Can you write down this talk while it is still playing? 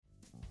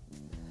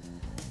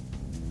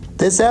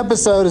This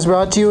episode is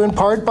brought to you in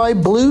part by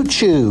Blue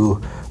Chew.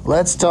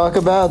 Let's talk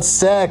about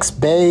sex,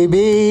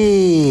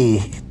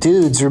 baby.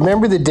 Dudes,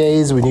 remember the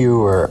days when you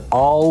were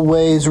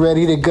always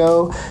ready to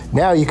go?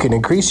 Now you can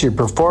increase your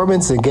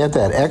performance and get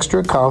that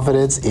extra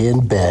confidence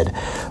in bed.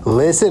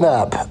 Listen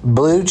up,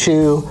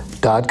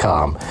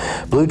 BlueChew.com.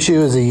 Blue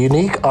Chew is a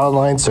unique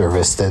online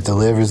service that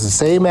delivers the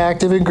same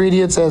active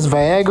ingredients as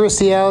Viagra,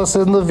 Cialis,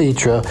 and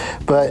Levitra,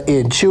 but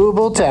in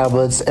chewable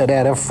tablets and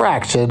at a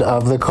fraction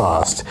of the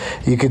cost.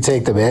 You can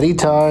take them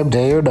anytime,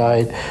 day or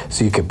night,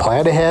 so you can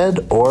plan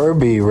ahead or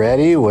be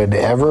ready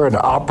whenever an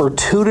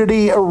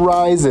opportunity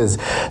arises.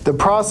 The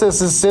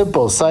process is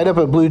simple. Sign up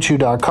at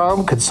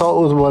BlueChew.com,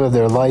 consult with one of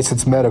their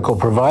licensed medical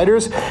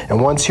providers, and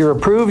once you're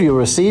approved, you'll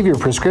receive your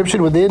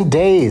prescription within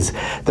days.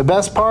 The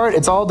best part,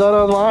 it's all done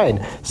online,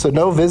 so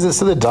no visits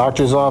to the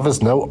doctor's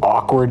office, no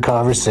awkward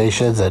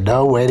conversations, and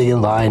no waiting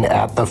in line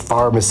at the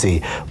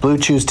pharmacy. Blue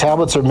Chew's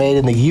tablets are made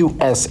in the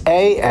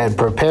USA and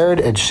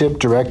prepared and shipped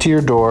direct to your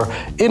door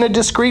in a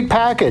discreet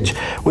package.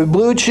 With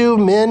Blue Chew,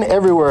 men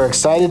everywhere are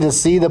excited to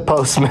see the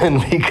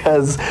postman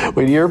because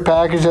when your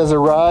package has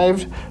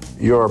arrived,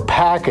 your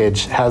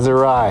package has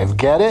arrived.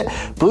 Get it?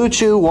 Blue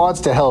Chew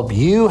wants to help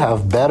you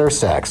have better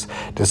sex.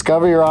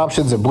 Discover your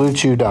options at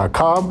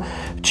BlueChew.com.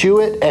 Chew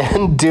it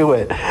and do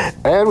it.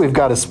 And we've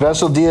got a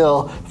special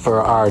deal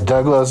for our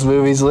Doug Loves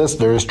Movies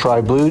listeners.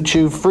 Try Blue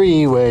Chew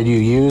free when you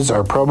use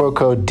our promo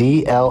code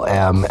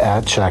DLM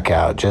at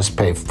checkout. Just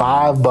pay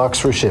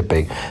 $5 for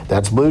shipping.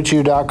 That's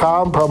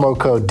BlueChew.com, promo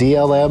code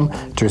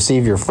DLM to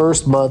receive your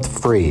first month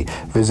free.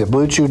 Visit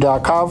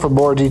BlueChew.com for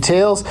more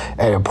details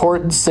and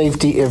important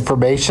safety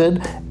information.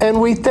 And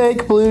we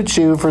thank Blue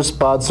Chew for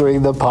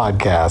sponsoring the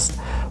podcast.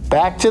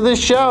 Back to the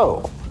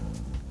show.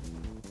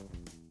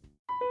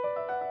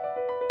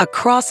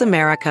 Across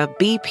America,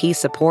 BP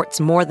supports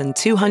more than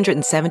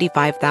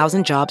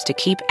 275,000 jobs to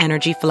keep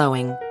energy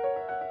flowing.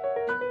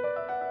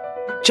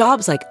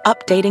 Jobs like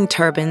updating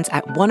turbines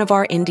at one of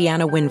our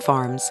Indiana wind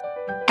farms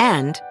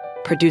and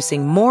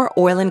producing more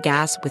oil and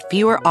gas with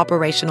fewer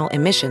operational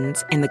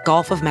emissions in the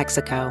Gulf of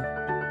Mexico.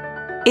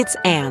 It's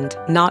and,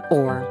 not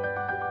or.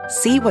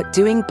 See what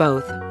doing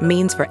both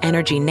means for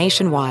energy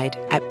nationwide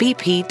at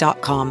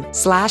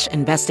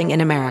bp.com/investing in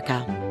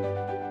America.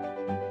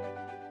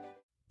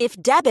 If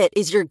debit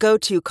is your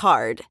go-to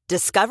card,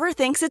 Discover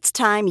thinks it's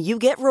time you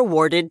get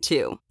rewarded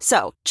too.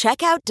 So,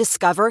 check out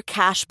Discover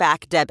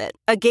Cashback Debit,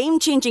 a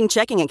game-changing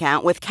checking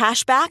account with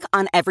cashback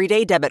on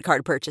everyday debit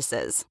card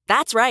purchases.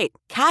 That's right,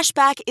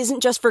 cashback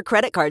isn't just for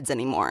credit cards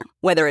anymore.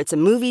 Whether it's a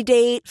movie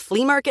date,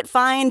 flea market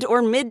find,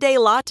 or midday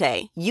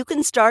latte, you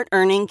can start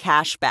earning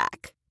cash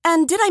back.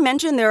 And did I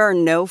mention there are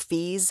no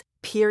fees,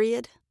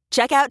 period?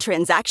 Check out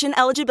transaction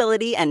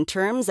eligibility and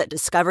terms at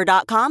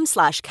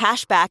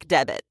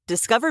discover.com/cashbackdebit.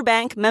 Discover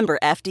Bank, member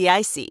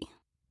FDIC.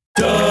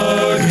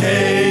 Doug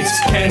hates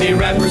candy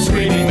wrappers,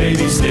 screaming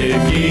baby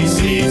sticky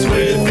seeds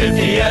with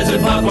 50 as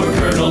in popcorn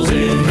kernels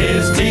in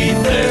his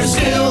teeth. There's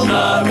still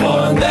not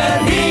one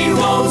that he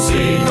won't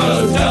see,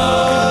 'cause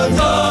Doug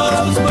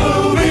loves movies.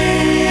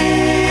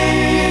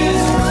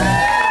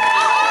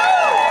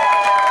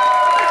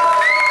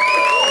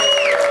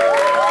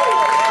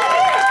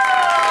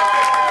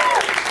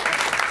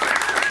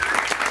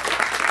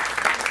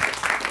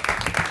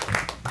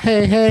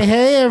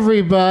 Hey,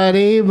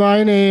 everybody.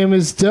 My name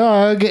is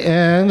Doug,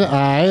 and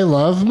I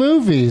love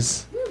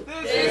movies.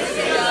 This is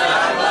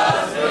Doug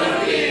Loves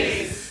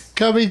Movies.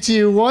 Coming to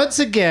you once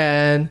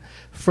again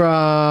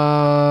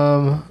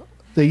from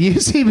the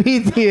UCB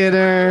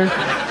Theater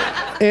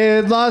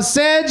in Los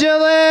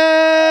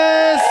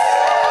Angeles.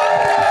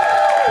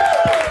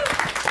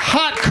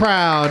 Hot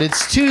crowd.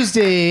 It's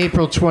Tuesday,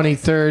 April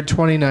 23rd,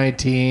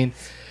 2019.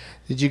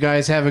 Did you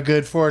guys have a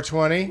good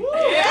 420?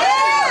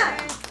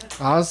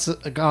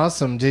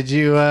 Awesome. Did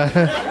you,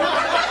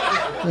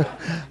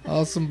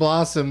 awesome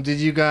blossom. Did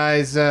you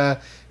guys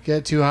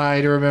get too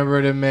high to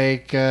remember to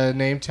make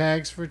name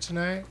tags for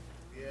tonight?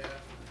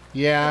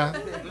 Yeah.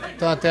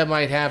 Thought that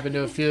might happen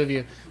to a few of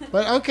you.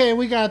 But okay,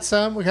 we got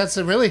some. We got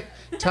some really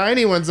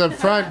tiny ones up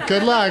front.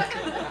 Good luck.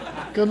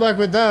 Good luck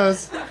with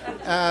those.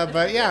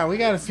 But yeah, we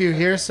got a few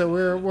here, so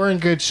we're in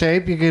good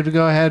shape. You could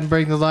go ahead and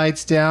bring the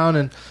lights down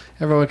and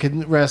everyone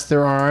can rest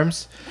their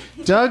arms.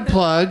 Doug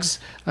plugs.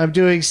 I'm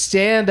doing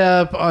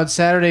stand-up on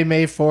Saturday,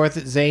 May 4th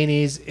at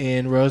Zany's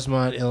in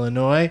Rosemont,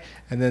 Illinois.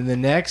 And then the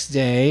next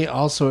day,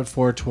 also at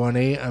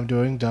 420, I'm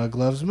doing Doug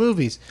Loves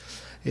Movies.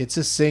 It's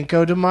a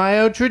Cinco de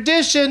Mayo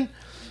tradition.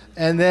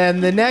 And then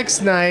the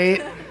next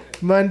night,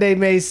 Monday,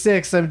 May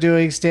 6th, I'm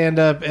doing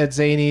stand-up at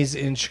Zany's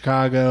in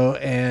Chicago.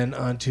 And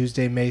on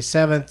Tuesday, May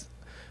 7th,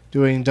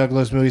 doing Doug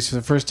Loves Movies for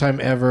the first time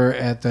ever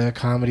at the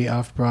Comedy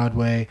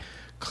Off-Broadway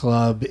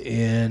Club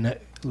in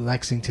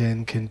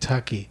Lexington,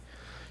 Kentucky.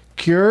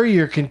 Cure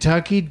your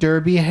Kentucky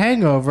Derby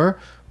hangover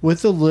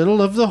with a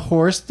little of the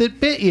horse that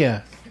bit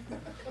you.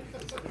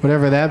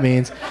 Whatever that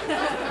means.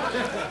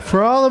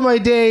 For all of my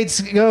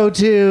dates, go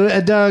to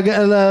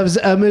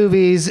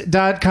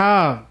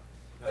DougLovesMovies.com.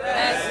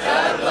 That's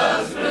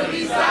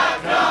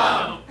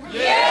DougLovesMovies.com.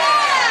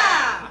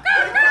 Yeah!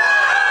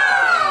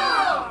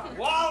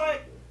 Wallet!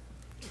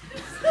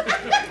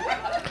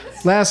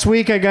 Last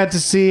week I got to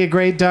see a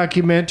great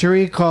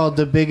documentary called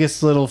The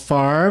Biggest Little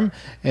Farm,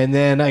 and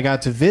then I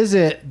got to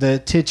visit the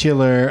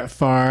titular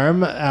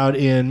farm out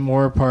in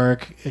Moore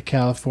Park,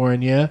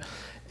 California,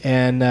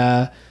 and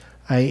I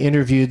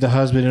interviewed the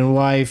husband and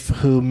wife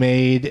who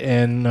made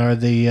and are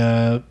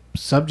the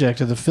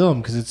subject of the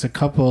film, because it's a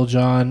couple,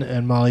 John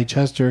and Molly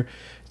Chester.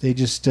 They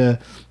just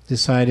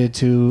decided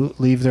to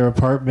leave their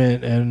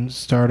apartment and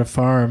start a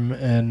farm,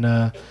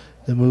 and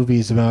the movie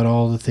is about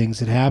all the things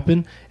that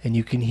happen, and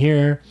you can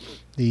hear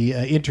the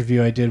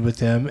interview I did with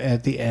them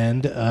at the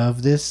end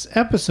of this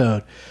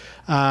episode.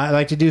 I'd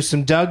like to do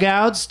some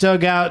dugouts.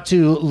 Dugout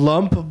to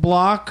Lump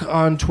Block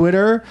on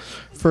Twitter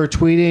for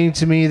tweeting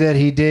to me that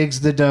he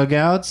digs the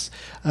dugouts.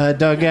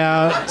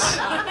 Dugout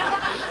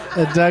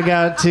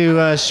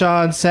to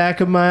Sean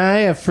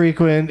Sakamai, a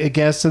frequent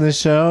guest on the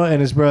show,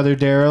 and his brother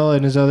Daryl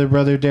and his other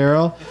brother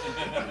Daryl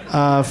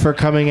for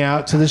coming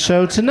out to the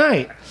show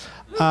tonight.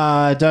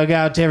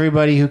 Dugout to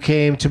everybody who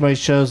came to my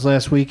shows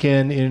last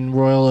weekend in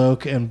Royal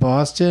Oak and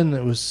Boston.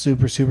 It was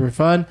super, super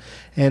fun.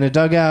 And a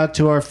dugout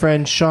to our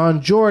friend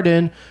Sean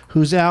Jordan,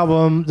 whose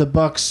album The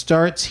Buck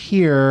Starts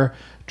Here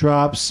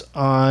drops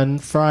on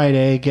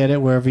Friday. Get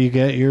it wherever you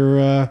get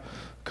your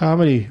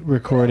comedy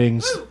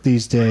recordings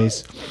these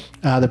days.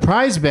 The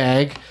prize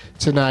bag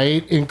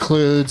tonight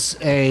includes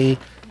I've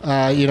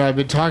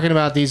been talking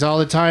about these all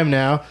the time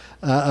now,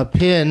 a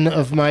pin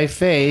of my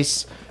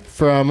face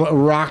from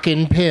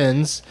Rockin'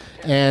 Pins,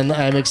 and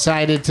I'm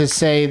excited to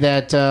say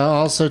that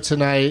also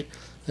tonight,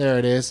 there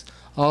it is.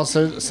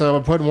 Also, so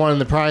I'm putting one in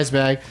the prize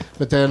bag,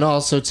 but then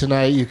also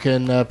tonight you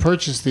can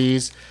purchase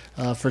these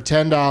for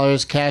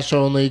 $10, cash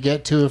only.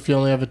 Get two if you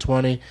only have a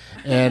 20,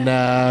 and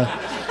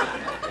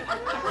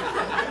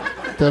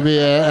there'll be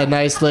a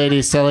nice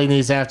lady selling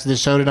these after the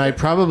show tonight,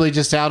 probably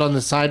just out on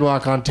the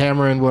sidewalk on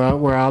Tamarind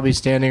where I'll be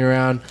standing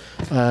around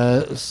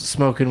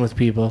smoking with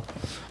people.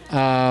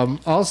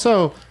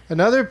 Also,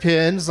 another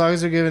pin, as long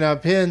as they're giving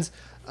out pins,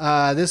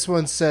 this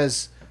one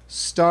says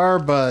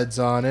Starbuds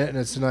on it, and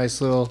it's a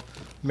nice little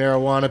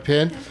marijuana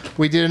pin.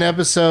 We did an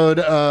episode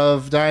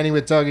of Dining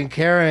with Doug and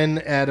Karen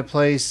at a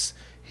place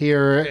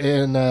here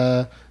in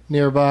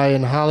nearby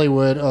in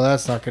Hollywood. Oh,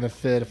 that's not going to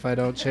fit if I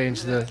don't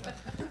change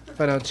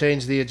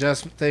the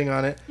adjustment thing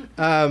on it.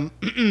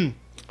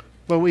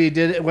 But we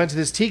went to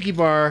this tiki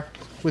bar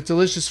with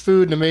delicious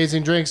food and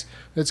amazing drinks.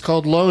 It's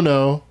called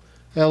Lono.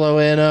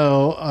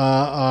 Lono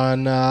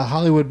on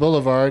Hollywood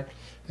Boulevard,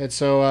 and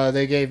so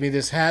they gave me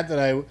this hat that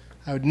I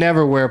would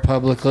never wear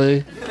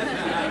publicly,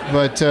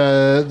 but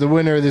the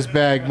winner of this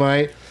bag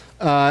might.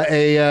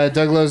 A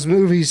Doug Loves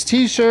Movies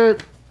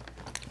t-shirt,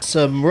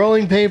 some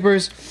rolling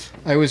papers.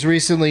 I was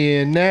recently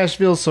in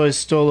Nashville, so I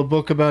stole a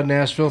book about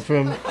Nashville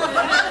from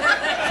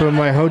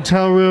my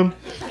hotel room.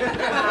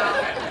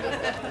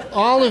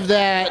 All of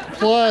that,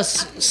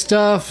 plus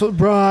stuff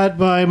brought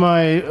by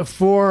my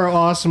four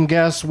awesome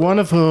guests, one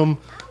of whom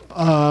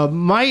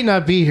might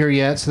not be here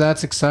yet, so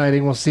that's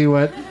exciting. We'll see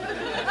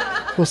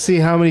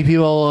how many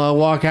people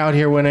walk out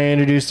here when I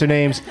introduce their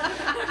names.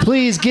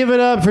 Please give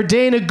it up for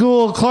Dana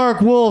Gould,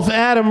 Clarke, Wolfe,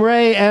 Adam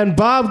Ray, and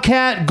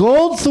Bobcat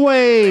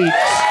Goldthwait.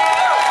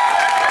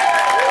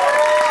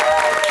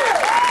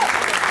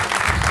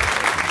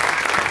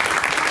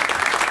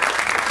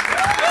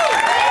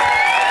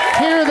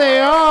 Here they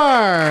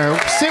are.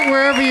 Sit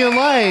wherever you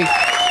like.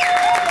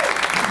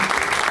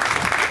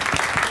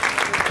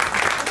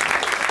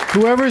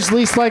 Whoever's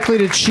least likely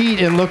to cheat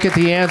and look at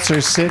the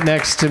answers, sit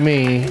next to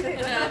me.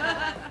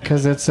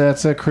 Because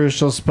that's a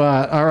crucial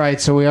spot. All right,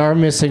 so we are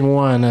missing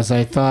one, as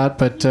I thought,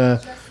 but...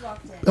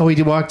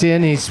 he walked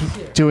in. He's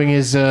doing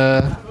his...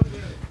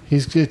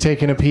 he's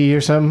taking a pee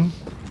or something.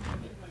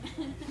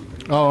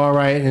 Oh, all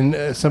right,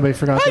 and somebody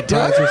forgot the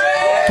tonsils.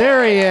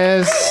 There he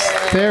is.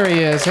 There he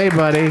is. Hey,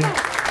 buddy.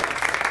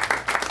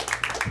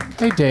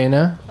 Hey,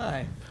 Dana.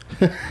 Hi.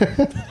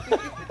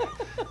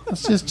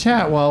 Let's just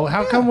chat. Well,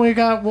 how come we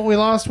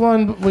lost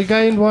one? We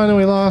gained one and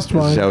we lost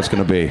one. This is how it's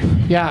going to be.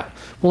 Yeah.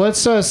 Well, let's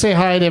say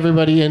hi to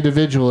everybody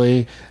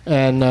individually,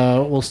 and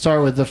we'll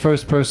start with the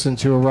first person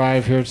to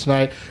arrive here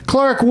tonight.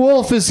 Clarke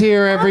Wolfe is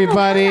here,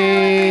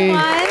 everybody.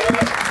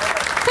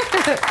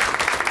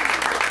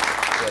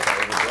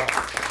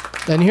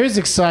 And here's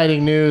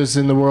exciting news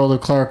in the world of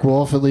Clarke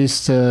Wolfe, at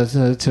least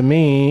to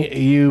me.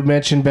 You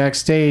mentioned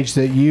backstage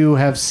that you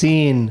have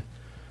seen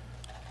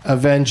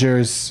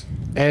Avengers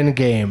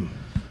Endgame.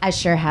 I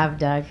sure have,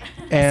 Doug.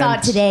 And I saw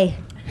it today.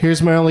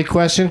 Here's my only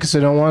question, because I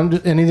don't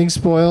want anything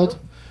spoiled.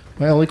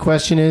 My only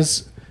question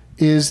is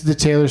the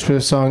Taylor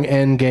Swift song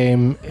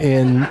Endgame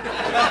in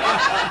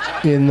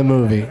the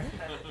movie?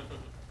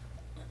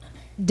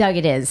 Doug,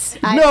 it is.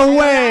 No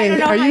way!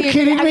 Are you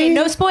kidding me? I mean,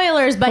 no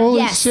spoilers, but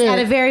Holy yes, shit. at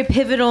a very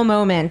pivotal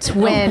moment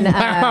when...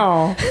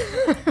 Wow.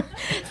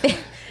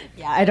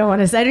 Yeah, I don't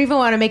want to. I don't even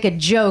want to make a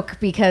joke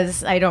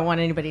because I don't want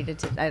anybody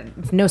to.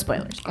 No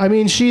spoilers. I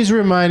mean, she's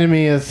reminded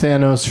me of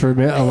Thanos for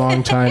a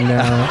long time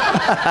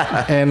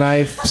now, and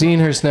I've seen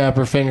her snap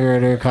her finger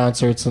at her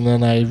concerts, and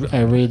then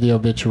I read the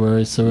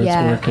obituary, so it's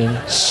working.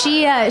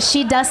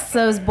 She dusts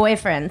those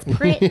boyfriends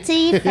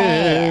pretty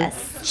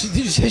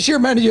fast. She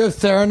reminded you of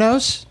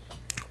Theranos?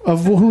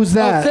 Of who's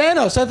that? Oh,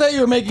 Thanos. I thought you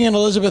were making an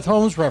Elizabeth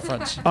Holmes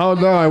reference. Oh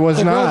no, I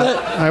was not.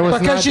 I was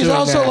because not she's doing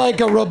also that.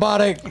 like a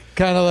robotic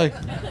kind of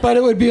like, but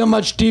it would be a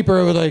much deeper.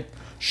 It would like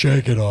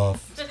shake it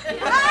off.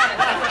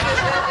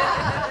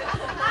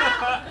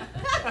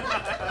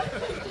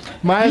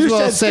 Might as You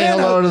well said say Thanos.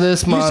 hello to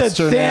this You said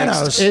monster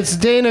Thanos. next. It's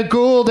Dana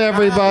Gould,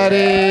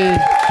 everybody.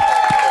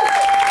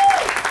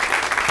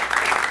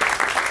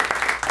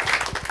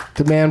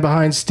 The man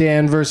behind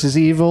Stan versus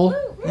Evil.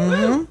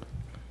 Mm-hmm.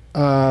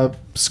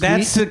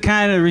 That's the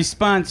kind of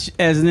response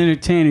as an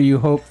entertainer you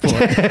hope for.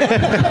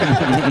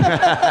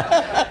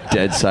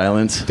 Dead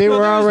silence. They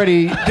were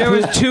already. There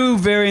was two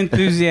very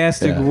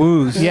enthusiastic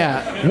woos.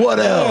 Yeah. What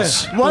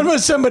else? One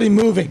was somebody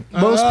moving.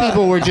 Most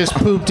people were just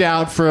pooped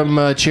out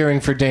from cheering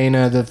for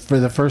Dana for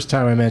the first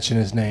time I mentioned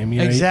his name. You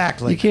know,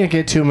 Exactly. You can't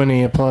get too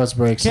many applause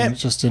breaks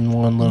just in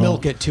one little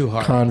Milk it too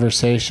hard.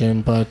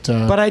 conversation. But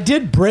I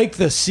did break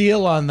the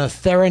seal on the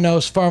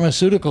Theranos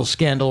pharmaceutical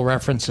scandal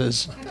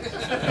references.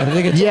 I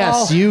think it's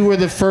all... you were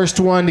the first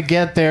one to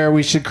get there.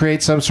 We should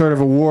create some sort of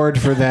award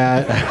for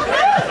that.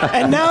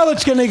 And now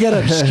it's going to get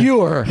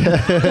obscure.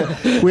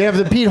 We have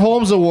the Pete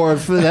Holmes Award.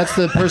 That's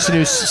the person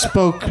who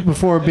spoke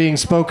before being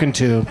spoken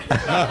to.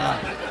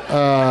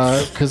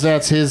 Because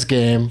that's his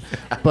game.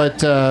 But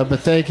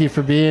thank you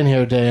for being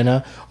here,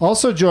 Dana.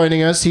 Also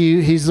joining us,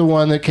 he's the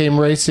one that came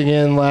racing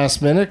in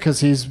last minute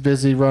because he's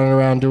busy running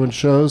around doing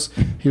shows.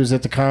 He was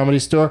at the Comedy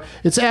Store.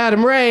 It's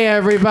Adam Ray,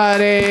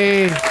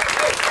 everybody.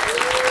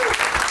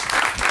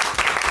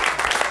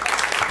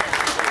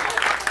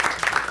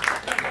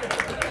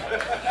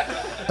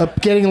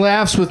 Getting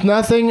laughs with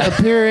nothing,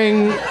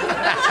 appearing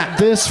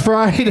this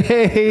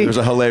Friday. There's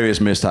a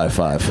hilarious missed high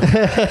five.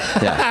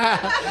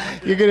 Yeah.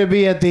 You're going to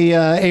be at the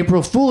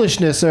April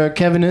Foolishness.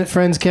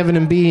 Friends Kevin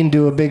and Bean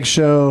do a big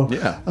show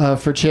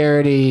for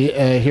charity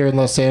here in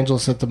Los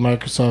Angeles at the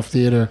Microsoft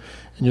Theater,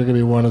 and you're going to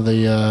be one of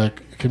the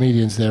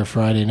comedians there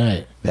Friday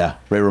night. Yeah.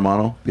 Ray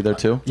Romano be there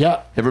too?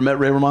 Yeah. Ever met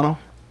Ray Romano?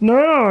 No,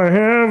 I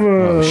haven't.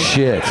 Oh,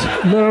 shit.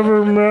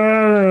 Never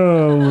met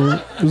him.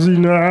 Is he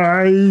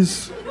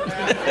nice?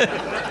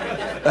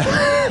 All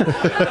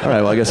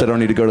right, well, I guess I don't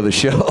need to go to the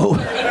show.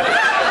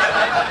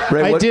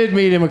 Ray, I did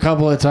meet him a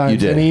couple of times, You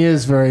did. and he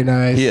is very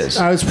nice. He is.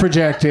 I was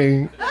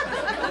projecting.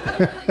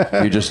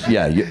 You just,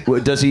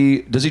 does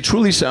he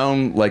truly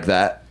sound like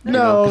that?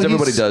 No, because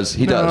everybody does.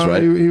 He does,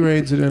 right? He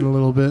reins it in a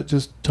little bit,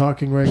 just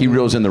talking regularly. He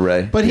reels in the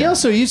Ray. But he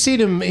also, you've seen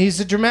him, he's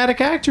a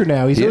dramatic actor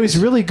now. He's He always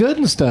is. really good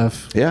and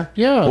stuff. Yeah?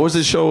 Yeah. What was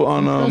his show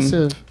on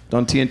Impressive.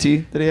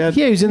 TNT that he had?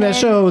 Yeah, he was in that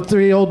show with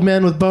Three Old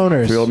Men with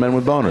Boners. Three Old Men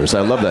with Boners. I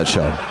love that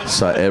show.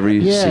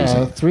 Every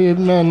season. Three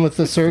men with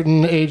a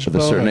certain age With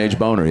boner. a certain age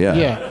boner, yeah.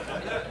 Yeah.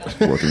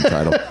 Working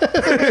title.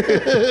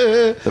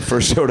 The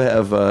first show to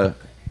have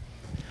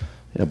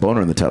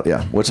boner in the title.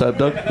 Yeah. What's up,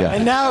 Doug? Yeah.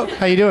 And now...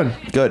 How you doing?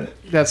 Good.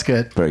 That's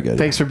good. Very good.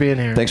 Thanks for being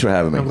here. Thanks for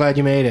having me. I'm glad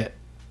you made it.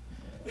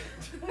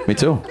 Me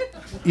too.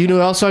 You know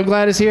who else I'm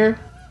glad is here?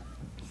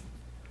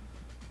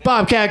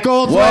 Bobcat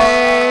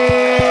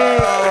Goldthwait!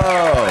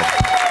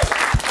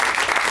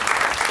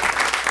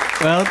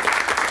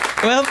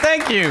 Well,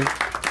 thank you.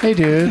 Hey,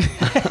 dude.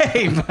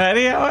 Hey,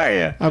 buddy, how are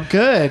you? I'm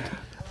good.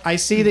 I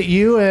see that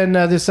you and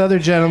this other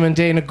gentleman,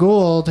 Dana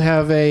Gould,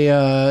 have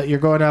you're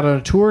going out on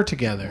a tour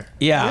together.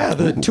 Yeah,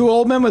 the two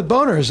old men with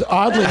boners,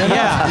 oddly enough.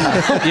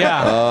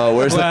 Yeah. Oh,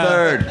 where's the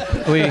third?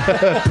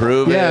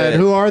 Prove it. Yeah, and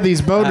who are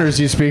these boners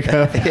you speak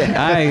of?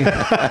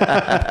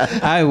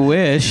 I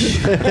wish.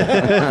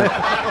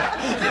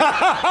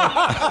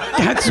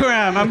 That's where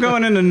I'm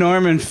going into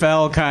Norman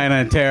Fell kind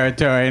of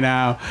territory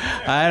now.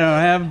 I don't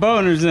have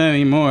boners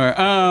anymore.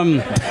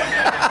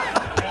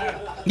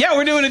 Yeah,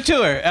 we're doing a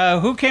tour.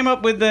 Who came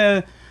up with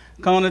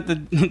calling it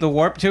the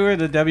Warp Tour,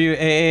 the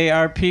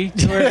WAARP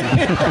tour?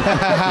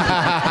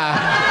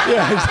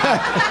 Yeah,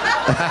 exactly.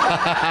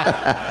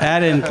 I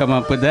didn't come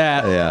up with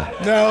that. Yeah.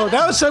 No,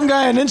 that was some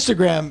guy on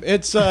Instagram.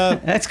 It's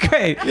That's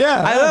great.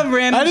 yeah. I love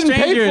random I didn't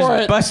strangers pay for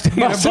it.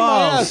 busting our Busting my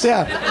balls. ass,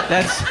 yeah.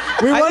 That's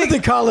We I wanted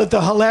think to call it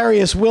the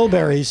hilarious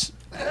Wilburys.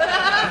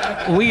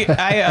 I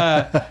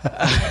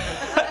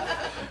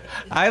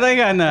like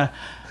on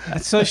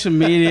social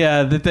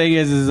media, the thing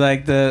is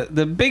like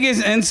the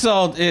biggest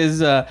insult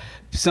is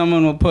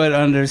someone will put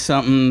under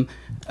something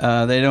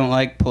they don't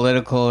like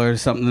political or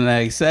something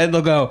they said,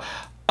 they'll go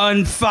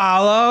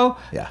unfollow.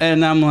 Yeah.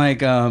 And I'm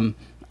like, I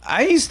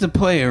used to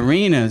play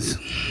arenas.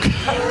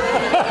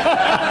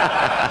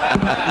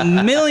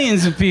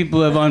 Millions of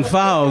people have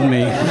unfollowed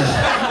me.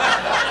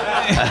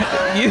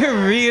 You're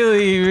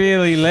really,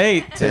 really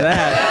late to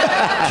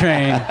that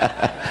train.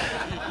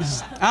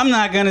 I'm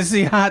not going to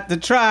see Hot to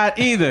Trot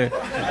either.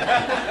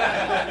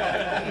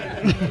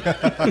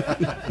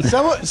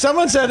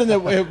 Someone said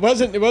it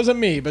wasn't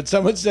me, but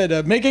someone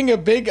said making a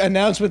big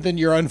announcement that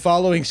you're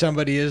unfollowing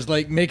somebody is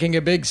like making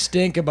a big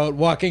stink about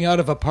walking out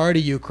of a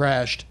party you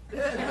crashed.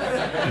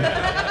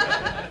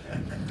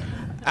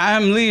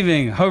 I'm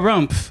leaving.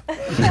 Harumph.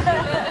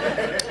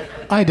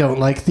 I don't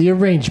like the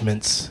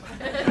arrangements.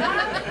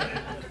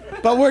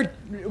 But we're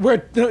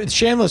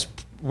shameless.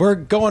 We're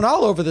going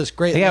all over this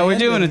great land. Yeah, we're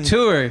doing a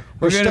tour.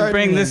 We're going to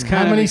bring this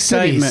kind of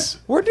excitement.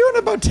 Cities? We're doing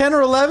about 10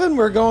 or 11.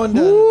 We're going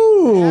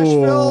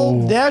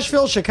to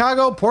Nashville,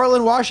 Chicago,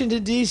 Portland,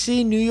 Washington,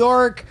 D.C., New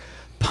York,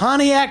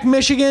 Pontiac,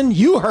 Michigan.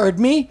 You heard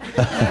me.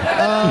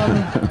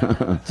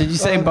 Did you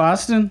say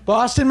Boston?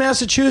 Boston,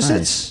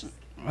 Massachusetts.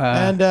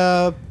 Nice. And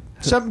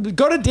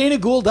go to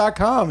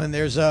DanaGould.com, and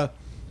there's a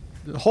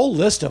whole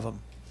list of them.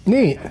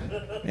 Neat.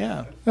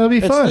 Yeah. That'll be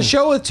fun. It's the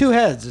show with two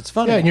heads. It's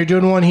funny. Yeah, and you're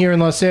doing one here in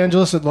Los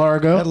Angeles at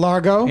Largo. At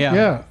Largo?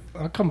 Yeah.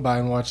 I'll come by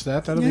and watch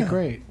that. That'll be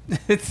great.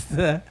 It's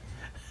the...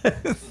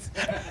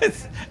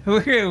 we're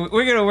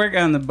gonna work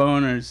on the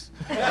boners.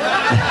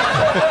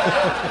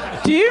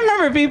 Do you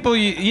remember people?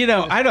 You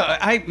know,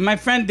 my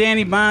friend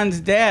Danny Bond's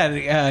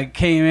dad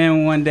came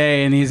in one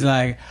day and he's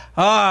like,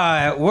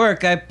 at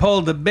work I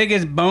pulled the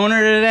biggest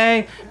boner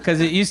today, because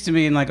it used to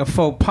be in like a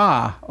faux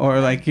pas or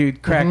like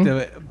you'd cracked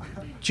a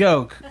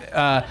joke.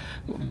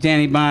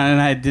 Danny Bond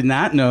and I did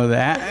not know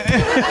that.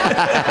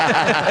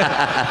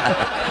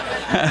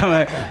 I'm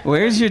like,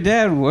 where's your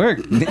dad work?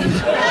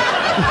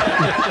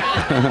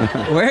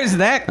 Where's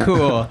that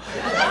cool?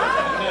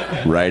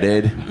 Rite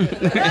Aid.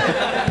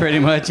 Pretty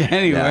much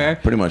anywhere. Yeah,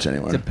 pretty much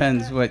anywhere.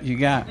 Depends what you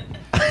got.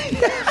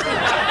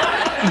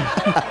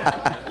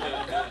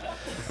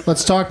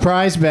 Let's talk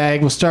prize bag.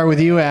 We'll start with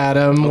you,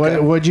 Adam. Okay.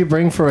 What'd you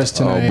bring for us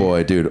tonight? Oh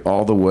boy, dude!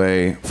 All the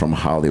way from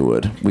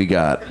Hollywood, we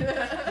got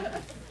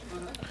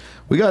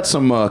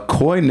some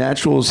Koi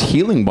Naturals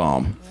healing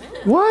balm.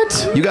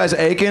 What? You guys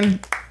aching?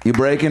 You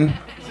breaking?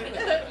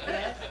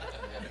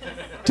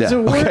 Does it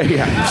work? Okay,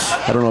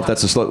 yeah. I don't know if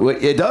that's a slow.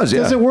 It does, yeah.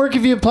 Does it work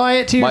if you apply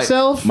it to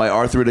yourself? My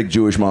arthritic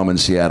Jewish mom in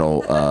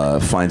Seattle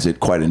finds it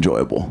quite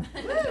enjoyable.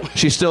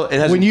 She still it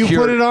has. When you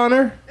put it on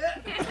her?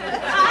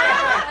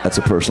 That's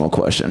a personal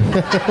question.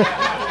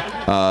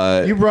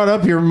 You brought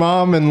up your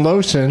mom and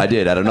lotion. I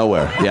did, out of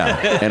nowhere.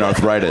 Yeah, and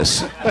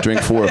arthritis.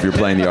 Drink 4 if you're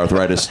playing the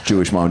arthritis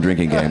Jewish mom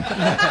drinking game.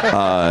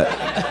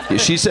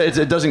 She says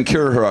it doesn't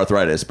cure her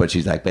arthritis, but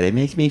she's like, but it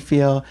makes me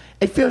feel.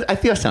 I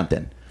feel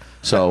something.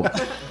 So.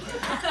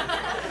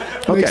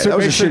 Okay, that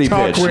was a shitty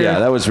pitch. Weird. Yeah,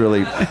 that was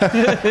really...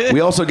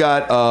 We also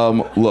got,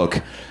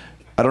 look,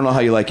 I don't know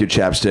how you like your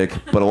chapstick,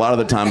 but a lot of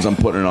the times I'm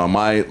putting it on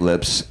my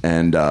lips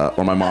and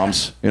or my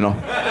mom's, you know,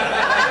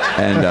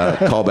 and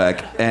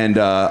callback. And,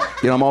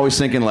 you know, I'm always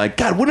thinking like,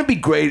 God, wouldn't it be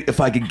great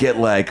if I could get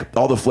like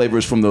all the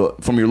flavors from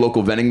your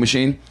local vending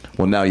machine?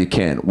 Well, now you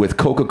can with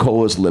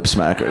Coca-Cola's Lip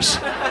Smackers.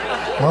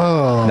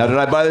 Whoa. Now, did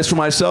I buy this for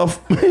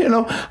myself? You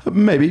know,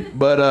 maybe.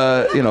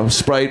 But, you know,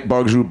 Sprite,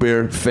 Barks Root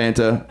Beer,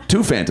 Fanta, 2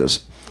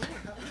 Fantas.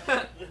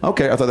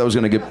 Okay, I thought that was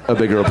going to get a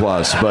bigger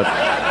applause, but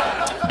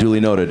duly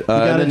noted. You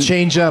got to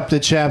change up the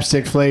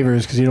chapstick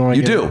flavors because you don't want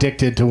to get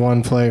addicted to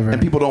one flavor.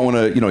 And people don't want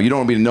to, you know, you don't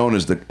want to be known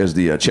as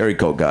the cherry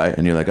Coke guy,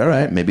 and you're like, all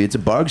right, maybe it's a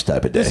Bargs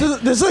type of day. This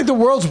is like the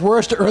world's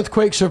worst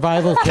earthquake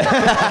survival kit.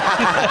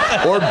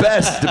 Or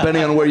best,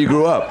 depending on where you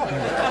grew up.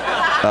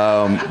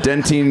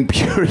 Dentine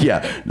Pure,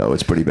 yeah, no,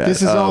 it's pretty bad.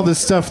 This is all the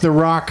stuff The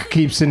Rock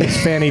keeps in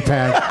his fanny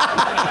pack.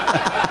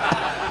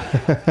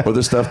 Or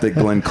the stuff that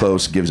Glenn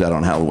Close gives out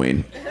on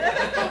Halloween.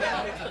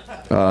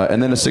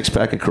 And then a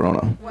 6-pack of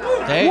Corona.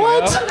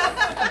 What?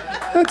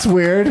 That's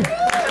weird.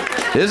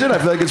 Is it? I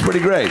feel like it's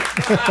pretty great.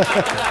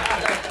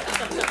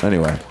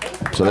 Anyway,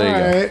 so there you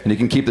go. And you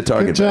can keep the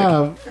Target Good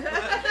job.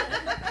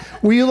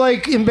 Were you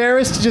like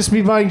embarrassed to just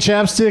be buying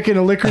chapstick in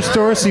a liquor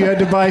store, so you had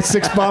to buy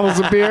 6 bottles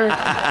of beer?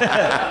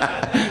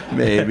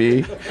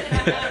 Maybe.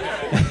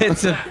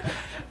 It's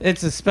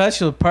a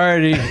special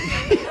party.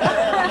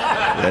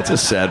 That's a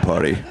sad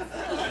party.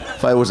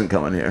 If I wasn't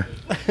coming here.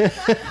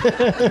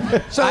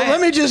 So let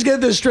me just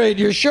get this straight.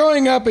 You're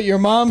showing up at your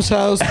mom's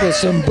house with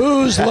some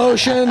booze,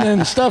 lotion,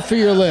 and stuff for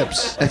your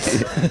lips.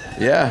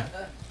 Yeah.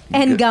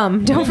 And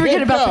gum. Don't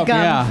forget about the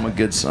gum. Yeah. I'm a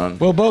good son.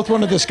 Well, both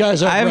one of this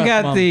guy's up. I've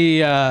got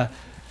the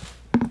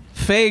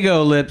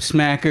Faygo Lip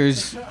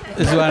Smackers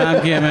is what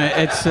I'm giving it.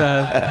 It's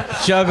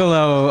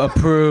Juggalo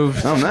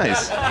approved. Oh,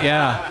 nice.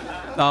 Yeah.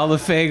 All the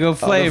Faygo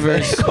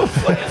flavors.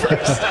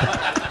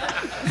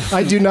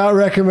 I do not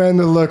recommend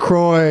the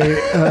LaCroix lip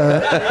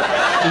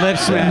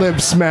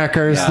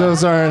smackers. Yeah.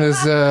 Those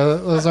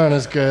aren't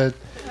as good.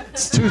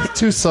 It's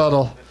too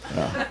subtle.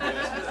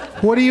 Yeah.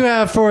 What do you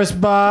have for us,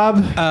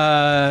 Bob?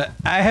 I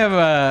have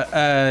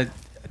a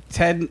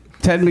Ted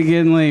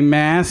McGinley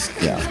mask.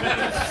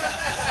 Yeah.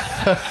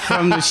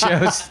 From the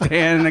show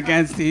Stand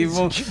Against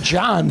Evil.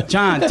 Ted.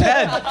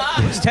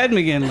 It's Ted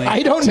McGinley.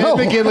 I don't know.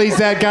 Ted McGinley's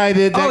that guy,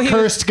 that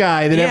cursed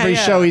guy that every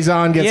show he's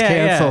on gets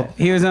canceled.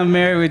 Yeah. He was on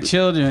Married with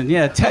Children.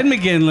 Yeah, Ted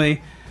McGinley.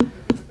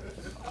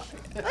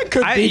 I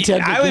could be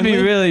Ted McGinley. I would be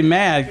really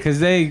mad because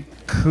they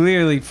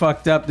clearly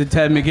fucked up the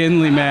Ted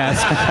McGinley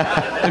mask.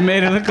 It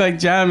made it look like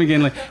John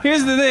McGinley.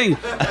 Here's the thing.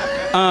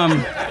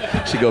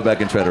 Should go back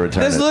and try to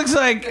return This it. looks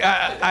like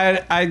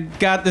I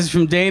got this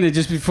from Dana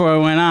just before I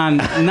went on.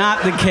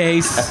 Not the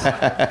case.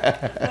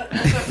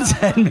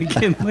 Ted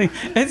McGinley.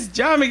 It's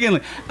John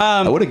McGinley.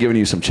 I would have given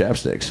you some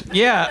chapsticks.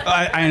 Yeah,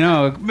 I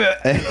know.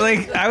 But,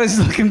 like, I was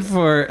looking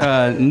for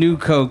New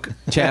Coke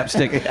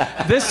chapstick.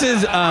 This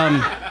is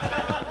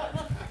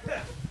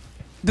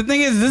the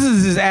thing is, this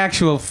is his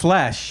actual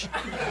flesh.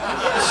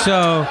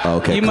 So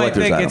Okay, you might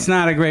collector's think item. it's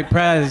not a great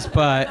prize,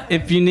 but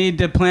if you need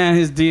to plant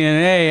his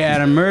DNA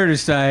at a murder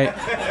site,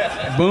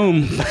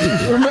 boom.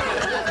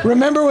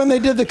 Remember when they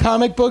did the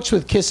comic books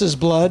with Kiss's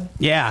blood?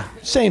 Yeah.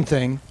 Same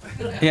thing.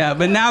 Yeah,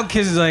 but now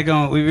Kiss is like,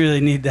 oh, we really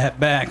need that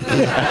back.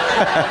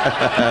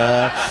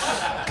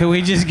 Can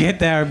we just get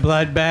our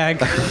blood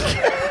back?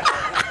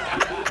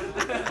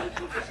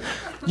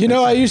 You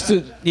know, I used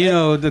to. You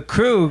know, the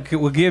crew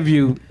will give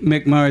you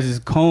Mick Mars's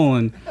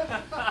colon.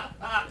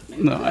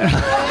 No.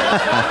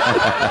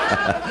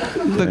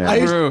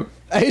 The crew.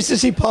 I used to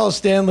see Paul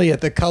Stanley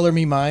at the Color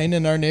Me Mine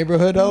in our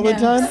neighborhood all the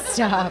time.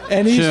 Stop.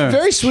 And he's Sure.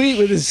 very sweet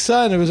with his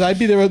son. I'd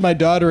be there with my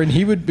daughter, and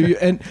he would be,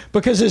 and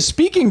because his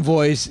speaking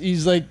voice,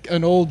 he's like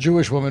an old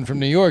Jewish woman from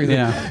New York. He's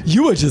Yeah. like,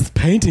 you are just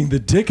painting the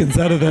dickens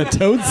out of that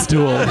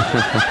toadstool.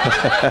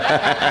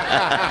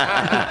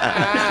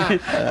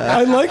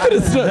 I like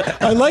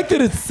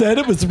that it said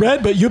it was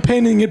red, but you're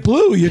painting it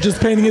blue. You're just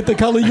painting it the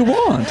color you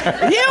want. You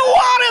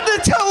wanted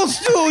the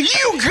toadstool.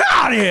 You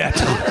got it.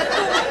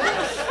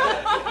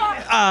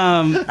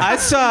 I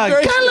saw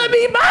Color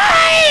Me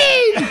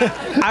Mine.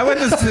 I went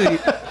to see.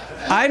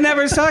 I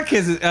never saw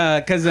Kiss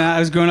because I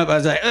was growing up. I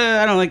was like,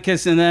 I don't like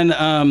Kiss, and then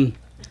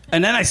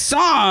I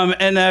saw him,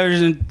 and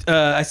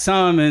I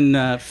saw him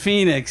in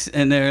Phoenix,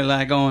 and they're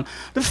like going,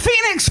 the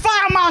Phoenix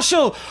Fire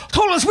Marshal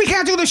told us we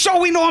can't do the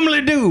show we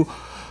normally do,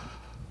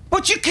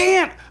 but you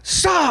can't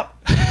stop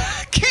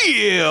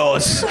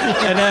kills.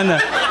 And then the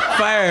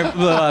fire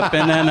blew up,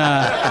 and then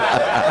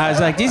I was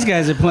like, these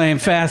guys are playing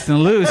fast and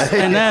loose.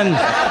 And then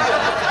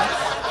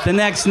the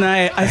next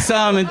night, I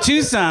saw him in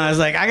Tucson. I was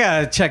like, I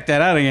gotta check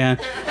that out again.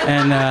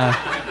 And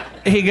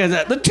he goes,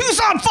 the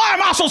Tucson Fire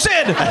Marshal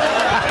said,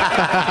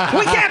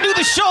 we can't do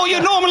the show you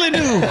normally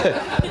do.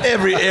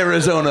 Every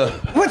Arizona.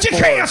 But you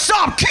can't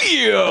stop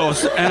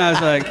kills. And I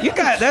was like,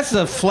 that's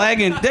a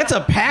flagging, that's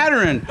a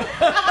pattern.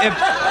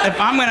 If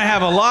I'm gonna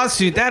have a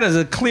lawsuit, that is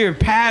a clear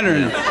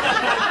pattern.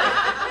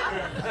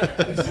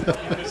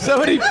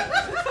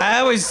 I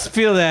always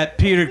feel that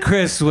Peter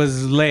Criss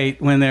was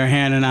late when they're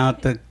handing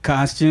out the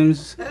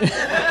costumes.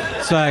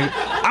 It's like,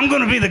 I'm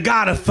gonna be the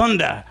god of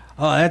thunder.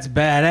 Oh, that's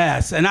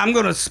badass. And I'm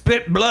gonna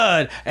spit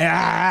blood, and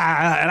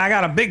I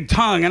got a big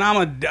tongue, and I'm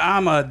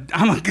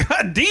a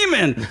god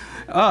demon.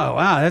 Oh,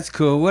 wow, that's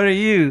cool. What are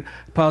you,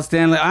 Paul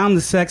Stanley? I'm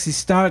the sexy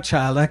star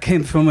child. I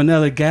came from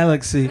another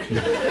galaxy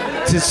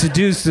to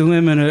seduce the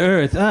women of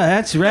Earth. Oh,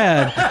 that's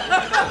rad.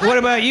 What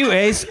about you,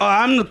 Ace? Oh,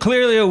 I'm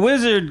clearly a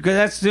wizard, because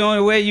that's the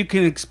only way you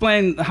can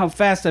explain how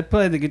fast I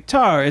play the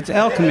guitar. It's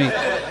alchemy.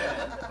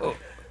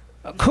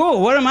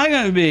 Cool, what am I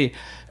going to be?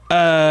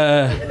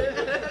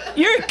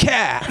 You're a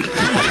cat.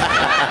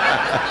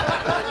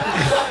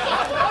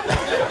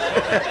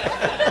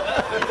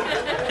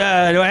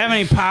 Do I have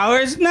any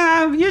powers?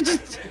 No, you're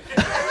just...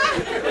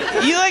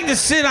 You like to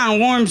sit on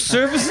warm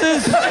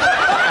surfaces?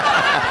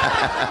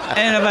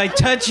 And if I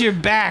touch your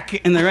back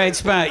in the right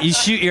spot, you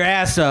shoot your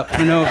ass up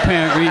for no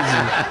apparent reason.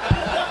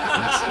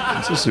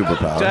 It's a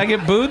superpower. Did I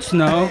get boots?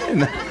 No.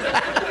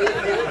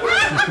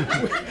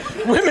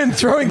 Women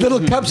throwing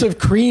little cups of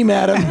cream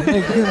at him.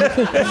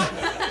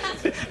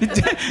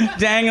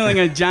 Dangling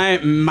a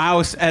giant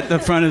mouse at the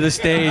front of the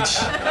stage.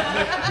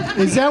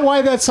 Is that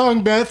why that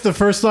song, Beth, the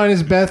first line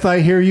is, Beth, I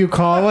hear you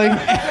calling?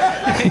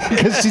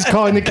 Because she's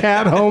calling the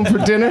cat home for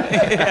dinner?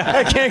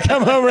 I can't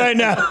come home right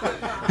now.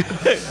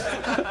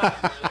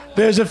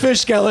 There's a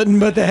fish skeleton,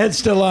 but the head's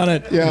still on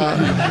it. Yeah.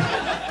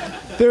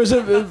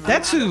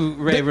 That's who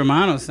Ray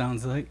Romano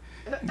sounds like.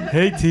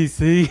 Hey,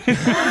 TC.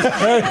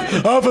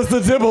 Hey, Officer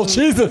Dibble,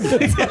 Jesus.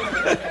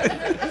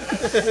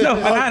 No,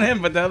 not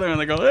him, but the other one.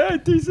 They go, hey,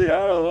 TC,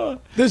 I don't know.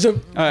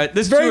 All right,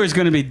 this tour is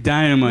going to be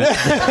dynamite.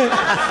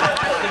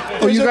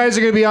 Oh, you guys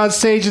are going to be on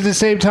stage at the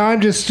same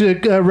time, just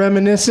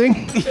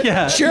reminiscing?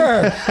 Yeah.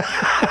 Sure.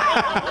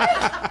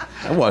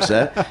 I watched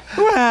that.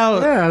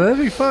 Well, yeah, that'd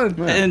be fun.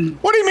 And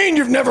what do you mean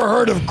you've never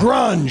heard of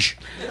grunge?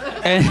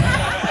 And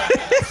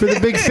for the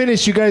big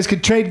finish, you guys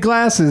could trade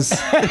glasses.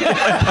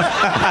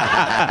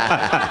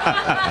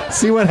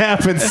 See what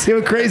happens. See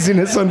what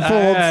craziness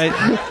unfolds.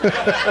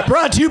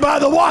 Brought to you by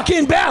the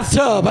walk-in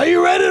bathtub. Are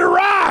you ready to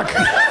rock?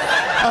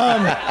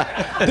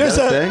 There's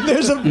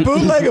a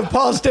bootleg of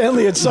Paul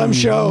Stanley at some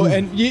show,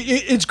 and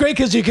it's great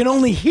because you can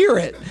only hear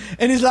it.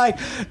 And he's like,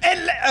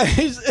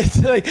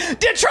 it's like,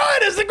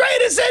 Detroit is the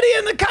greatest city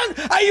in the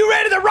country. Are you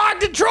ready to rock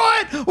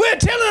Detroit? We're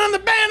telling on the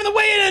band on the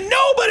way in, and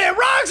nobody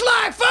rocks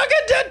like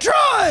fucking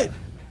Detroit.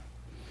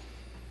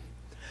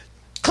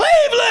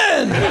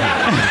 Cleveland!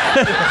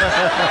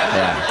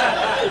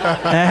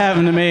 That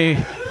happened to me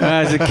when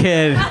I was a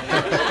kid.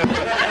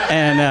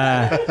 And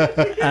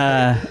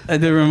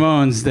the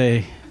Ramones,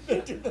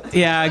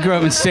 I grew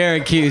up in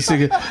Syracuse.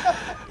 They go,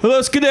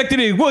 hello,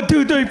 Schenectady, 1,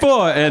 2, 3,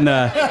 4, and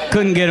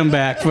couldn't get them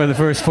back for the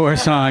first 4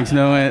 songs.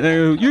 No, they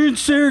go, you're in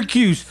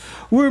Syracuse.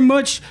 We're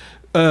much,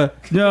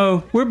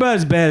 no, we're about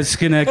as bad as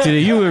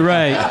Schenectady. You were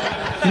right.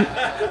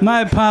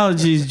 My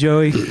apologies,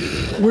 Joey.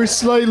 We're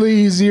slightly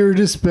easier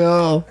to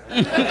spell,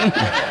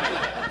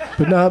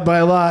 but not by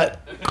a lot.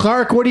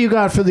 Clarke, what do you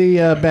got for the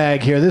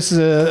bag here? This is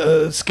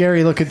a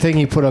scary-looking thing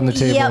you put on the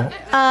table. Yep,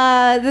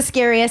 the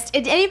scariest.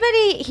 Did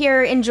anybody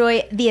here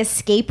enjoy the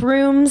escape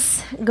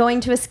rooms? Going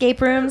to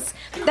escape rooms?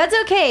 That's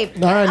okay.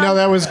 All right, no,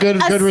 that was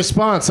good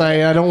response.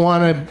 I don't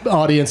want an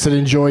audience that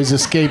enjoys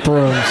escape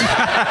rooms.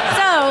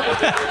 So,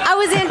 I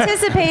was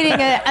anticipating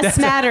a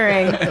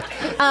smattering.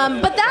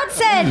 But that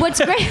said,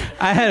 what's great...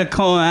 I had a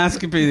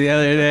colonoscopy the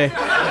other day,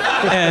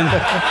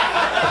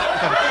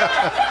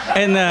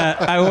 and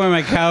I wore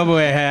my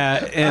cowboy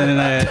hat,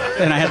 and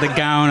I had the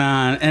gown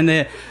on, and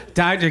the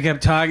doctor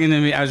kept talking to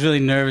me. I was really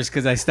nervous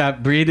because I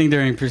stopped breathing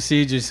during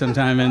procedures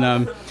sometime,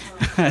 and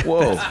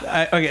Whoa.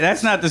 okay,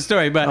 that's not the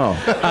story, but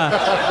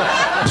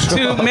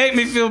to make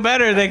me feel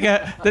better,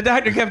 the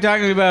doctor kept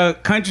talking to me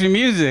about country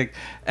music,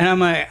 and I'm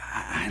like,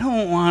 I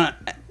don't want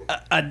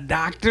a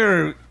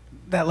doctor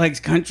that likes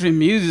country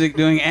music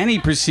doing any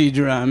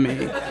procedure on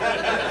me.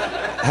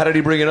 How did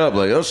he bring it up?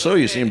 Like, oh, so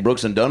you seen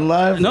Brooks and Dunn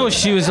live? No,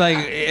 she was like,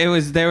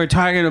 they were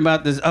talking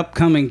about this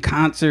upcoming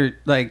concert,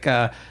 like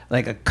a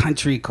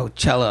country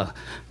Coachella.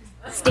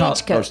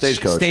 Stagecoach.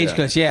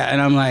 Stagecoach, yeah.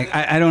 And I'm like,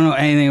 I don't know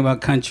anything about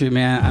country,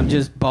 man. I'm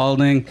just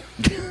balding.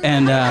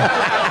 And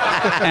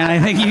I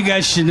think you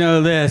guys should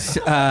know this.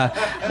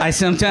 I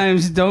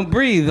sometimes don't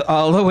breathe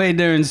all the way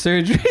during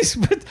surgeries,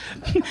 but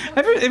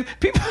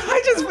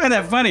I just find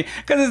that funny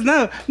because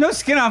there's no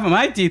skin off of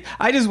my teeth.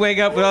 I just wake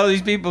up with all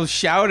these people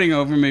shouting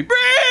over me,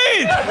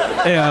 breathe!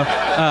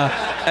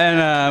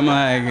 And I'm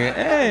like,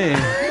 hey.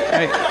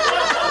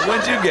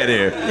 When'd you get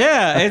here?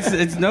 Yeah,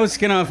 it's no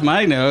skin off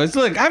my nose.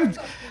 Look, I've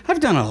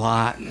done a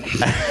lot.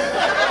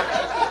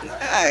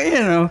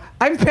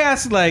 I've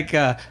passed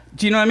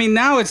do you know what I mean?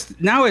 Now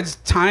it's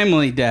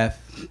timely death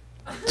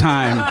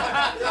time.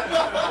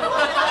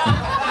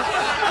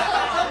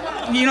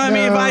 You know what I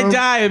mean? If I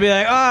die, it'd be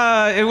like,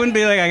 it wouldn't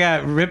be like I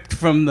got ripped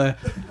from the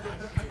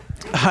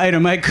height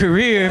of my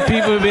career.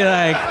 People would be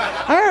like,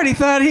 I already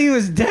thought he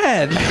was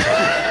dead.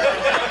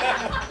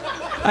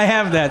 I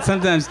have that.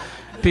 Sometimes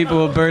people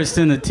will burst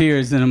into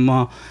tears in a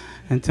mall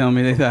and tell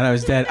me they thought I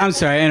was dead. I'm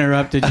sorry, I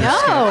interrupted you. No.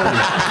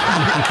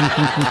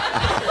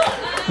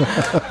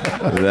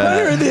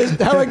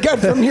 How it got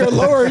from your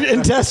lower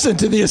intestine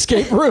to the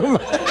escape room.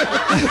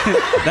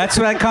 That's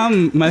what I call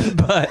my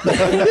butt.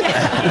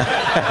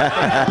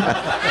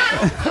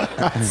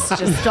 It's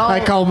just all... I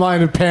call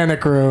mine a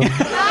panic room.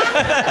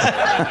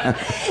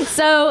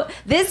 So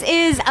this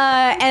is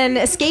an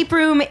escape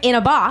room in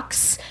a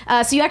box.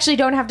 So you actually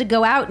don't have to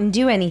go out and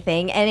do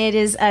anything. And it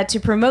is to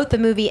promote the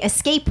movie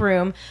Escape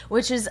Room,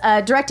 which is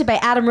directed by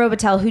Adam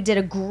Robitel, who did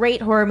a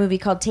great horror movie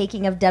called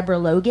Taking of Deborah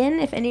Logan,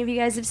 if any of you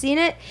guys have seen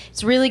it.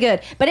 It's really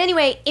good. But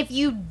anyway, if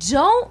you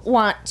don't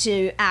want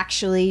to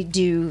actually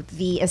do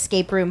the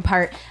escape room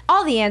part,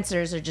 all the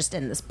answers are just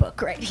in this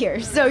book right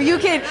here. So you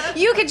could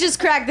just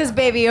crack this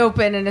baby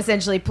open and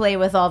essentially play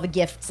with all the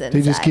gifts inside.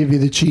 They just give you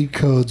the cheat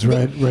codes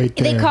right there.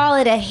 They call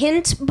it a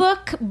hint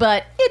book,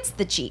 but it's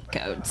the cheat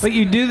codes. But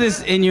you do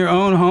this in your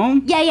own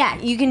home? Yeah,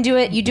 you can do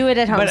it. You do it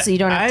at home, but so you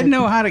don't have to. I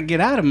know how to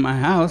get out of my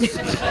house.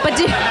 But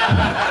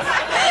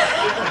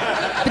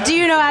do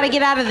you know how to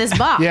get out of this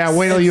box? Yeah,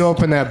 wait till you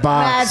open that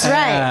box. That's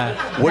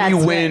right. What do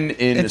you win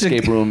in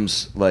escape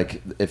rooms?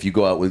 Like if you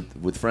go out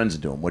with friends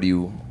and do them, what do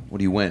you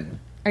win?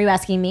 Are you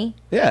asking me?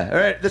 Yeah, all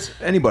right. That's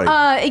anybody.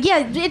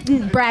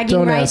 Bragging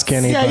Don't rights. ask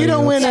anybody. Yeah, you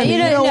don't win anything.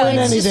 You don't win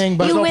anything,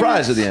 but There's no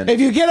prize at the end. if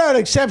you get out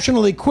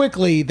exceptionally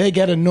quickly, they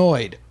get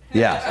annoyed.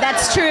 Yeah.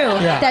 That's true.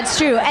 Yeah. That's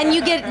true. And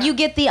you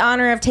get the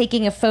honor of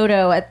taking a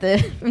photo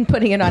and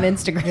putting it on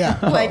Instagram. Yeah.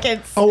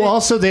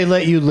 Also they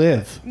let you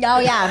live Oh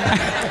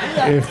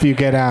yeah. if you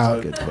get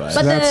out. So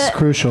But that's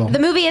crucial. The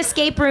movie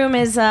Escape Room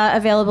is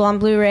available on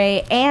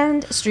Blu-ray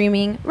and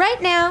streaming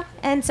right now,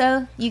 and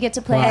so you get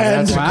to play Wow,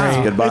 as that's Wow.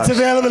 great. Good box. It's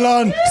available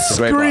on a great box.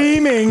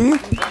 Screaming.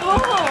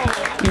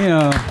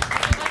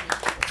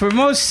 For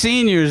most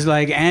seniors,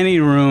 like any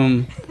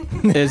room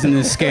is an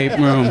escape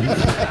room.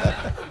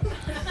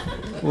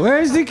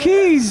 Where's the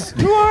keys?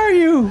 Who are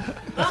you?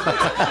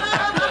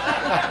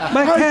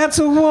 My cat's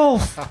a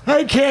wolf.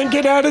 I can't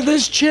get out of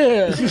this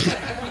chair.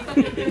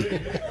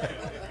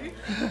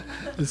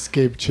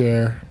 Escape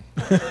chair.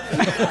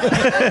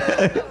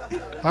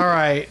 All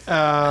right,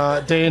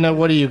 Dana,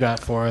 what do you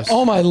got for us?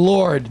 Oh my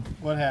lord.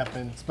 What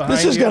happens?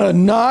 This is going to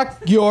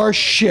knock your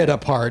shit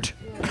apart.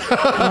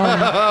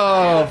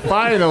 Oh,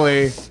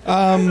 finally.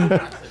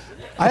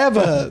 I have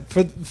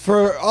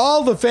for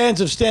all the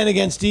fans of Stand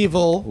Against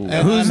Evil,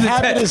 and Who's I'm the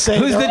happy to say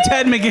Who's the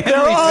Ted McGinley they're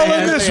all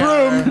fan? in this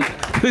room.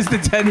 Who's the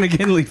Ted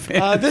McGinley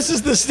fan? This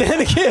is the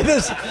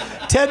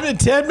Ted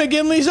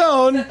McGinley's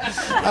own.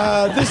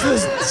 This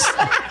is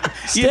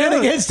Standing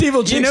against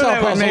evil jigsaw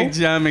that would puzzle. make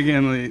John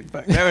McGinley.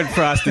 That would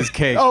frost his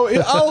cake.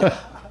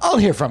 I'll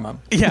hear from him.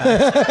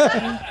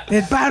 Yeah.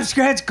 Did Bob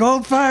Scratch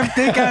Goldfarb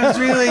think I was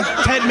really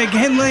Ted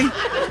McGinley?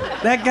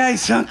 That guy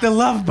sunk the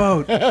Love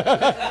Boat.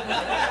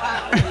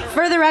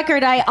 For the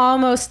record, I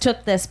almost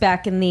took this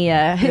back in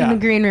the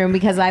green room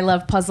because I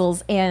love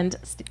puzzles and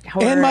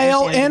horror.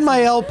 And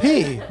my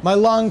LP, my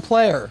long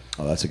player.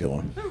 Oh, that's a good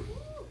one.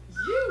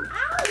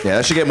 Yeah,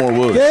 that should get more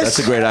woos. That's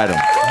a great item.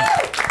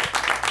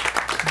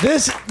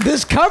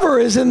 This cover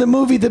is in the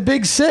movie The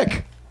Big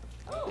Sick.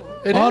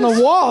 On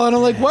a wall, and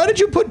I'm like, why did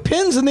you put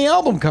pins in the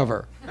album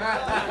cover?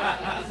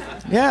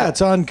 Yeah, it's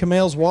on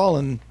Kamel's wall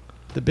in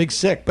The Big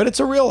Sick, but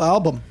it's a real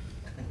album.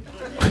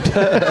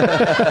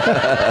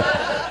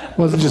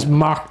 Wasn't just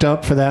mocked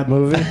up for that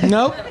movie.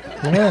 Nope.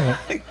 Yeah.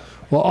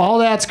 Well, all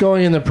that's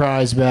going in the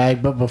prize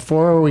bag, but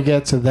before we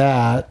get to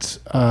that,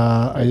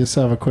 I just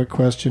have a quick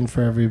question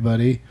for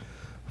everybody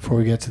before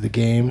we get to the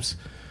games.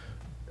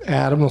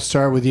 Adam, we'll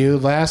start with you.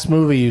 Last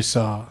movie you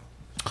saw?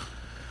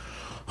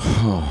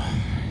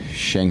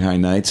 Shanghai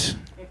Nights.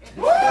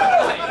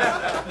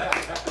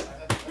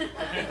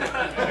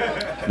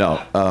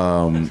 No,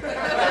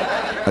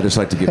 I just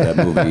like to give that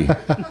movie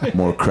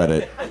more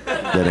credit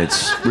than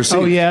it's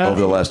received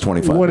over the last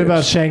 25 years. What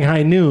about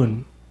Shanghai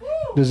Noon?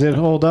 Does it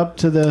hold up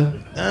to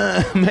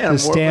the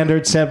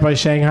standard set by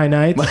Shanghai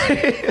Nights?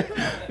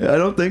 I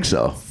don't think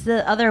so. It's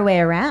the other way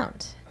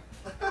around.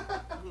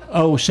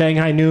 Oh,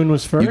 Shanghai Noon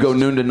was first? You go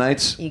noon to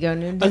nights? You go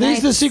noon to Are these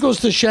nights. the sequels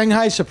to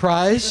Shanghai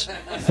Surprise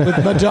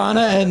with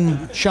Madonna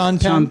and Sean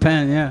Penn? Sean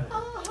Penn, yeah.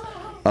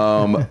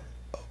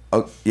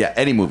 Yeah,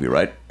 any movie,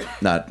 right?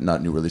 Not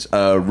new release.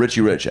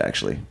 Richie Rich,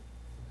 actually.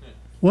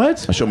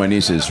 What? I show my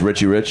nieces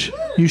Richie Rich.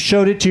 You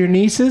showed it to your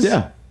nieces?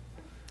 Yeah.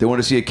 They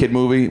wanted to see a kid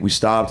movie. We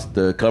stopped.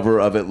 The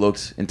cover of it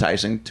looked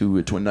enticing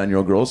to twin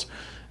 9-year-old girls,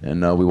 and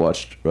we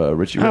watched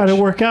Richie Rich. How did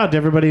it work out? Did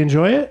everybody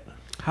enjoy it?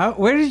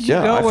 Where did you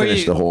go?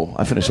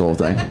 I finished the whole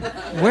thing.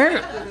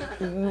 Where?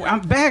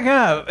 I'm back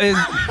up.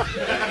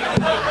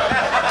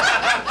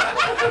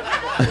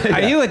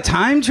 Are you a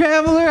time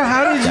traveler?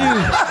 How did you?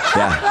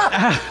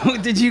 Yeah.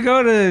 Did you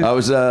go to? I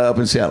was up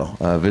in Seattle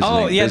visiting.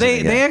 Oh yeah,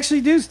 visiting, they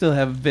actually do still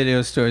have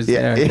video stores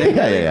there.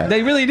 Yeah.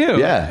 They really do.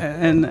 Yeah.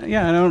 And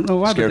I don't know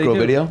why. Scarecrow but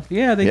they do. Video?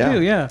 Yeah, they do.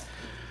 Yeah.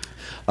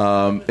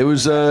 It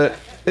was.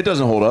 It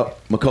doesn't hold up.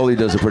 Macaulay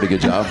does a pretty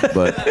good job,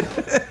 but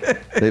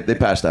they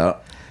passed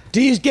out.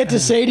 Do you get to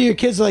say to your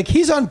kids, like,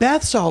 he's on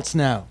bath salts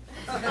now?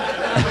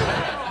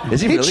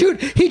 Is he really?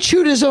 He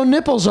chewed his own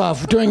nipples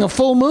off during a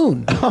full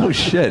moon. Oh,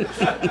 shit.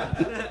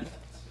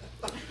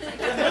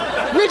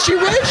 Richie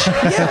Rich?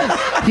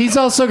 Yeah. He's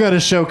also got a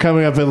show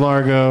coming up at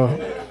Largo.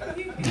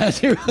 Does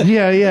he really?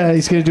 Yeah.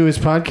 He's going to do his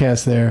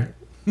podcast there.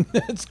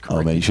 That's great.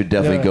 Oh, man, you should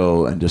definitely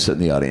go and just sit in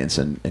the audience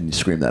and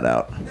scream that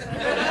out.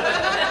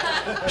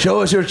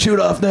 Show us your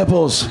chewed off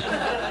nipples.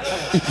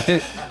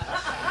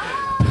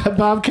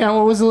 Bobcat,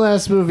 what was the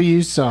last movie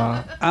you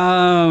saw?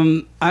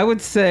 I would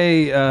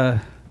say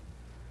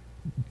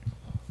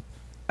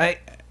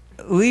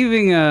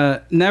leaving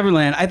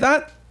Neverland.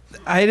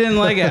 I didn't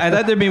like it. I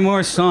thought there'd be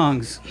more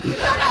songs.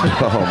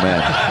 Oh, man.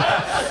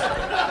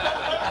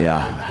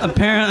 Yeah.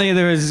 Apparently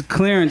there was a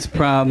clearance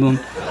problem.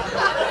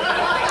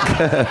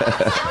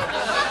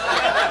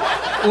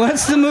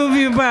 What's the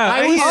movie about?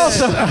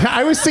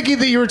 I was thinking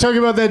that you were talking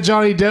about that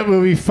Johnny Depp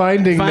movie,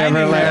 Finding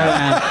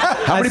Neverland.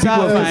 How many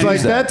people have I was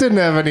like, that didn't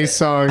have any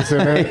songs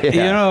in it.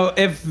 You know,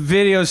 if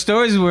video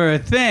stores were a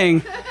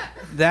thing,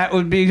 that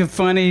would be a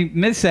funny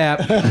mishap.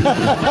 Too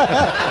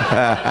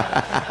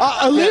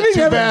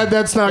bad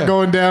that's not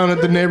going down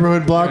at the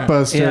neighborhood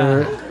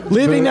Blockbuster. Yeah.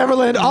 Leaving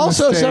Neverland,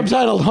 also mistake.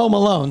 subtitled Home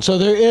Alone, so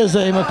there is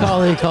a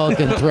Macaulay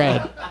Culkin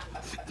thread.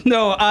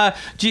 No,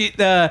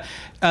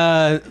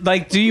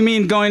 like, do you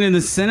mean going to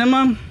the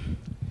cinema?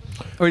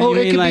 Or do you it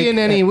mean could like, be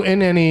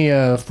in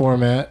any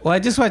format. Well, I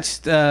just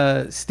watched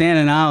Stan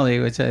and Ollie,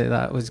 which I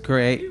thought was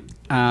great.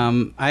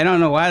 I don't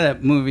know why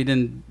that movie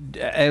didn't.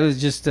 It was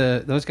just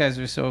those guys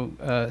were so.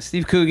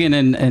 Steve Coogan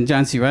and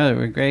John C. Reilly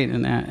were great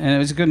in that, and it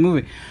was a good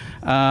movie.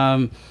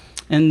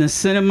 In the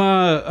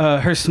cinema,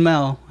 Her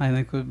Smell, I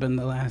think, would have been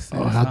the last thing.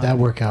 Oh, how'd that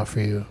work out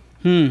for you?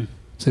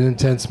 It's an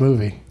intense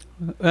movie.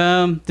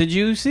 Did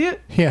you see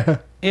it? Yeah.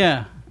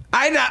 Yeah.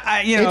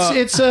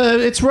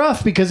 It's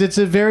rough because it's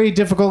a very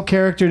difficult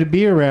character to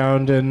be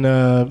around, and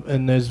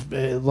there's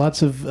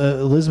lots of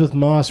Elizabeth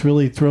Moss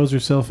really throws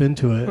herself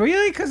into it.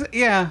 Really? Because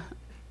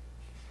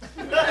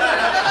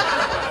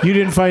You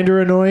didn't find her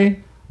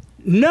annoying?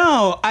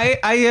 No,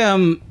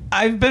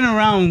 I've been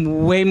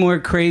around way more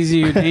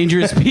crazy or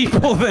dangerous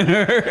people than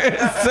her,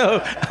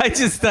 so I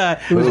just thought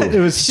it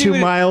was too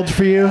mild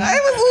for you. I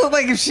was a little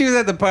like, if she was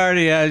at the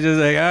party, I was just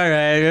like, all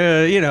right,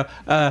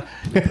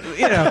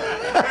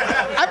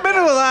 I've been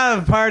to a lot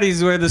of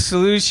parties where the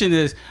solution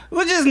is,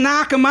 we'll just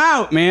knock them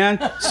out,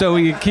 man, so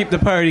we can keep the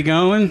party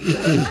going.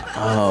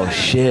 Oh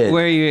shit!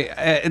 Where you?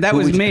 That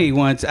was me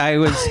once. I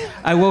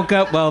woke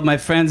up while my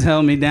friends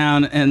held me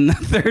down, and the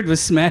third was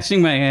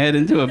smashing my head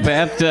into a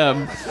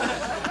bathtub.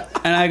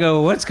 And I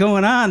go, what's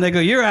going on? They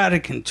go, you're out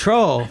of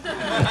control.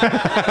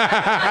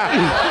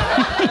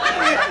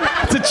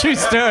 It's a true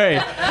story.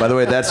 By the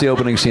way, that's the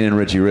opening scene in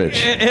Richie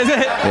Rich. Is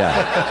it?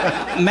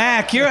 Yeah.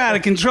 Mac, you're out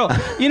of control.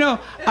 You know,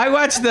 I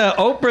watched the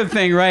Oprah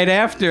thing right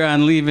after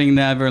on Leaving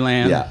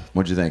Neverland. Yeah.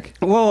 What'd you think?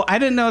 Well, I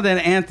didn't know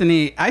that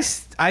Anthony...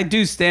 I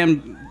do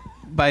stand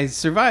by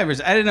survivors.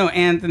 I didn't know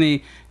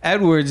Anthony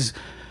Edwards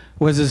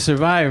was a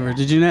survivor.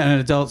 Did you know? An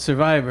adult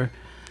survivor.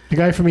 The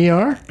guy from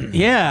ER?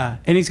 Yeah.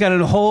 And he's got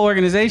a whole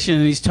organization,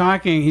 and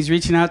he's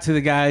reaching out to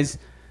the guys.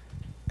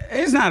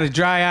 There's not a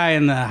dry eye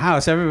in the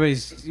house.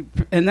 Everybody's...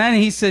 And then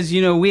he says,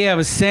 you know, we have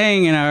a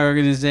saying in our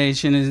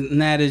organization,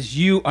 and that is,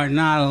 you are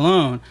not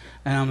alone.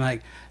 And I'm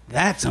like,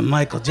 that's a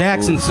Michael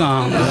Jackson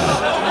song.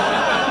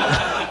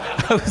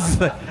 I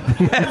was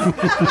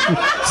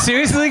like,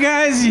 seriously,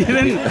 guys? You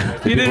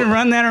didn't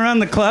run that around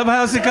the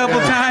clubhouse a couple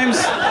times?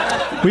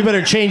 We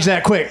better change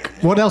that quick.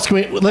 What else can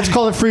we... Let's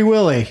call it Free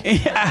Willy.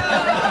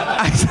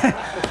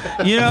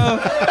 You know,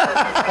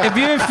 if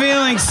you're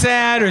feeling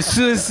sad or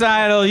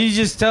suicidal, you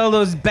just tell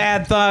those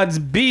bad thoughts,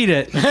 beat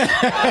it.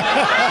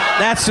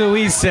 That's what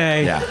we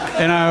say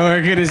in our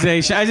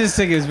organization. I just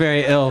think it's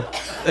very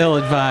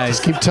ill-advised.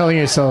 Just keep telling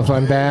yourself,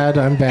 I'm bad,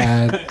 I'm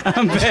bad.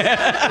 I'm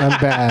bad.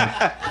 I'm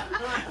bad.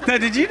 Now,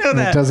 did you know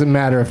that? It doesn't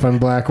matter if I'm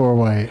black or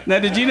white. Now,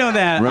 did you know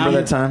that? Remember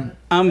that time?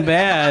 I'm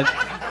bad.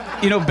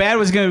 You know, Bad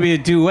was going to be a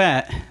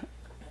duet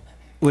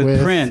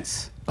with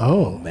Prince.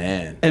 Oh.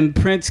 Man. And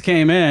Prince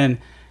came in.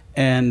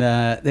 And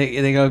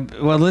they go,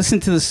 well, listen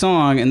to the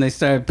song, and they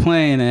started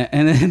playing it,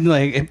 and then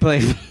like it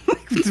played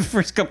the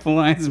first couple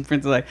lines, and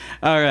Prince was like,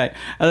 all right,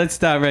 let's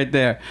stop right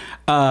there.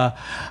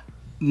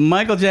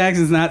 Michael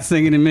Jackson's not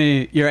singing to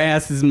me, your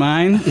ass is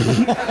mine.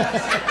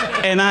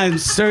 And I'm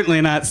certainly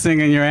not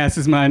singing your ass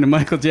is mine to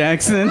Michael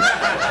Jackson.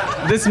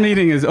 This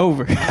meeting is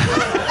over.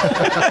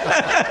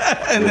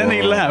 And then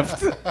he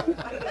left.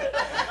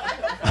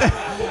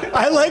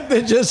 I like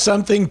that just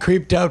something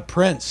creeped out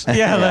Prince.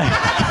 Yeah, like...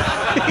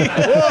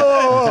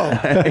 Whoa.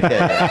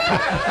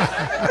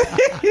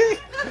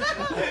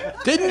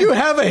 Didn't you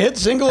have a hit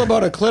single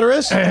about a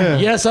clitoris?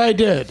 Yes, I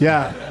did.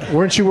 Yeah.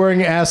 Weren't you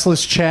wearing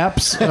assless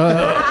chaps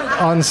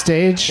on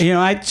stage? You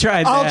know, I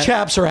tried All that.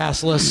 chaps are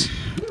assless.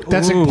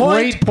 That's a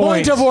great point.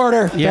 Point of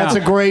order. Yeah. That's a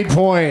great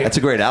point. That's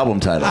a great album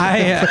title.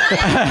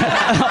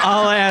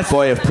 I'll ask.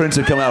 Boy, if Prince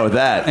had come out with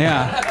that.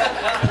 Yeah.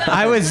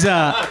 I was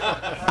All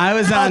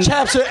on...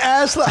 chaps are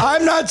assless.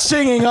 I'm not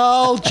singing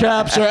all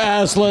chaps are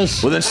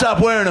assless. Well, then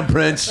stop wearing them,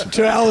 Prince.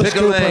 To Alice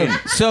Pick a lane.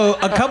 Cooper. So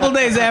a couple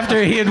days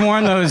after he had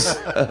worn those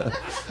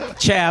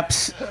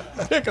chaps,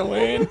 Pick a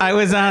lane. I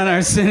was on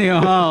Arsenio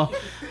Hall.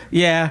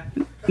 Yeah,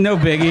 no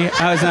biggie.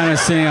 I was on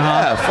Arsenio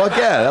Hall. Yeah, fuck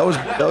yeah.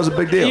 That was a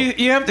big deal.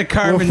 You have to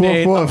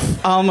carbonate Woof, woof,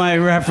 woof. all my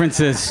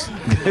references.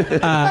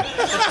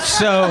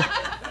 So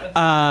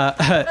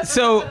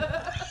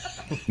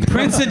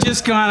Prince had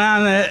just gone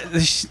on the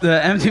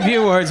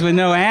MTV Awards with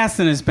no ass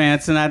in his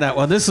pants, and I thought,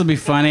 well, this will be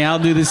funny. I'll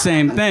do the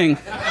same thing.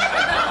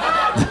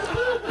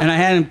 And I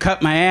had him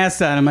cut my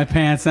ass out of my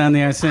pants on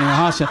the Arsenio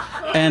Hall show.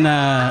 And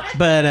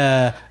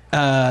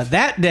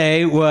that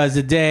day was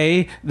a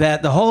day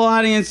that the whole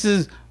audience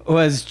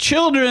was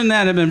children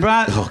that had been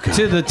brought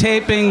to the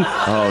taping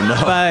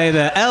by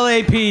the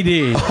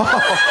LAPD.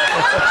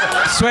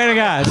 Swear to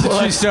God, it's a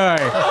true story.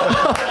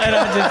 And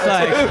I'm just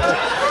like,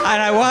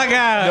 and I walk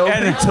out,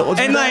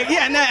 and like,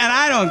 yeah, and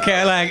I don't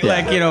care, like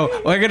you know,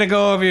 we're gonna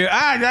go over here.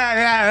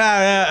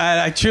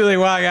 I truly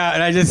walk out,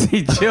 and I just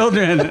see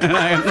children, and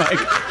I'm like,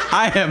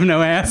 I have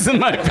no ass in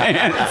my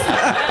pants.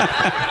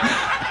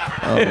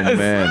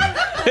 Man,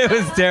 it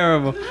was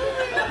terrible.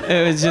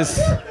 It was just.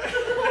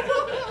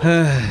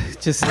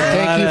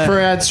 Thank you for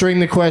answering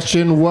the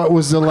question, what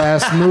was the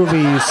last movie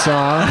you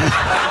saw?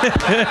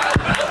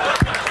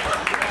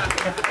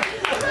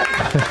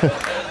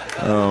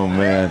 oh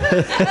man.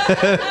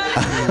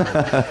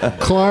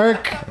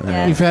 Clarke,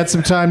 Yes. you've had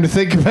some time to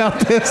think about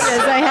this.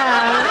 Yes, I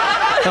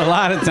have. A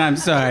lot of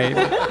times, sorry.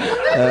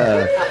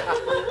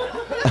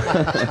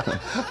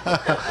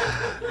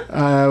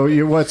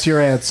 What's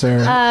your answer?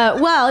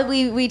 Well,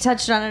 we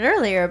touched on it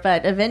earlier,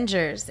 but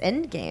Avengers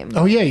Endgame.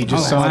 Oh yeah, you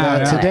just saw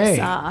that yeah. today. I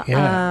saw,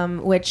 Yeah.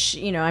 which,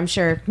 you know, I'm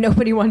sure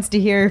nobody wants to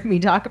hear me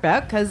talk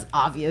about because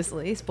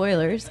obviously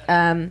spoilers.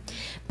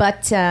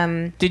 But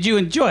Did you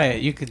enjoy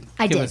it? You could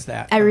I give did. us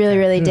that. I really,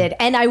 really did.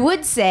 And I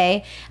would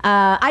say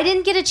I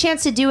didn't get a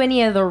chance to do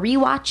any of the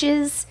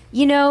rewatches.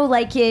 You know,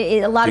 like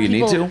a lot Do of you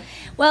people. need to?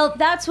 Well,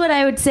 that's what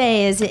I would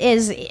say is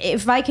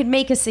if I could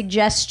make a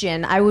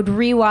suggestion, I would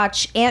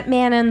rewatch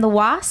Ant-Man and the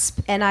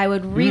Wasp, and I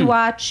would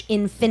rewatch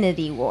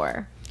Infinity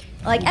War.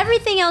 Like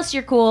everything else,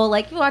 you're cool.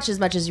 Like you watch as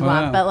much as you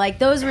want, but like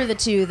those were the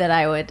two that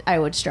I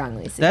would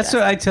strongly suggest. That's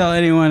what I tell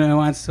anyone who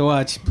wants to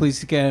watch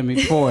Police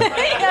Academy 4. you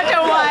have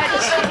to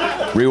watch.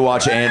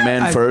 Rewatch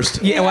Ant-Man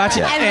first. Yeah, watch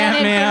And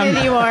then Ant-Man,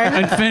 Infinity War.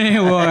 Infinity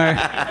War,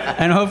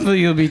 and hopefully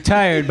you'll be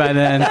tired by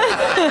then,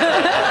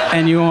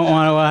 and you won't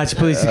want to watch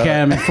Police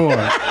Academy 4.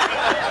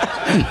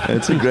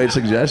 That's a great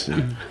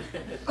suggestion.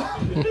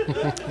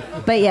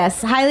 But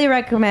yes, highly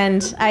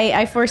recommend.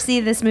 I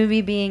foresee this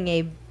movie being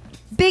a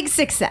big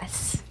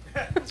success.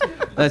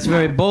 That's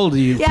very bold of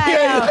you. Yeah, I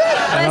know.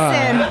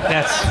 Listen,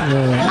 That's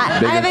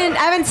I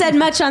haven't said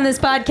much on this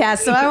podcast,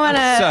 so I want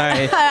to.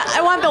 Sorry.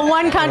 I want the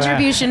one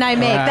contribution I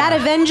make. That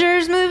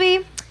Avengers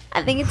movie,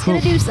 I think it's gonna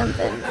do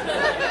something.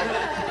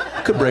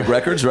 Could break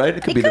records, right?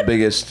 It could be the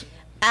biggest.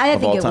 I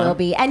of all think it time. will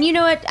be. And you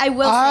know what? I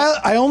will.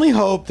 I only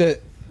hope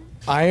that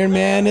Iron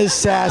Man is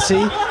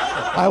sassy.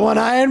 I want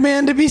Iron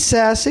Man to be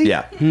sassy.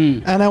 Yeah.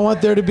 And I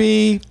want there to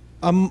be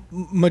a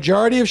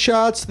majority of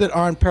shots that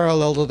aren't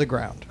parallel to the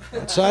ground.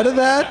 Outside of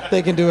that,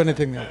 they can do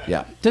anything they want.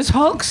 Yeah. Does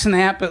Hulk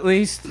snap at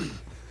least?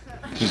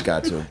 He's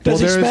got to. Does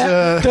he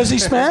smash? Does he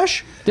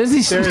smash? Does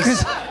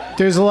he?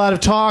 There's a lot of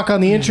talk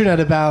on the internet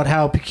about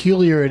how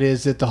peculiar it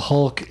is that the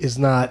Hulk is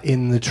not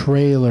in the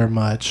trailer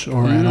much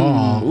or at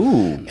all.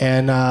 Ooh.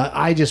 And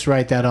I just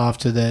write that off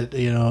to that,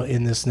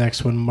 in this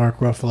next one, Mark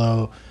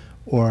Ruffalo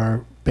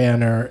or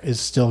Banner is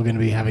still going to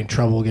be having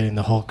trouble getting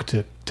the Hulk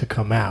to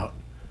come out.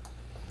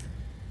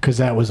 Because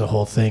that was a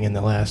whole thing in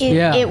the last one.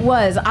 Yeah. It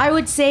was. I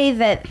would say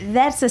that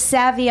that's a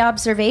savvy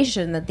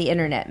observation that the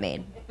internet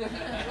made.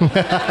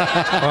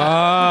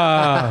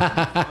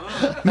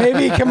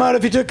 Maybe he'd come out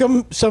if you took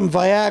him some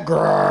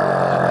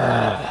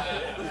Viagra.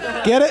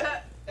 Get it?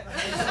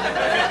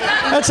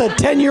 That's a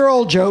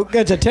 10-year-old joke.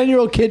 That's a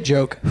 10-year-old kid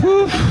joke.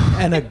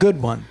 And a good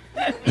one.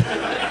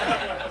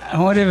 I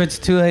wonder if it's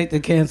too late to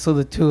cancel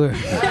the tour.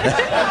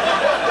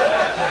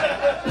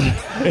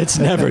 It's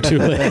never too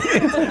late.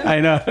 I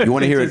know. You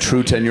want to hear a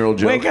true 10-year-old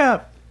joke? Wake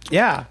up.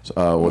 Yeah.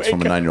 What's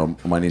from a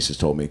 9-year-old? My niece has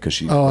told me because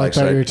she Oh, likes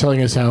I thought you were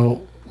telling us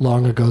how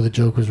long ago the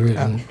joke was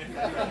written.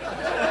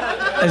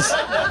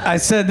 I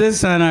said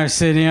this on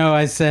Arsenio.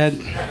 I said,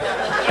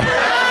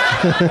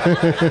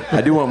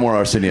 I do want more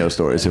Arsenio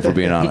stories, if we're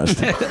being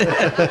honest.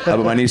 But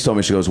my niece told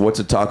me, she goes, what's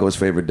a taco's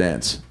favorite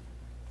dance?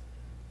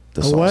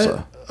 The salsa.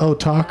 What? Oh,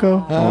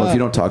 taco? Oh, if you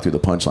don't talk through the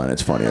punchline,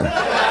 it's funnier.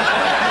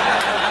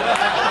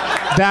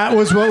 That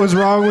was what was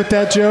wrong with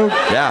that joke?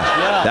 Yeah,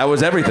 that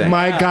was everything.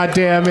 My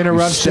goddamn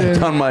interruption.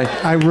 Stepped on my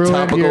I ruined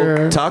topical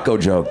your... taco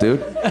joke,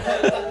 dude.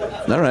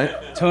 All right.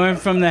 torn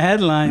from the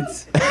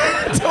headlines.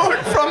 Torn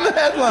from the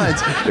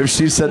headlines. If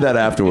she said that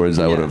afterwards,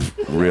 I would have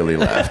really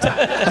laughed.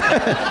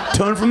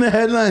 Torn from the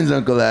headlines,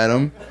 Uncle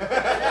Adam.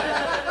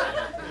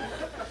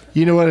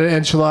 You know what an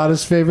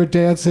enchilada's favorite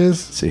dance is?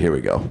 See, here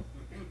we go.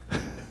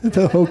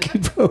 The hokey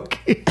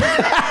pokey.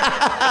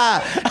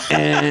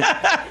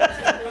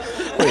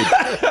 Wait,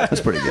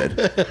 that's pretty good.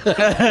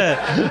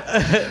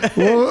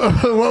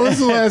 What was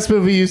the last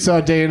movie you saw,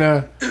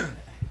 Dana?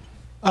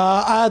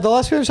 The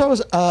last movie I saw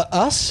was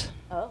Us.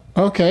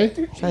 Okay.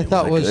 Which I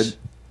thought was good?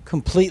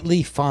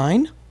 completely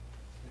fine.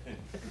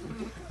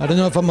 I don't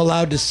know if I'm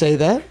allowed to say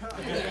that.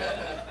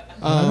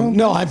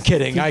 No, I'm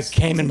kidding. I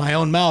came in my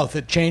own mouth.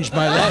 It changed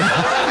my life.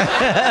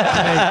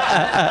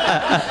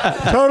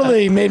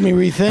 Totally made me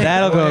rethink.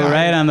 That'll go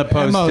right on the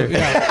poster.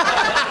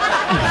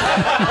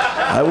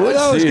 I would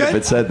see it if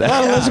it said that.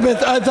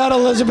 I thought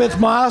Elizabeth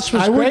Moss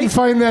was I great. wouldn't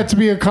find that to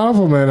be a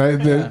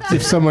compliment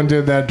if someone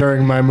did that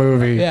during my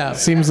movie. Yeah.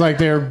 Seems like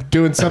they're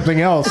doing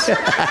something else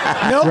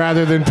Nope.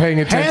 rather than paying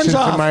attention Hands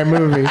off. to my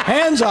movie.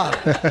 Hands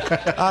off. No,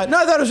 I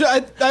thought it was.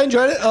 I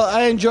enjoyed it.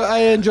 I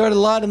enjoyed it a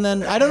lot. And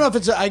then I don't know if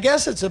it's. I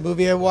guess it's a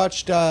movie. I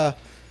watched The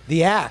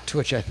Act,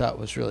 which I thought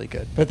was really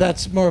good. But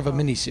that's more of a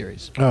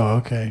miniseries. Oh,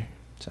 okay.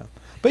 So,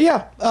 but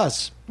yeah,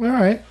 Us. All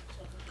right.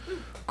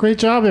 Great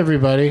job,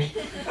 everybody.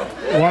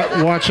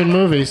 Watching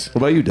movies. What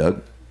about you,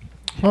 Doug?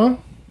 Huh?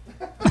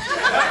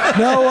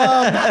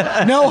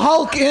 No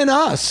Hulk in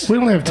Us. We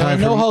don't have time.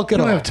 No Hulk at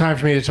We all. don't have time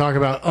for me to talk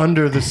about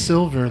Under the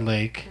Silver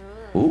Lake.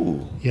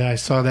 Ooh. Yeah, I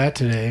saw that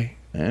today.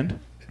 And?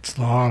 It's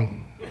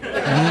long.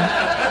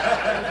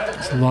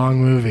 It's a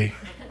long movie,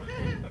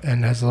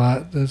 and there's a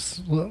lot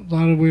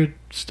of weird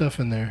stuff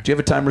in there. Do you have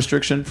a time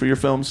restriction for your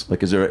films?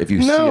 Like, is there, if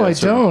you see No, a I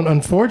certain- don't.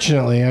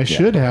 Unfortunately, I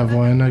should have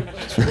one. I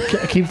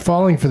keep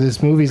falling for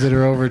these movies that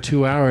are over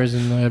 2 hours,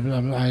 and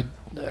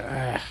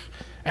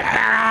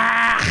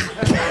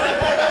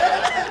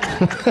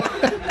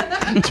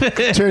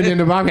turned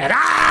into Bobcat.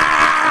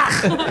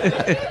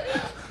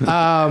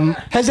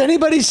 Has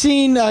anybody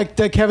seen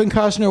the Kevin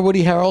Costner,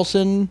 Woody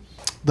Harrelson?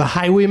 The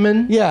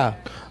Highwayman? Yeah.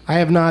 I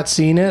have not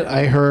seen it.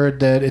 I heard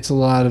that it's a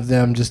lot of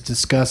them just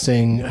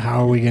discussing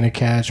how are we going to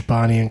catch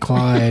Bonnie and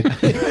Clyde,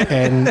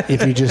 and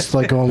if you just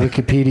like go on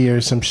Wikipedia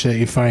or some shit,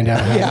 you find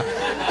out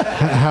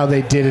how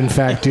they did in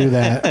fact do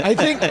that. I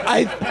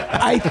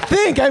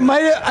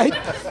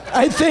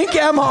think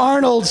Emma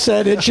Arnold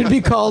said it should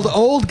be called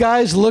Old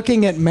Guys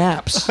Looking at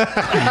Maps.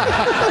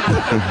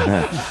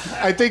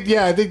 I think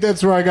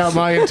that's where I got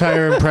my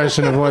entire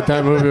impression of what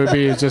that movie would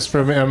be, is just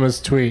from Emma's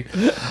tweet.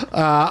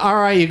 All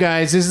right, you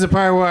guys, this is the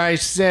part where I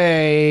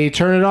say,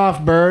 turn it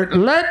off, Bert.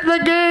 Let the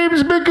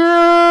games begin!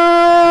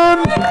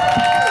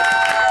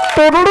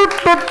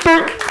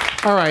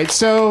 All right,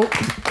 so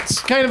it's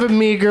kind of a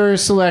meager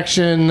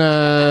selection.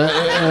 Not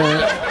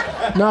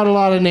a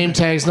lot of name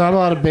tags, not a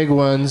lot of big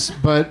ones,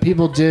 but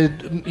people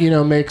did,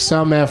 make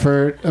some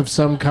effort of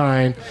some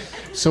kind.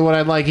 So what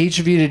I'd like each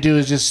of you to do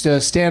is just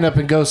stand up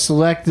and go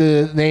select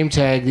the name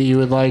tag that you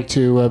would like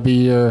to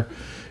be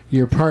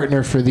your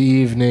partner for the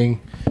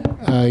evening.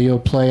 You'll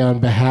play on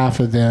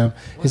behalf of them.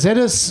 Is that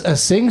a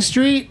Sing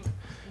Street?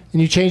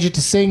 And you change it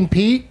to Sing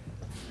Pete?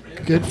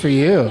 Good for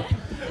you.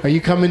 Are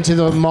you coming to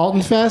the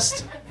Malton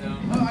Fest?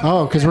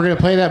 Oh, because we're going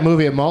to play that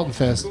movie at Malton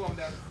Fest. All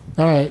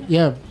right,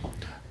 yeah.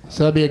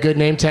 So that'll be a good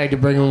name tag to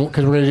bring them,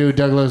 because we're going to do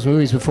Doug Loves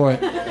Movies before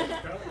it.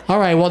 All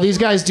right, while these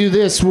guys do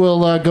this,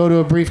 we'll go to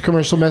a brief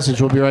commercial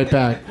message. We'll be right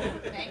back.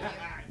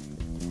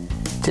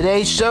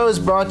 Today's show is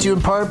brought to you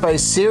in part by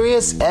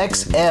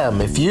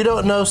SiriusXM. If you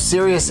don't know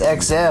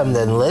SiriusXM,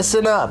 then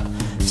listen up.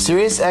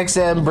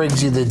 SiriusXM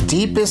brings you the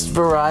deepest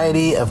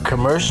variety of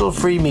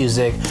commercial-free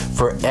music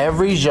for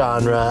every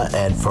genre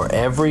and for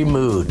every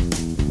mood.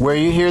 Where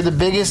you hear the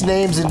biggest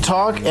names in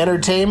talk,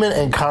 entertainment,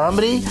 and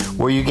comedy,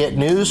 where you get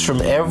news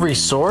from every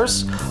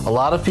source. A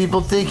lot of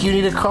people think you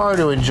need a car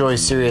to enjoy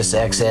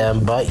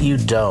SiriusXM, but you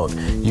don't.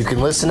 You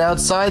can listen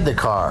outside the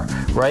car.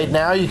 Right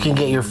now, you can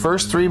get your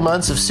first 3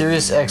 months of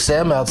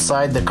SiriusXM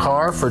outside the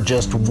car for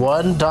just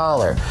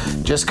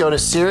 $1. Just go to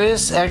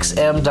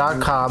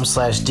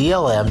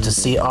SiriusXM.com/DLM to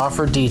see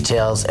offer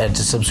details and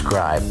to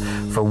subscribe.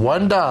 For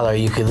 $1,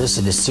 you can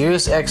listen to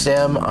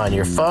SiriusXM on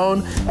your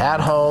phone, at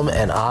home,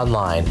 and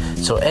online.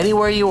 So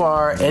anywhere you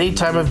are, any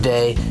time of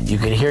day, you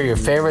can hear your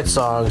favorite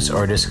songs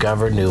or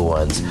discover new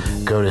ones.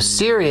 Go to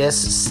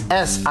Sirius,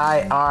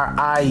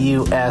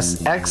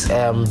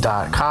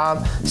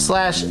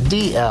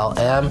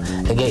 SiriusXM.com/DLM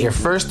and get your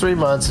first 3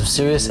 months of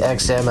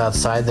SiriusXM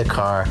outside the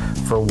car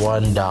for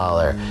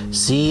 $1.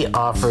 See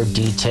offer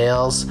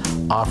details.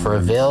 Offer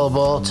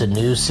available to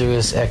new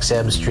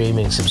SiriusXM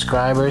streaming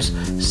subscribers.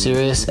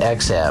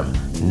 SiriusXM.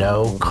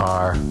 No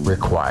car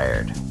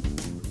required.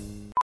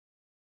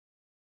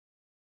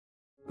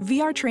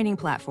 VR training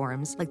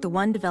platforms, like the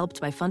one developed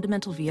by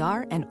Fundamental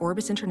VR and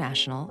Orbis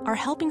International, are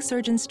helping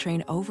surgeons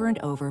train over and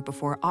over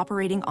before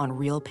operating on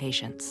real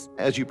patients.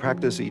 As you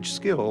practice each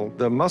skill,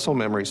 the muscle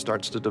memory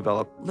starts to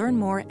develop. Learn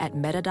more at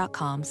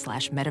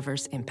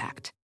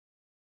meta.com/metaverseimpact.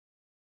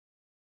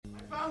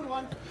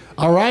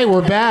 All right,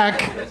 we're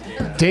back.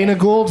 Dana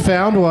Gould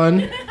found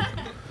one.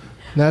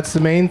 That's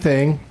the main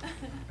thing.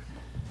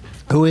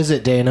 Who is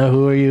it, Dana?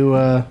 Who are you?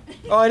 Oh,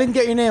 I didn't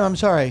get your name. I'm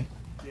sorry.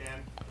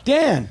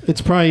 Dan.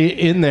 It's probably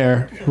in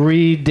there.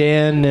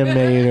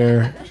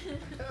 Redanimator.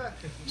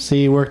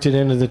 See, he worked it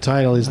into the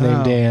title. His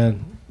name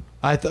Dan.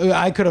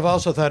 I could have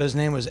also thought his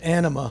name was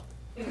Anima.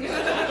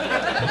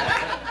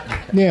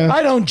 Yeah.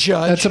 I don't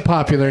judge. That's a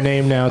popular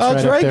name now. It's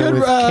That's right up very there good,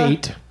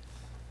 with Kate.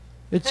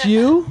 It's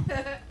you?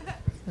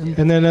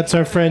 And then that's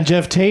our friend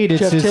Jeff Tate.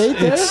 It's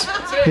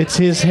it's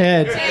his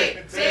head.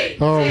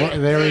 Oh,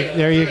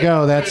 there you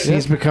go. That's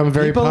He's become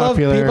very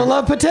popular. People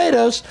love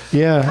potatoes.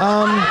 Yeah.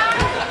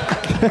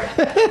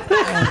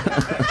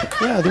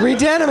 Yeah, the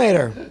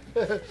Redanimator.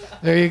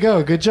 There you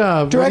go. Good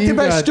job. Directed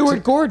by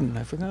Stuart Gordon.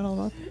 I forgot all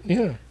about that.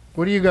 Yeah.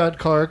 What do you got,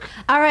 Clarke?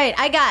 All right,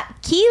 I got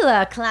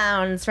Keela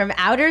Clowns from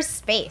Outer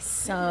Space.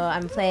 So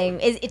I'm playing.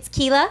 It's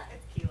Keela.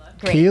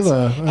 Great.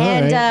 Keela.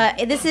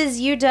 And this is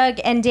you, Doug,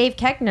 and Dave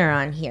Keckner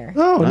on here.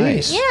 Oh,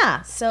 nice.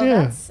 Yeah, so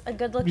that's a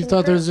good looking. You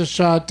thought there was a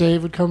shot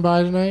Dave would come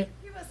by tonight?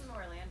 He was in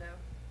Orlando.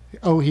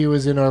 Oh, he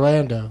was in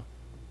Orlando.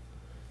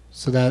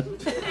 So that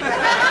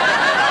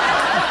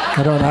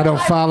I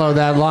don't follow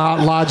that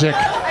logic.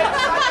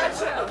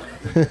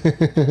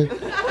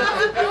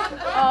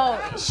 Oh,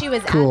 she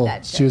was Cool.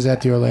 at that show. She was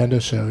at the Orlando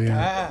show,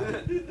 yeah.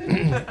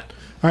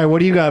 All right, what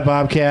do you got,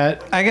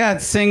 Bobcat? I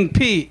got Sing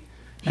Pete.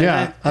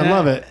 Yeah, I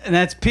love it. And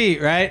that's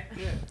Pete, right?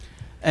 Yeah.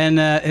 And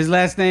his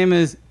last name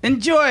is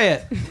Enjoy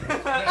It.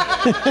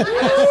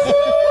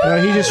 No,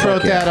 he just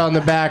wrote that on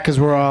the back because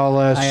we're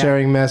all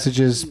sharing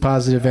messages,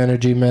 positive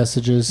energy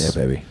messages. Yeah,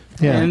 baby.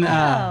 Yeah. And,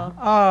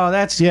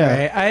 that's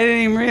great. I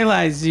didn't even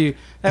realize you.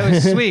 That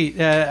was sweet.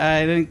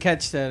 I didn't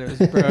catch that. It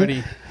was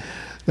Brody.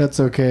 That's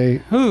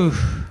okay. Whew.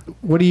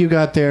 What do you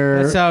got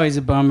there? That's always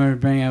a bummer to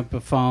bring up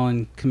a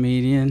fallen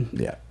comedian.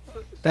 Yeah.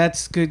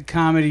 That's good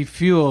comedy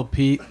fuel,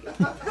 Pete.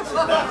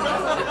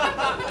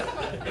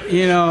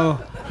 You know,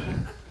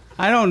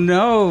 I don't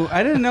know.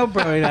 I didn't know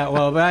Brody that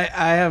well, but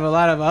I have a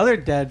lot of other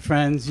dead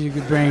friends you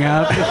could bring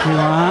up if you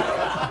want.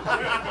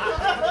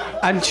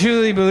 I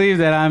truly believe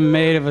that I'm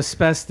made of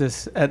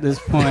asbestos at this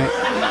point.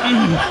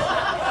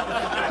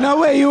 No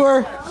way, you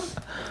were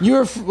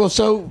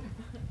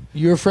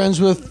friends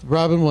with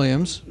Robin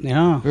Williams.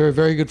 Yeah. Very,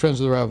 very good friends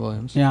with Robin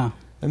Williams. Yeah.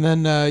 And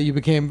then you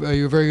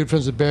were very good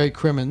friends with Barry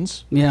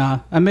Crimmins. Yeah.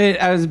 I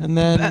was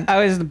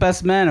the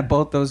best man at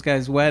both those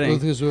guys'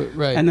 weddings.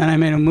 Right. And then I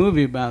made a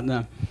movie about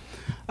them.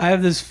 I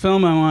have this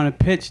film I want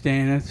to pitch,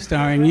 Dana,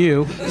 starring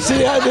you. See,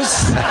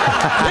 this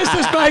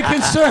is my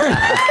concern.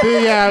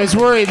 Yeah, I was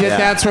worried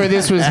that's where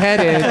this was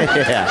headed.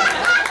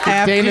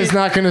 Dana's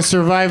not going to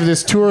survive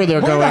this tour they're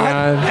going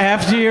on.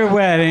 After your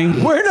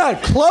wedding. We're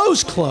not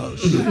close.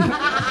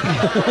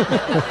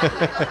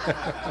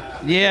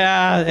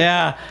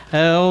 Yeah.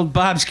 Old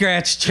Bob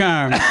Scratch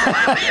charm.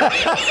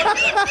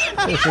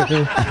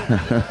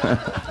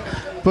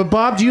 But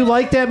Bob, do you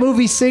like that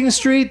movie Sing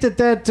Street? That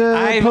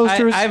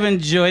poster? I've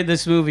enjoyed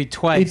this movie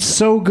twice. It's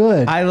so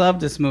good. I love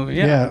this movie.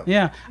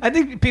 Yeah. I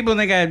think people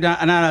think I'm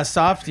not a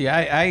softie.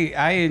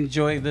 I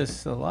enjoy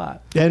this a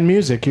lot. And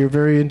music. You're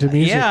very into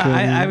music. Yeah,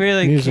 I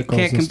really can't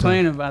and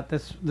complain stuff. about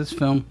this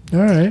film. All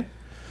right.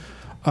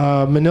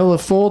 Manila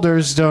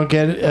folders don't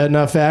get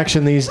enough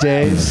action these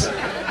days.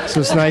 So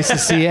it's nice to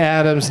see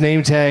Adam's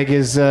name tag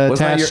is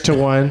attached to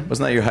one.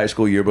 Wasn't that your high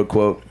school yearbook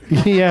quote?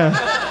 Yeah.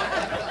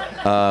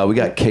 We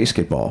got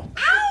K-Skateball.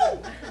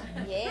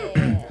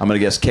 Yeah. I'm going to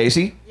guess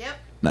Casey? Yep.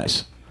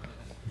 Nice.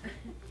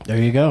 There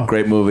you go.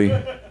 Great movie.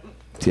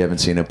 If you haven't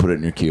seen it, put it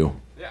in your queue.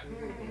 Yeah.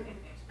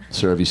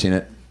 Sir, have you seen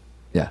it?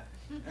 Yeah.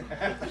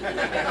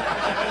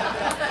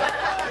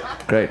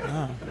 Great.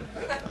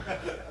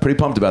 Pretty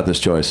pumped about this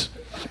choice.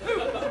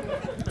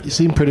 You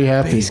seem pretty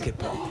happy.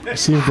 Basketball. You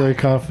seem very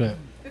confident.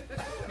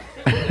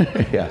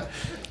 Yeah.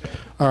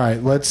 All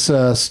right, let's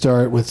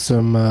start with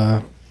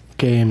some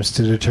games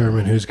to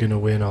determine who's going to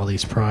win all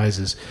these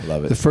prizes.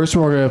 Love it. The first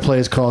one we're going to play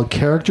is called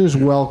Characters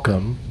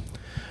Welcome.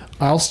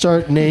 I'll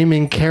start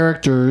naming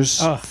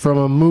characters from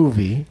a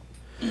movie,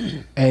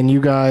 and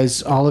you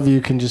guys, all of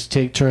you, can just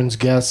take turns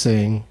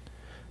guessing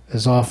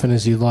as often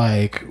as you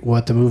like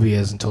what the movie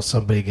is until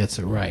somebody gets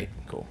it right.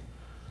 Cool.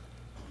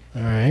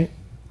 All right.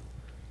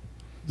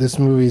 This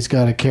movie's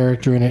got a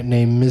character in it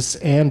named Miss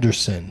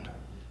Anderson.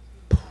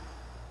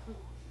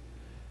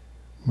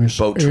 Miss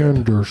Boat trip.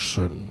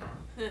 Anderson.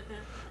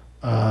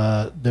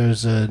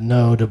 There's a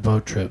no to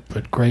boat trip,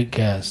 but great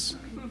guess.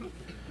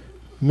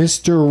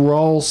 Mr.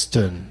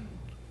 Ralston.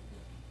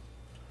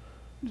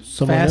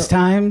 Fast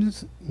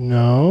Times?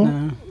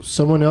 No.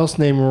 Someone else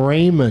named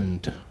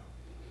Raymond.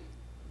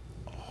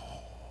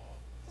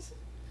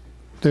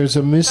 There's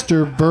a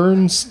Mr.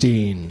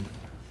 Bernstein.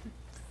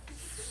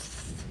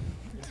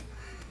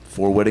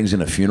 4 weddings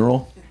and a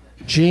funeral?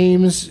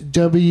 James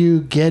W.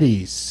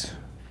 Geddes.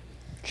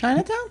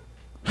 Chinatown?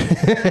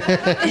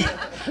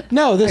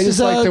 No, this I just is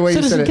like the way you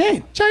Citizen said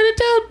Kane. it.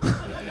 Chinatown.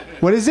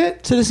 What is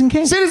it? Citizen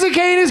Kane. Citizen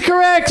Kane is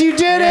correct. You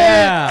did it.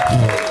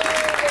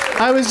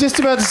 I was just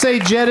about to say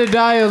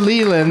Jedediah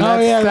Leland.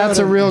 That's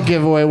a real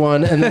giveaway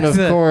one. And then, of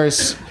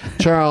course,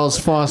 Charles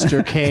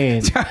Foster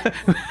Kane.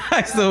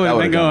 I still would have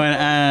been going,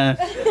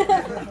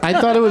 I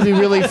thought it would be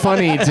really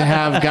funny to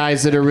have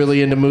guys that are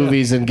really into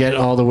movies and get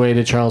all the way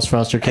to Charles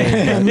Foster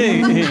Kane.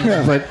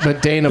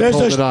 But Dana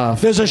pulled it off.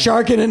 There's a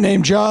shark in it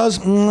named Jaws.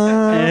 I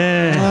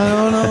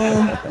don't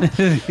know.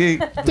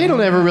 They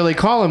don't ever really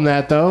call him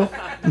that, though.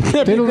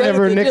 They don't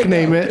ever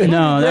nickname it.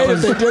 No, that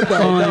was... They did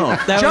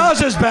that.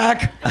 Jaws is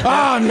back.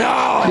 Oh,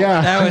 no.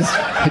 Yeah. That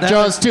was...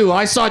 Jaws 2.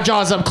 I saw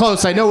Jaws up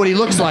close. I know what he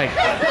looks like.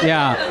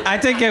 Yeah, I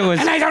think it was...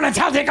 And I don't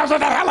tell he goes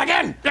with the hell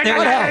again.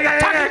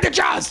 Talking to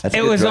Jaws.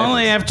 It was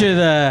only after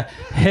the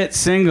hit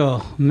single,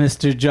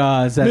 Mr.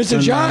 Jaws.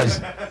 Mr. Jaws?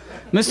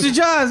 Mr.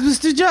 Jaws,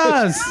 Mr.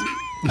 Jaws.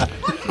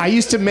 I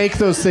used to make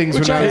those things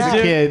when I was a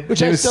kid.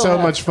 It was so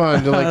much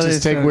fun to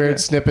just take weird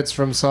snippets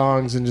from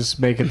songs and just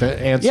make it the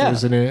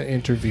answers in an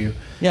interview.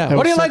 Yeah.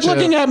 What do you like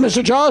looking at,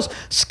 Mr. Jaws?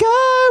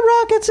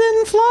 Skyrockets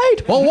in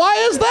flight. Well, why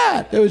is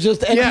that? It was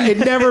just it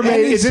never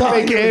made it didn't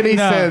make any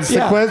sense. The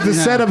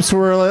setups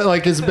were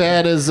like as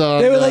bad as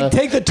they would like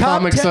take the top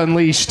Comics 10.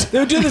 Unleashed. They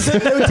would do this. They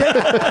would take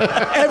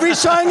every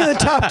song in the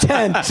top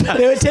 10.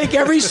 They would take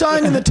every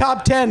song in the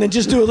top 10 and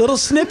just do a little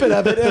snippet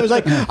of it. It was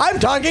like, I'm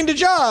talking to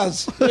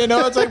Jaws. You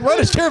know, it's like, what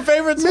is your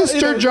favorite song?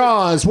 Mr.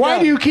 Jaws, why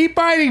do you keep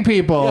biting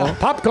people? Yeah.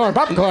 Popcorn.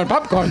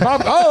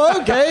 Oh,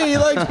 okay, he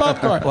likes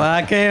popcorn.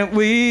 Why can't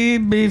we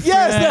be friends?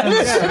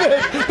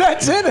 Yes,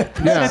 that's in it.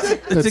 Yeah,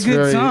 it's a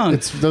good song.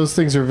 Those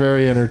things are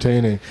very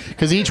entertaining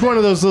because each one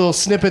of those little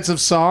snippets of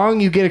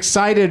song, you get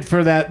excited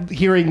for that,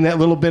 hearing that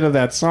little bit of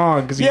that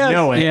song because you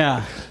know it.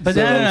 Yeah, but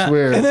so it's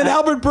weird. And then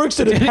Albert Brooks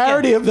did a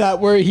parody of that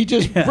where he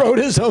just wrote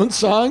his own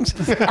songs.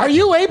 Are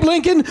you Abe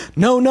Lincoln?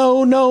 No.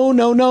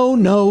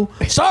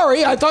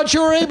 Sorry, I thought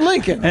you were Abe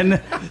Lincoln. And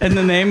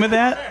the name of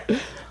that?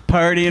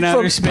 Party in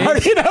Outer Space.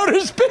 Party in Outer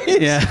Space.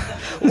 Yeah.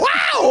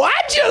 Wow,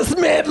 I just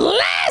met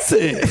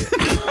Lassie.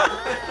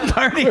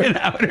 Party in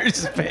Outer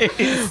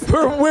Space.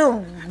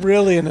 We're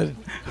really in a...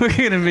 We're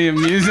going to be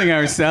amusing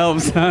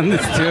ourselves on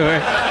this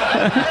tour.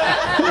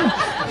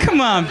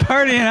 Come on,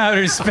 Party in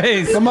Outer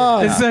Space. Come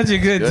on. It's such a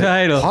good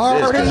title.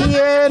 Party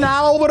in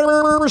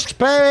Outer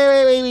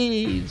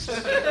Space.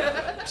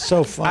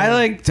 So fun. I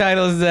like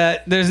titles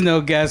that there's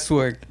no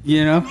guesswork,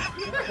 you know?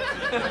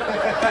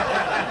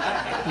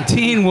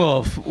 Teen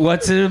Wolf,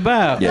 what's it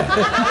about? Yeah.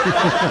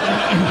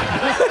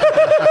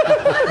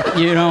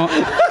 You know?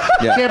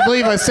 I can't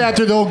believe I sat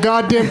through the whole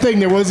goddamn thing.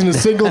 There wasn't a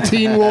single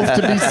teen wolf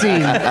to be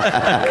seen.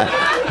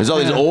 There's all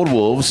these old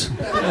wolves.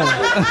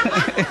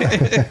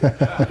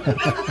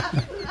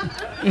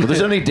 But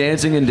there's only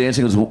dancing and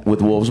Dancing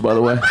with Wolves, by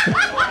the way.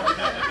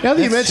 Now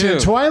that you mention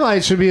it,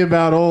 Twilight should be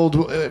about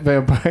old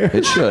vampires.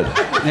 It should.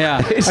 Yeah.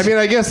 I mean,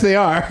 I guess they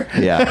are.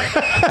 Yeah.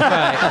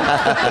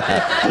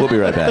 Right. We'll be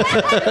right back.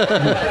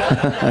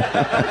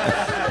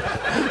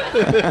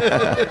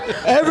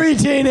 Every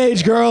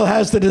teenage girl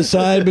has to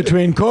decide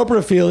between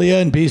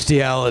corporophilia and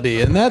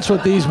bestiality, and that's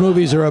what these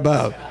movies are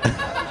about.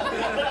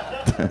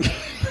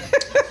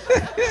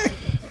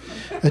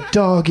 A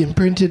dog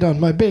imprinted on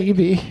my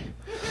baby.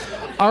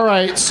 All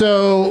right,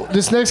 so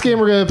this next game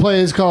we're going to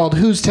play is called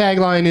Whose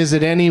Tagline Is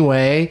It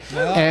Anyway?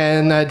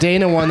 And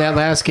Dana won that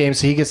last game,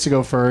 so he gets to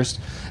go first.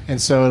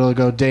 And so it'll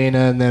go Dana,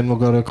 and then we'll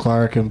go to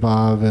Clarke and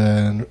Bob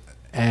and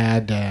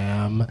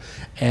Adam.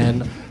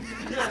 And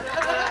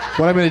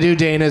what I'm going to do,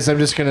 Dana, is I'm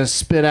just going to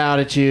spit out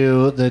at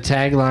you the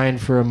tagline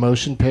for a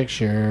motion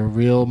picture, a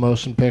real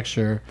motion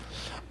picture.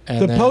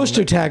 And The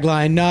poster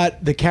tagline,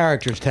 not the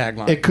character's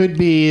tagline. It could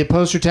be a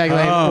poster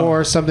tagline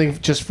or something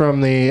just from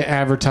the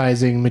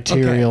advertising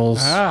materials.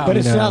 Okay. But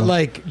it's not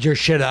like You're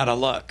Shit Out of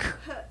Luck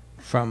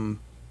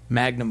from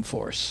Magnum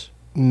Force.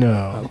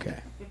 No. Okay.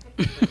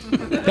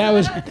 that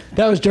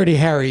was Dirty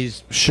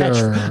Harry's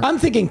I'm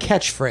thinking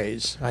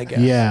catchphrase, I guess.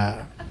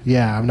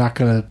 Yeah, I'm not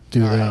going to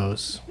do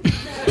those.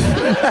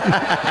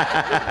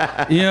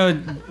 You know,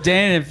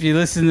 Dan, if you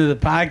listen to the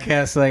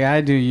podcast like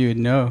I do, you would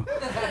know.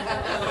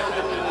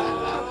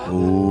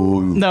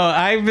 Ooh. No,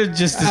 I'm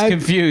just as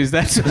confused.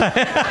 That's why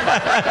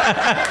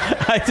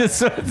I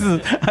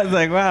was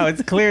like, wow,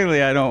 it's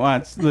clearly I don't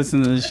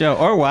listen to the show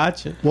or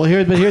watch it. Well,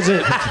 here's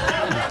it.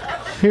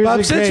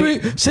 Bob,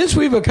 since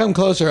we've become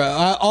closer,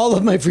 all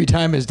of my free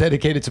time is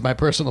dedicated to my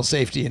personal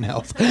safety and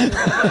health.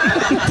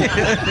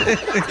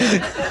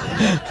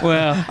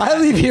 Well, I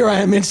leave here,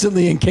 I am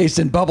instantly encased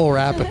in bubble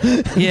wrap.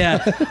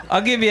 Yeah,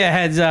 I'll give you a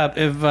heads up.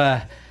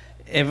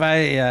 If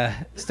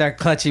I start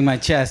clutching my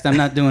chest, I'm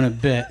not doing a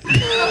bit.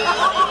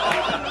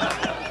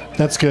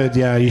 That's good.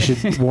 Yeah, you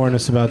should warn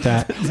us about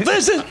that.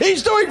 Listen,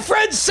 he's doing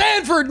Fred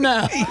Sanford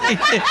now.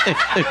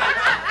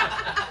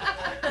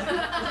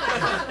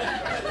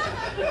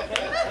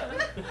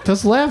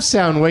 Those laughs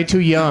sound way too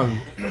young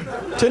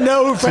to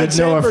know who Fred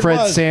Sanford a Fred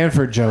was.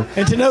 Sanford joke,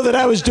 and to know that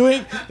I was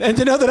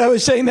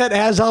saying that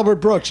as Albert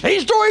Brooks.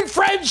 He's doing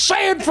Fred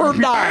Sanford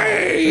now.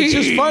 It's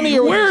just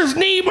funnier. Where's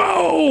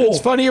Nemo?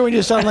 It's funnier when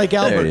you sound like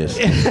Albert. There it is.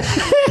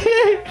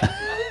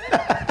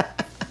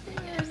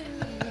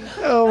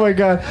 Oh my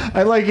God!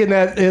 I like in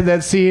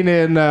that scene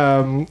in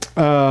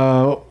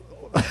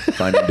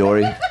Finding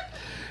Dory.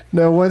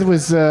 No, what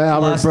was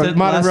Albert Brooks?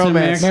 Modern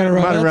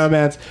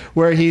Romance,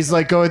 where he's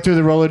like going through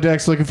the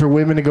Rolodex looking for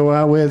women to go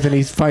out with, and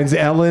he finds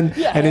Ellen,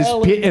 and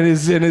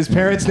his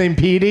parents named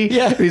Petey.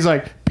 Yeah. And he's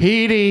like,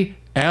 Petey,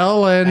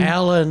 Ellen,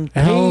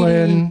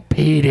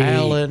 Petey,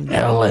 Ellen.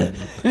 And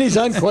he's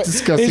on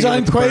Disgusting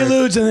with the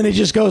Quaaludes, and then he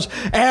just goes,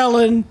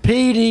 Alan,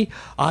 Petey,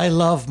 I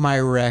love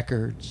my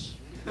records.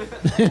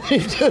 He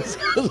just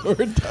goes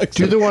over and talks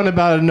Do the one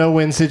about a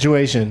no-win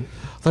situation.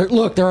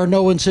 Look, there are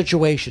no-win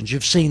situations.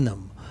 You've seen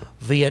them.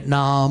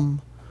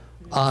 Vietnam.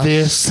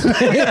 This. He's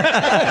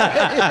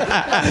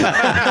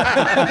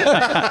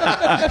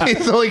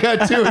only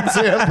got 2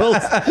 examples.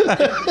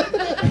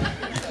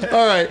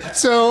 All right,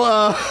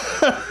 so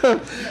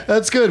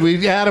that's good. We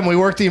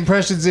worked the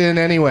impressions in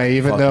anyway,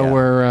 even though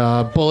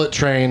we're bullet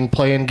train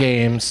playing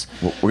games.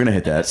 We're gonna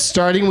hit that.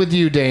 Starting with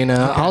you, Dana.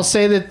 Okay. I'll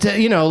say that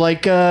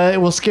it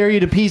will scare you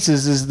to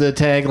pieces is the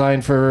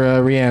tagline for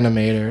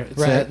Reanimator.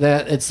 It's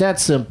it's that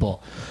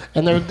simple.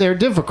 And they're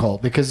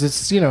difficult because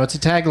it's a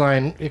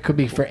tagline. It could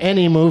be for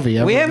any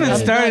movie. We haven't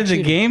started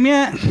the game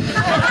yet.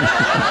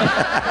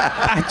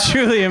 I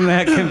truly am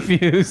that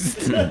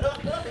confused. All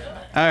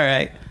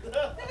right.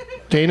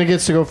 Dana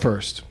gets to go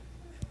first.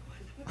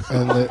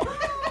 And the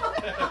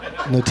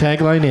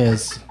tagline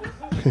is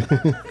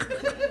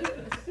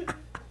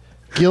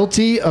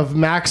guilty of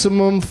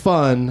maximum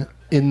fun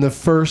in the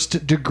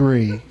first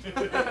degree.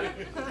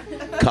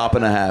 Cop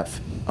and a half.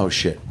 Oh,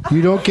 shit.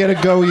 You don't get a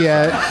go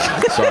yet.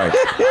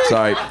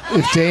 Sorry.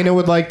 If Dana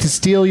would like to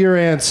steal your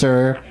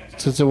answer,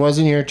 since it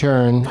wasn't your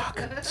turn.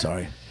 Fuck.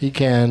 Sorry. He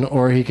can,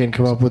 or he can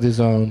come up with his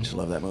own. Just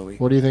love that movie.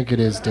 What do you think it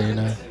is,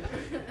 Dana?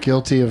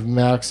 Guilty of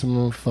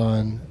maximum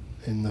fun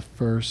in the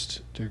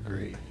first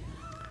degree.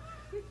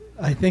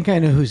 I think I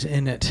know who's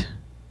in it.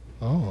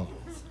 Oh.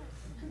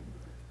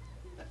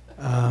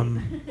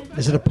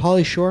 Is it a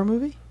Pauly Shore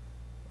movie?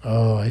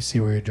 Oh, I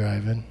see where you're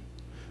driving.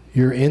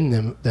 You're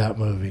in that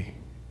movie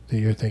that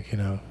you're thinking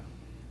of.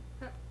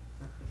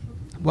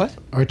 What?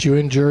 Aren't you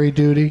in Jury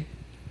Duty?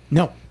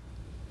 No.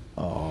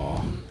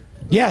 Oh.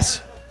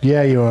 Yes.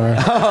 Yeah, you are.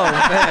 Oh,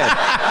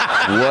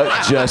 man.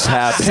 What just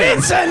happened?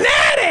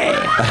 Cincinnati!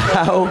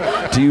 How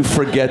do you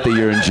forget that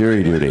you're in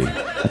Jury Duty?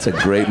 That's a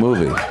great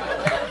movie.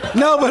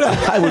 No, but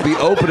I would be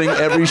opening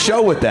every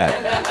show with that.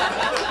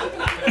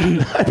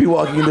 I'd be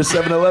walking into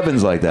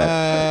 7-Elevens like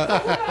that.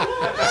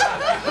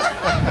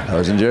 I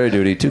was in Jury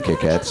Duty, 2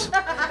 Kit Kats.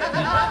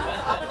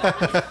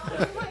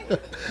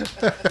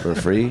 For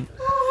free.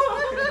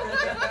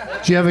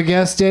 Do you have a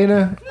guess,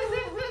 Dana?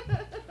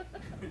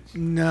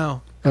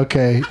 No.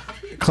 Okay.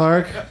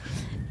 Clarke?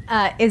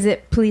 Is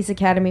it Police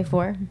Academy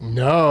 4?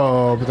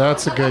 No, but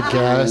that's a good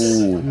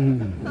guess.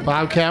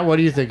 Bobcat, what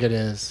do you think it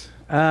is?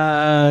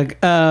 Man,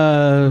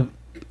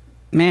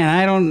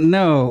 I don't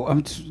know.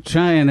 I'm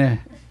trying to.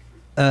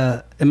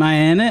 Am I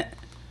in it?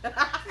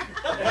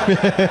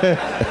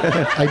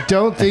 I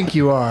don't think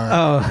you are.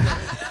 Oh,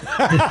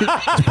 Is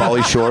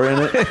Pauly Shore in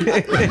it?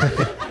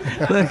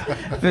 look,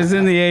 if it was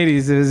in the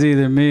 80s, it was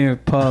either me or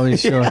Pauly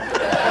Shore.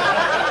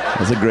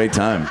 That's a great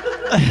time.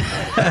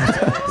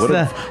 It's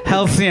the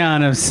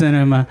halcyon of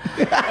cinema.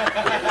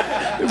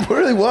 It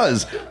really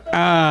was.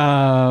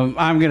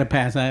 I'm going to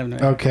pass. I have no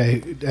idea.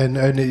 Okay,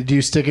 and do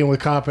you sticking with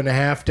Cop and a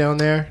Half down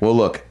there? Well,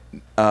 look,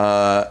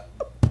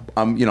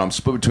 I'm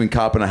split between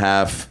Cop and a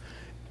Half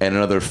and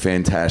another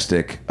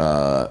fantastic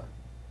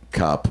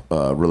cop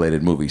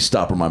related movie,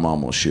 Stop or My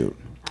Mom Will Shoot.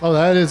 Oh,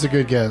 that is a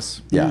good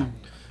guess. Yeah.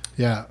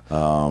 Yeah.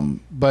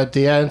 But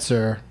the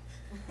answer.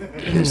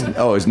 It's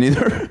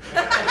neither.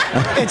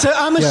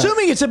 I'm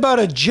assuming it's about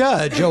a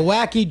judge, a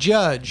wacky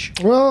judge.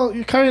 Well,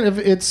 you kind of.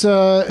 It's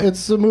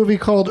a movie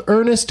called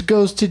Ernest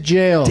Goes to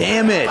Jail.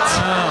 Damn it.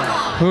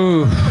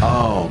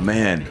 Oh,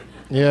 man.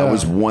 Yeah. I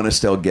was one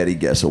Estelle Getty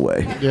guess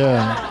away.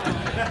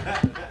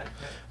 Yeah.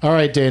 All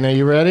right, Dana,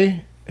 you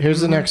ready?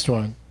 Here's the next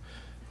one.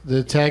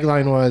 The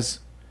tagline was,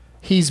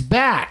 "He's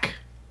back,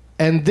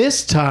 and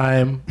this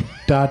time, ...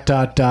 That's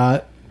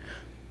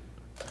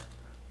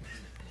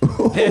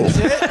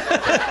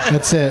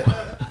it.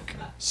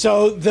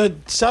 So the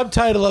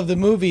subtitle of the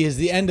movie is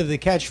the end of the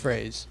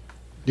catchphrase.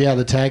 Yeah,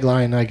 the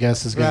tagline, I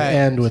guess, is going Right. to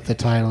end with the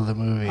title of the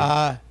movie.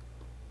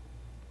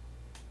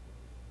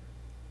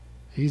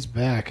 He's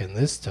back, and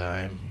this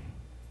time...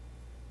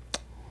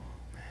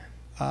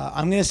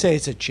 I'm going to say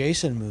it's a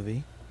Jason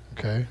movie.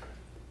 Okay.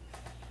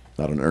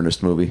 Not an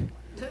Ernest movie.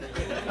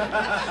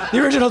 The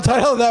original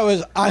title of that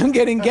was I'm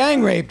Getting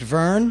Gang Raped,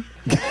 Vern.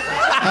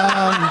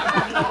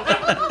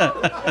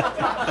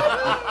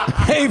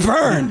 Hey,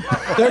 Vern,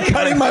 they're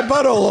cutting my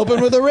butthole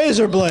open with a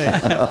razor blade.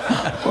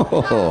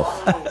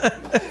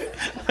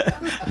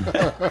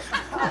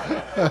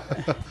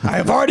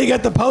 I've already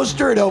got the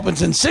poster. It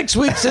opens in 6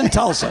 weeks in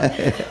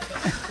Tulsa.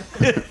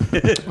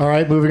 All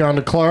right, moving on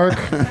to Clarke.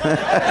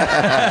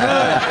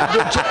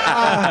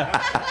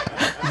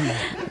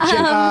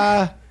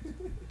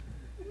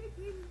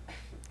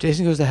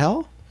 Jason Goes to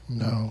Hell?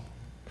 No.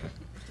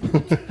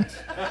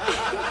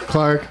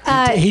 Clarke.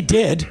 He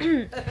did.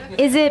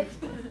 Is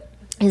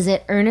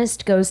it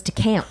Ernest Goes to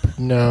Camp?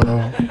 No.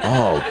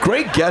 Oh,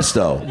 great guess,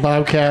 though.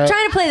 Bobcat.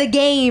 Trying to play the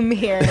game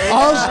here.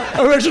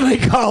 Also originally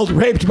called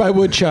Raped by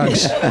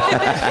Woodchucks.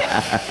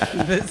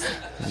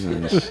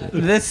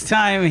 This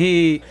time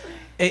he's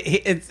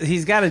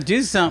got to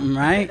do something,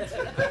 right?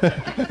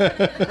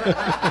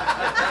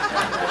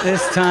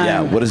 This time.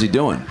 Yeah, what is he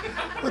doing?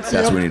 That's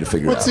what we need to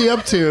figure out. What's he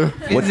up to?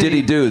 What did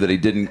he do that he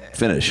didn't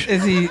finish?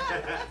 Is he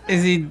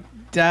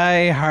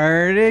die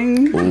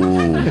harding?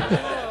 Ooh,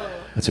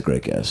 that's a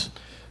great guess.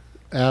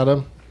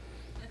 Adam.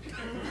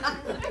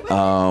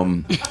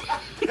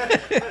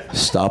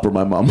 Stop or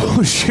My Mom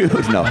Will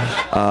Shoot. No.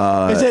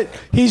 Is it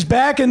He's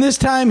Back, and this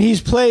time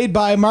he's played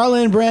by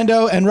Marlon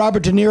Brando and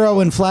Robert De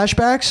Niro in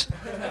flashbacks?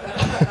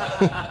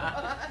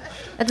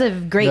 That's a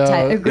great No.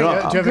 tag. Do you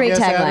have a Great guess,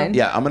 tagline. Adam?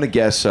 Yeah, I'm gonna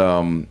guess.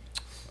 What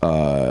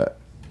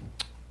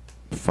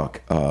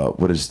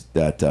is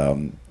that?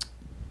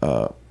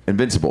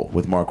 Invincible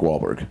with Mark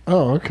Wahlberg.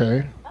 Oh,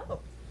 okay.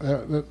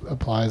 That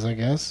applies, I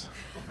guess.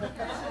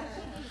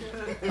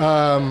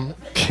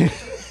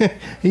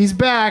 He's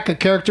back, a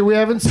character we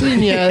haven't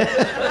seen yet.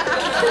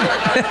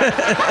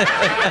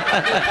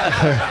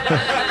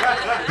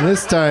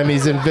 This time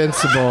he's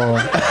invincible.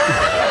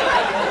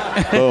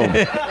 Boom.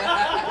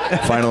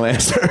 Final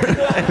answer.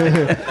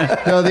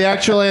 No, the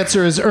actual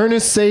answer is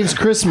Ernest Saves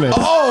Christmas.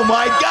 Oh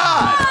my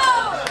God!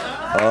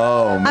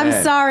 Oh man. I'm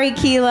sorry,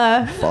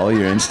 Keela. Follow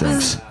your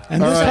instincts.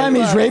 And this time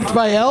he's raped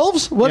by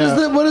elves? What is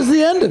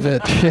the end of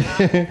it?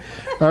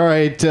 All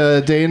right,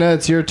 Dana,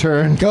 it's your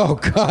turn. Oh,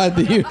 God,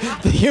 the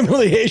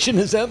humiliation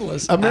is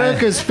endless.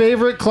 America's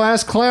favorite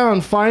class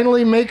clown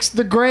finally makes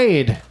the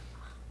grade.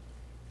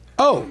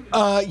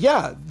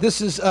 Yeah,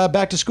 this is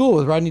Back to School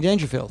with Rodney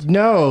Dangerfield.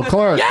 No,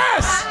 Clarke.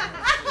 Yes!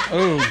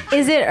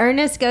 Is it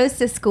Ernest Goes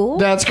to School?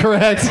 That's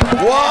correct.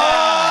 Whoa!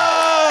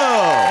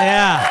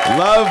 Yeah.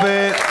 Love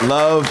it.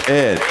 Love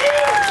it.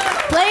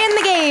 Playing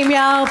the game,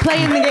 y'all.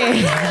 Playing the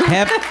game.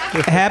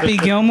 Happy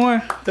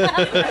Gilmore?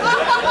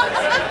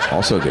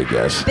 Also a good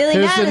guess. Billy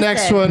Here's Madison. the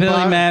next one.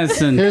 Billy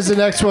Madison. Here's the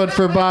next one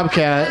for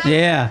Bobcat.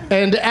 Yeah.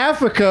 And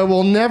Africa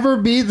will never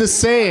be the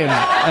same.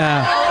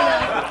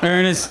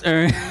 Ernest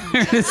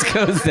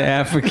Goes to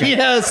Africa.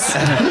 Yes.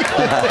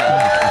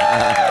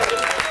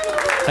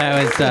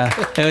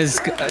 It was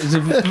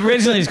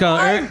originally it's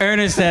called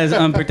Ernest Has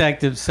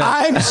Unprotected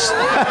Sex.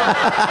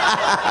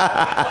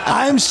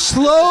 I'm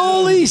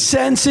slowly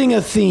sensing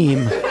a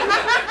theme.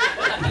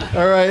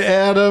 All right,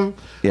 Adam.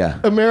 Yeah.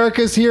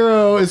 America's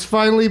hero is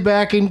finally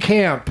back in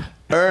camp.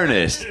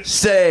 Ernest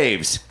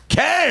saves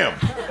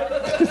camp.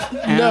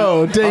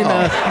 No,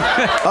 Dana.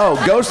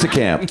 Oh, goes to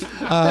camp.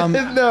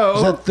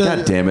 No.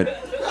 God damn it.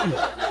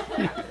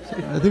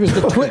 There was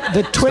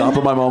the twin. Stop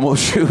or My Mom Will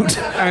Shoot.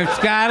 It's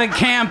got a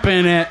camp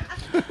in it.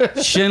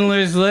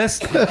 Schindler's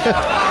List. It's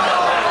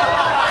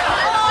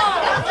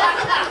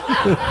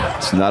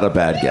not a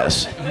bad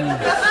guess.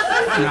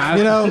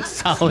 You know,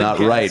 Not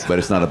right, but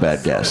it's not a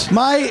bad guess.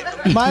 my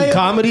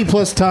Comedy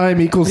plus time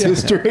equals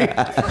history.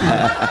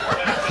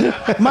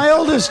 My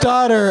oldest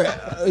daughter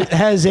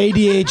has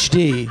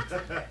ADHD,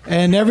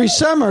 and every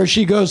summer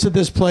she goes to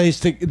this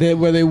place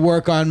where they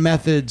work on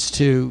methods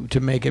to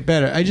make it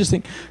better. I just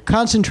think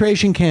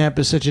concentration camp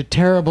is such a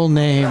terrible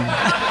name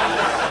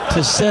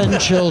to send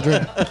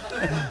children.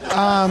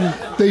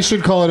 They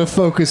should call it a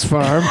focus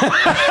farm.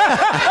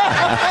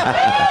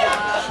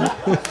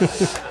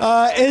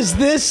 Is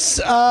this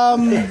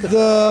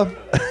the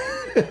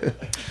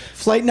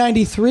Flight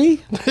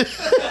 93?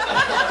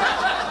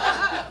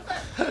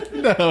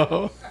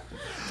 No.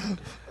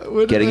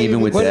 Getting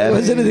even with Dad.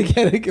 What is it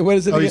again? What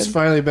is it Oh, again? he's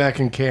finally back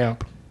in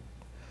camp.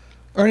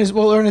 Ernest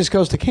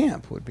Goes to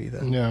Camp would be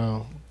the.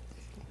 No.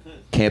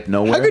 Camp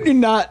Nowhere. How could you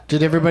not?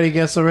 Did everybody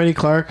guess already,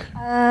 Clarke?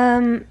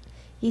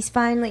 He's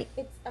finally.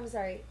 I'm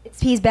sorry.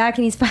 He's back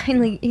and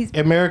he's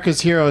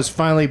America's hero is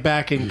finally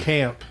back in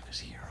camp.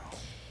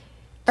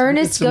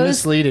 Ernest It's a goes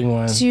misleading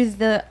one. to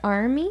the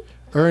army.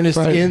 Ernest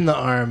Right. in the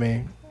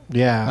army.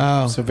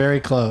 Yeah. Oh. So very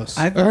close.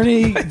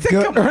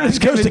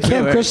 Ernest goes to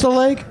Camp Crystal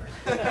Lake.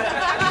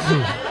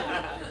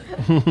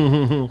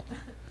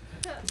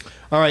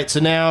 All right, so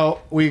now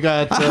we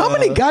got... How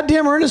many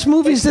goddamn Ernest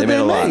movies did They made they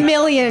a lot. make?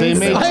 Millions. They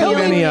made too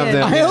many of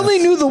them. I only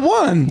knew the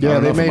one. Yeah,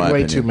 don't they know, from made my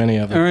way opinion. too many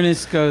of them.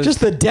 Ernest goes. Just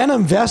the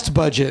denim vest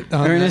budget.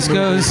 On Ernest that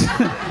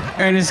movie. goes.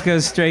 Ernest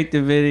goes straight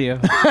to video.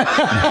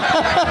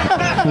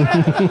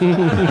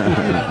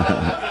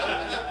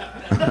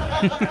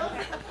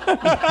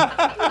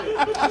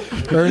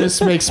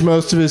 Ernest makes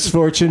most of his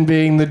fortune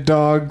being the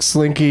dog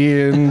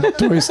Slinky in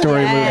Toy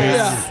Story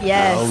movies.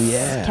 Yes. Oh,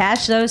 yeah.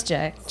 Cash those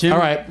checks. Jim, All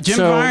right, Jim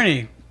so-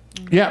 Varney,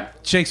 Yeah.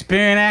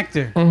 Shakespearean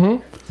actor.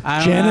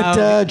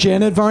 Mm-hmm.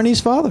 Janet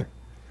Varney's father.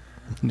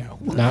 No.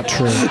 Not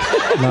true.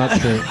 Not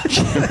true.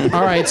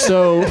 All right,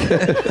 so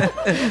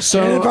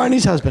Janet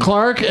Varney's husband.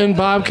 Clarke and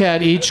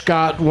Bobcat each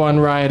got one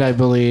right, I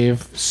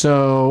believe.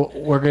 So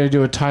we're going to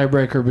do a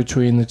tiebreaker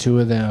between the two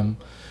of them.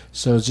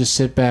 So just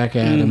sit back,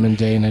 Adam and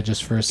Dana,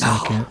 just for a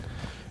second,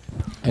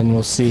 and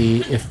we'll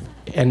see if.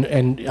 And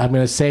I'm going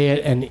to say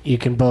it, and you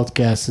can both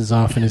guess as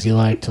often as you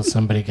like till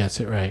somebody gets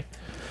it right.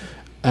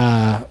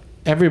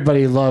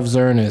 Everybody loves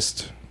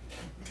Ernest.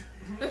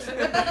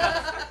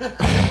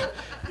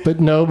 But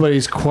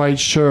nobody's quite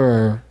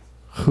sure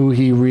who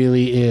he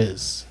really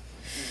is.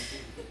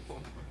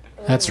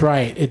 That's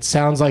right. It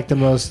sounds like the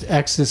most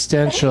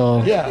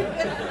existential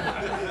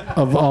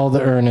of all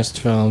the Ernest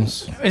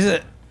films. Is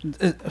it?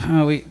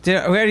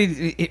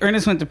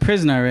 Ernest went to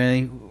prison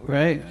already,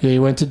 right? Yeah, he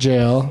went to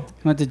jail,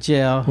 Went to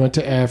jail. went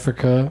to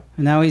Africa,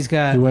 And now he's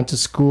got. he went to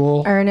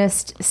school,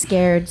 Ernest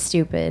Scared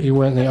Stupid. he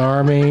went in the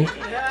army.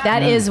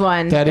 That is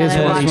one. That is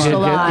I one. watched a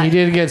lot. He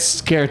did get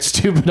scared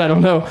stupid. I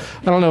don't know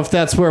if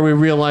that's where we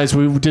realized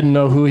we didn't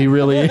know who he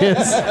really is.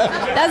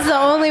 That's the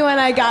only one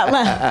I got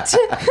left.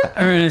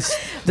 Ernest.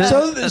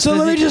 So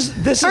let me just.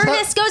 This is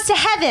Ernest goes to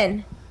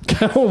heaven.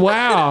 Oh,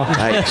 wow.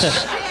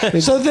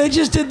 Nice. so they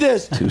just did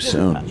this. Too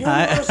soon.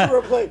 Universal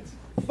replace.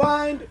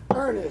 Find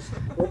Ernest.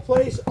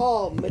 Replace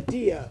all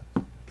Medea.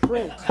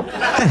 Print. I'm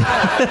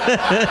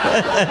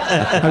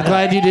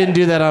glad you didn't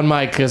do that on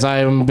mic because I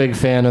am a big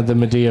fan of the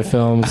Medea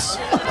films.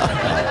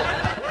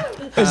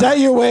 Is that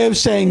your way of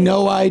saying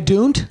no? I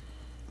don't.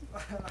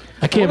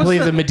 I can't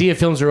believe the Medea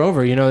films are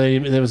over. You know,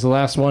 that was the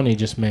last one he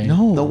just made.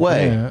 No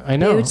way. Yeah, I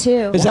know. You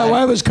too. Is that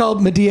why it was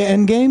called Medea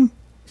Endgame?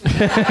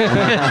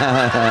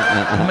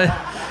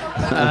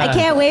 I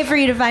can't wait for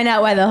you to find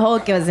out why the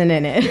Hulk wasn't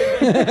in it.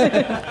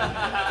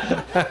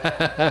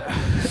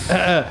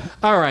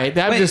 All right.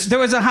 Wait, there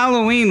was a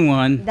Halloween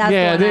one. That's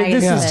Yeah, the one I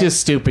this is said. just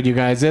stupid, you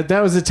guys. That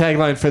was the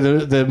tagline for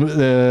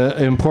the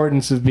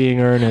importance of being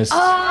earnest.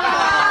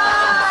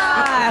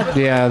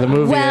 Yeah, the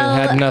movie Well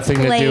had nothing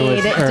to do with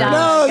played, earnest. Doc.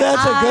 No,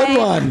 that's a good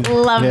one.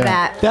 Love Yeah.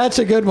 that. That's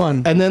a good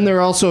one. And then there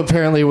also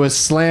apparently was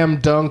Slam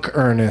Dunk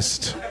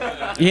Ernest.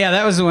 Yeah,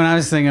 that was the one I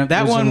was thinking of.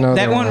 That There's one. another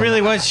That one one.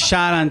 really was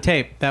shot on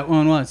tape. That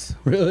one was.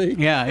 Really?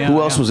 Yeah. Yeah.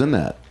 Who else was in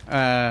that?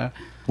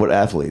 What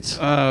athletes?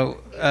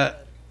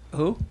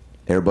 Who?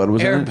 Air Bud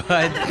was in it?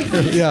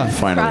 Airbud. Yeah.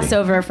 Finally.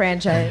 Crossover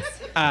franchise.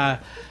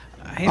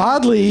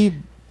 Oddly,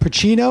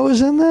 Pacino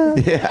is in there.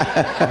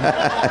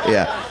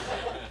 Yeah.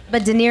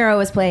 But De Niro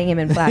was playing him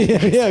in black.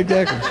 Yeah,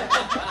 exactly.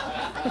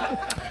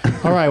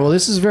 All right, well,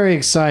 this is very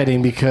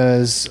exciting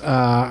because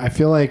I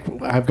feel like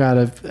I've got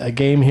a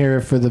game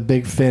here for the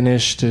big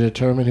finish to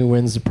determine who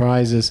wins the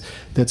prizes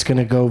that's going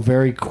to go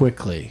very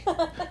quickly.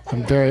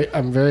 I'm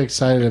very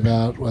excited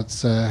about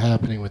what's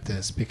happening with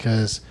this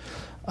because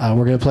we're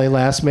going to play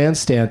Last Man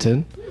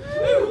Stanton.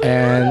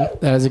 And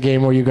that is a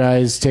game where you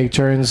guys take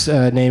turns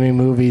naming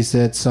movies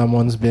that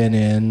someone's been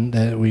in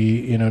that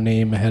we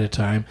name ahead of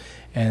time.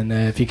 And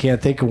if you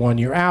can't think of one,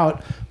 you're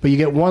out. But you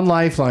get one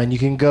lifeline. You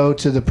can go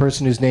to the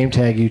person whose name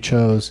tag you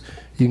chose.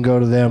 You can go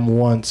to them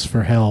once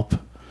for help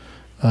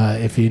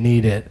if you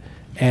need it.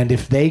 And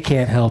if they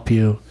can't help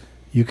you,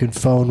 you can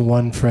phone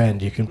one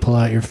friend. You can pull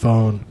out your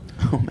phone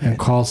and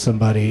call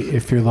somebody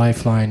if your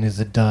lifeline is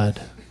a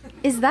dud.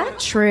 Is that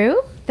true?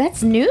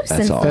 That's new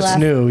since the That's last.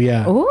 new,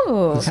 yeah.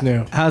 Ooh. That's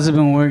new. How's it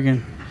been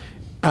working?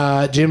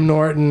 Jim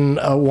Norton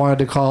wanted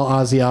to call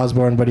Ozzy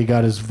Osbourne, but he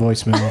got his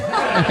voicemail.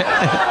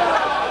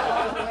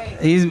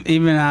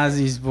 Even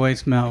Ozzy's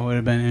voicemail would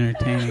have been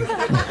entertaining.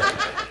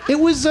 It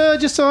was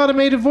just an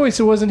automated voice.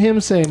 It wasn't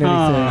him saying anything.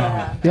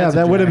 Yeah,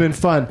 that would have been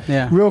fun.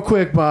 Yeah. Real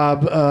quick,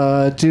 Bob,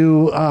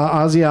 do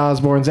Ozzy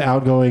Osbourne's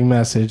outgoing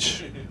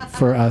message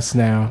for us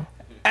now.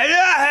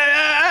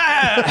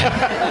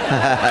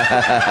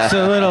 It's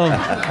a little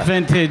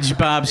vintage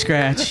Bob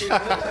Scratch.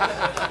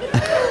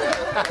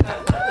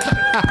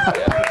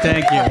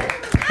 Thank you.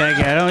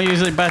 I don't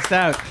usually bust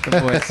out the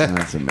voice.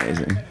 That's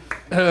amazing.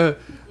 All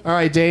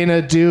right,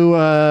 Dana, do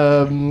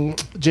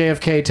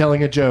JFK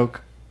telling a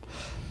joke.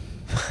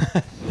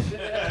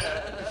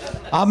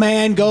 A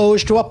man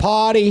goes to a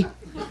party.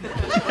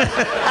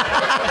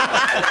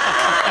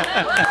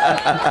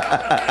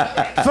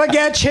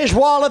 Forgets his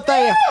wallet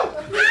there.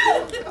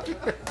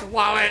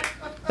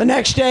 The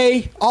next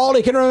day, all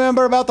he can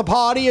remember about the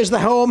party is the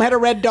home had a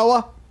red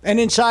door, and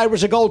inside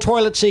was a gold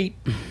toilet seat.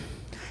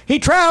 He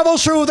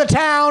travels through the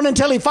town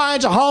until he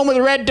finds a home with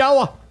a red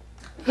door.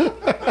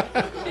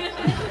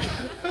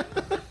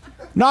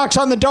 Knocks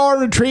on the door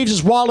and retrieves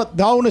his wallet.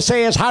 The owner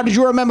says, "How did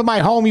you remember my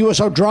home? You were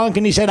so drunk."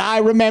 And he said, "I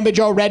remembered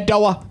your red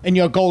door and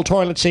your gold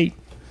toilet seat."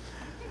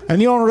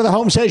 And the owner of the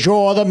home says,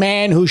 "You're the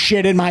man who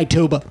shit in my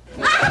tuba."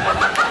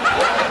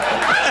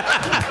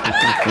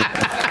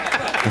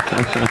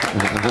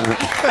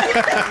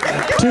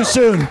 Too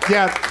soon.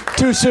 Yeah,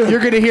 Too soon. you're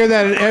going to hear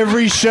that at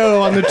every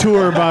show on the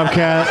tour,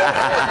 Bobcat.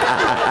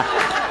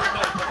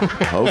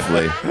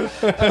 Hopefully.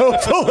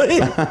 Hopefully.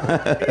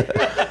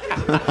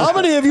 How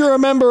many of you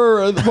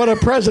remember what a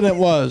president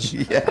was?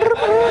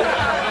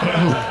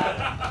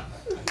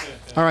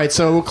 All right,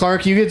 so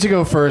Clarke, you get to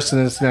go first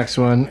in this next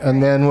one,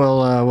 and then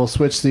we'll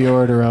switch the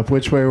order up.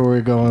 Which way were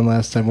we going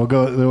last time? We'll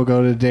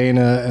go to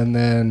Dana and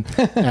then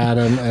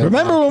Adam. And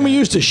Remember when we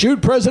used to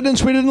shoot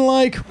presidents we didn't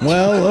like?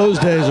 Well, those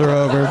days are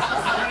over.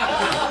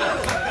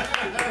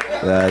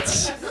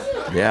 That's,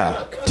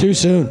 yeah. Too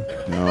soon.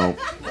 No.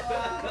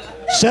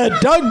 Said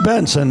Doug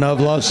Benson of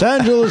Los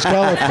Angeles,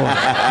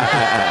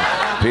 California.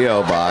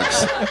 P.O.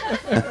 Box.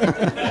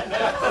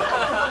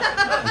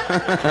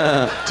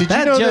 Did you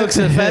That know joke's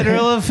a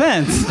federal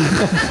offense.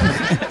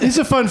 This is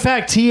a fun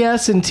fact.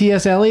 T.S. and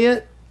T.S.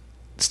 Eliot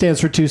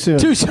stands for too soon.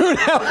 Too soon,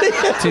 Elliot.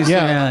 Too soon,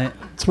 Yeah. Elliot.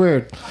 It's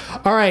weird.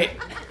 All right,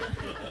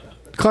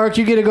 Clarke,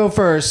 you get to go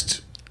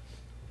first,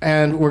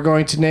 and we're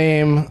going to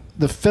name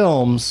the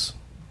films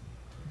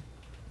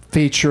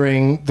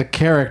featuring the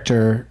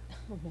character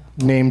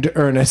named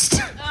Ernest.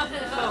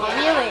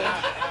 Really?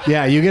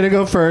 Yeah, you get to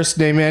go first.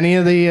 Name any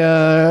of the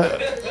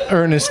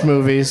Ernest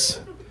movies.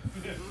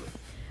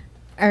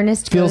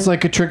 Ernest Feels goes,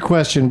 like a trick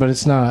question, but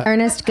it's not.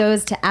 Ernest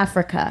goes to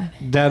Africa.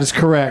 That is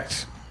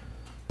correct.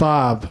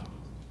 Bob.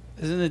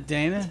 Isn't it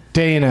Dana?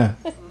 Dana.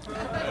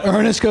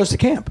 Ernest goes to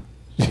camp.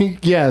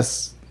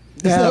 Yes.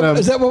 Is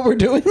that what we're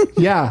doing?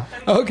 Yeah.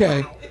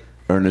 Okay.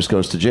 Ernest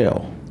goes to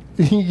jail.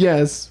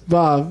 Yes,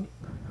 Bob.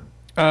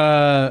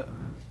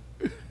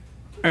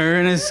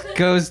 Ernest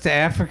goes to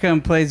Africa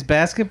and plays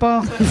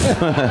basketball?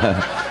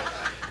 That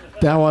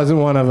wasn't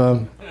one of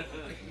them.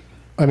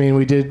 I mean,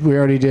 we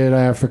already did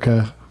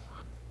Africa.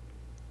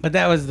 But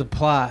that was the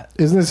plot.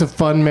 Isn't this a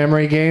fun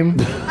memory game?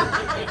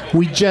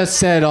 We just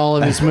said all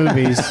of his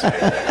movies.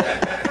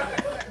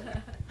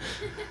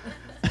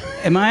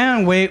 Am I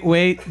on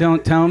Wait,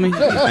 Don't Tell Me?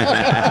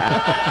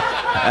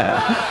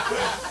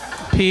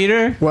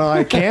 Peter? Well,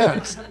 I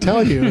can't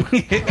tell you.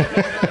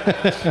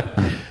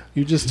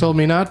 You just told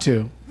me not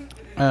to.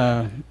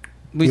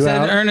 We You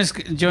said out? Ernest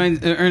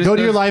joins. Ernest Go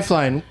to your goes-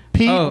 lifeline.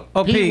 Pete,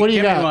 Pete, what do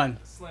you give me got? one.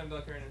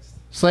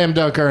 Slam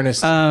Dunk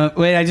Ernest.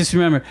 Wait, I just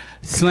remember.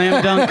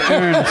 Slam Dunk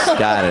Ernest.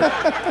 Got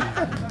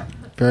it.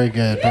 Very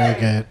good, very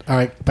good. All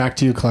right, back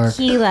to you, Clarke.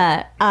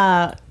 Keela,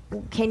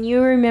 can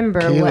you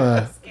remember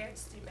Keela.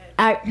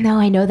 what? No,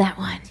 I know that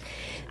one.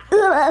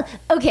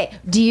 Okay,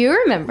 do you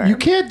remember? You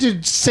can't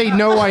just say,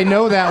 no, I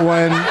know that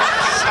one,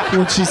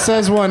 when she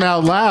says one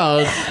out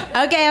loud.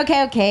 Okay.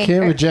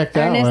 Can't reject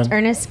that Ernest, one.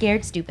 Ernest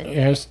Scared Stupid.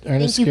 Ernest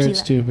Thank you, Scared Keela.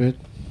 Stupid.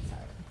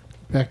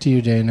 Back to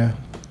you, Dana.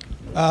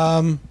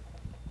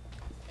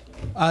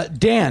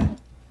 Dan.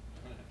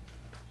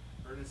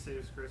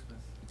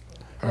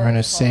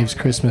 Ernest Saves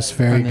Christmas.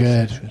 Very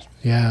good.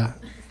 Yeah.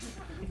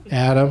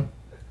 Adam.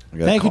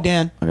 Thank you,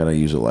 Dan. I gotta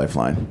use a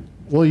lifeline,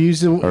 We'll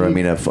use it. or I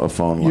mean a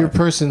phone Your line.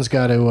 person's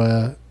got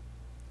to.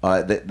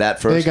 That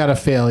first. They got to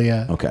fail.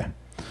 Yeah. Okay.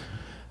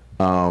 Case,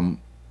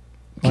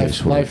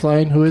 what do we-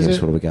 Lifeline. Who is Case,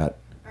 it? what do we got?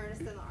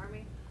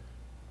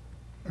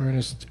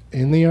 Ernest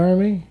in the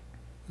Army.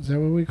 Is that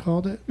what we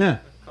called it? Yeah.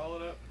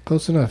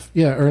 Close enough.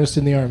 Yeah. Ernest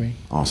in the Army.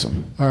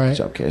 Awesome. All right. Good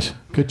job, Case.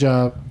 Good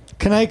job.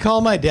 Can I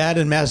call my dad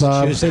in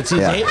Massachusetts?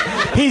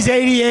 Yeah. He's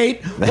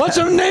 88. What's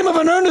the name of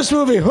an Ernest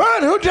movie?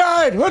 What? Who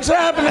died? What's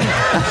happening?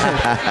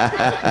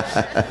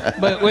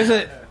 But was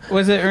it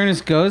Was it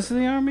Ernest Goes to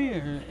the Army,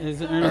 or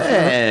is it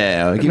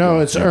Ernest? No,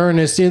 it's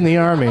Ernest in the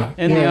Army.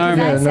 In the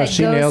Army. I Yeah, no, said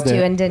she goes nailed to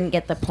it. and didn't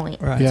get the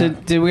point. Right. Yeah.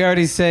 Did we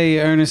already say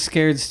Ernest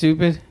Scared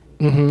Stupid?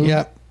 Mm-hmm.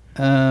 Yep.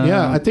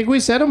 Yeah, I think we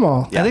said them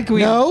all. I think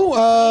we.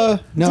 No.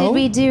 Did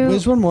we do-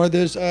 There's one more.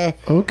 There's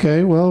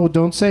Okay, well,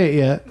 don't say it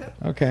yet.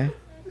 okay.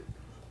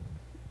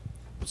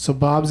 So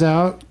Bob's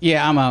out.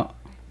 Yeah, I'm out.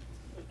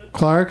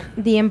 Clarke?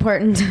 The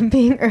importance of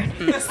being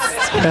earnest.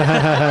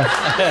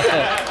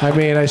 I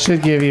mean, I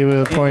should give you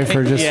a point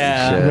for just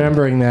Yeah.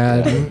 remembering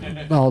that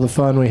and all the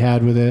fun we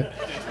had with it.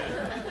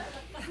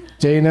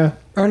 Dana?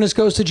 Ernest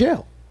Goes to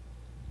Jail.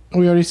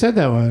 We already said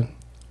that one.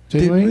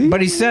 Didn't Did we?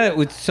 But he said it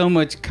with so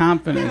much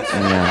confidence.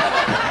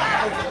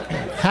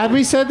 Had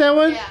we said that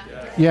one?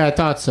 Yeah, I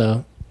thought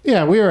so.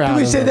 Yeah, we were out Did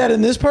we of say them. that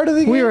in this part of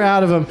the game? We were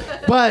out of them.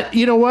 But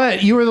you know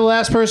what? You were the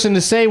last person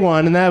to say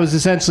one, and that was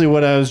essentially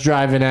what I was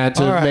driving at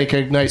to All right. make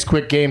a nice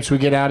quick game so we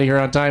get out of here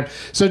on time.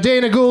 So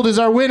Dana Gould is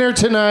our winner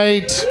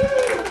tonight.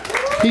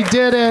 He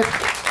did it.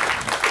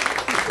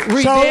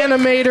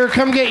 Reanimator,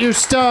 come get your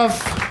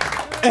stuff.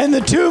 And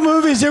the two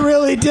movies that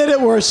really did it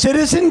were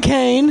Citizen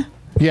Kane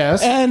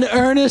Yes. and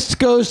Ernest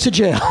Goes to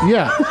Jail.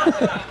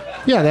 Yeah.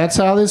 Yeah, that's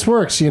how this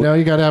works. You know,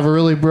 you got to have a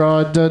really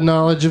broad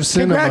knowledge of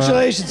cinema.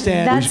 Congratulations,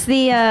 Dan. That's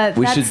the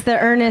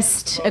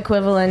Ernest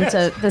equivalent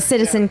of the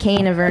Citizen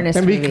Kane of Ernest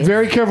And be movies.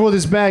 very careful with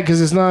this bag because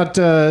it's not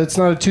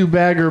a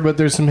two-bagger, but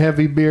there's some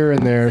heavy beer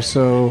in there.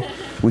 So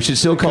We should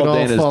still could call all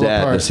Dana's fall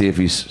dad apart. to see if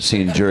he's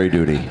seen Jury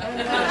Duty.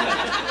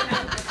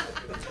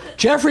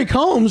 Jeffrey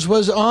Combs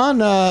was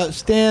on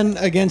Stand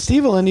Against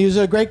Evil, and he was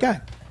a great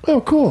guy. oh,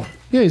 cool.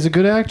 Yeah, he's a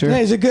good actor. Yeah,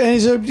 he's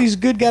a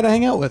good guy to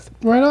hang out with.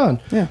 Right on.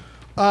 Yeah.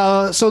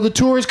 So the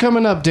tour is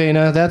coming up,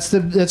 Dana.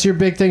 That's your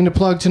big thing to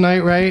plug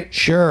tonight, right?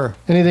 Sure.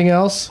 Anything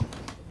else?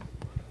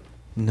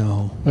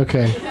 No.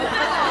 Okay.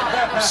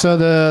 So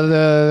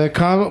the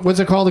what's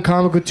it called? The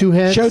comic with two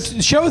heads.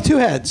 Show with two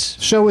heads.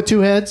 Show with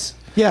two heads.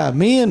 Yeah,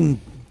 me and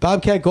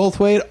Bobcat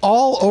Goldthwait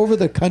all over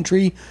the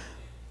country,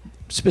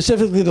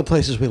 specifically the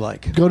places we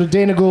like. Go to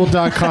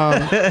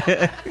danagould.com.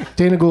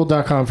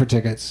 danagould.com for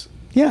tickets.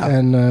 Yeah.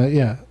 And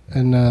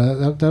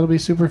that'll be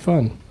super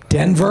fun.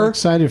 Denver. I'm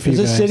excited for you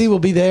The guys. city will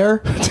be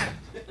there.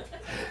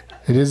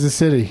 It is the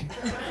city.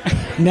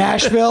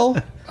 Nashville.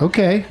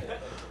 Okay.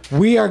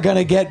 We are going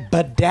to get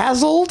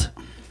bedazzled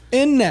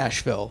in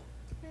Nashville.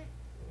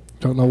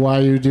 Don't know why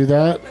you do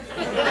that.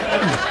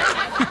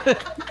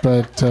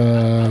 But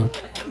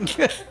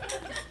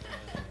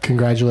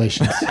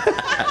congratulations.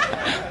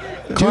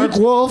 Clarke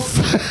Wolfe,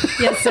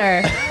 Yes,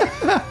 sir.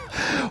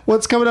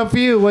 what's coming up for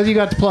you? What do you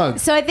got to plug?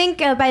 So I think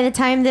by the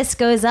time this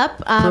goes up,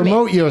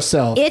 Promote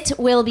yourself. it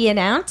will be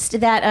announced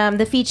that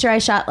the feature I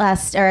shot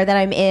that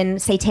I'm in,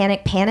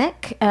 Satanic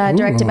Panic,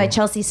 directed by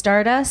Chelsea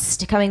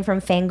Stardust, coming from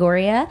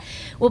Fangoria,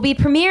 will be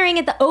premiering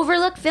at the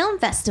Overlook Film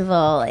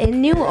Festival in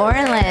New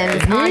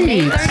Orleans on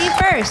May Neat.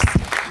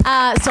 31st.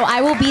 So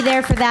I will be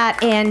there for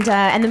that,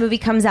 and the movie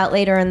comes out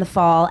later in the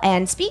fall.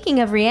 And speaking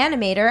of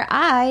Reanimator,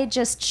 I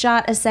just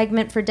shot a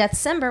segment for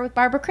Deathcember with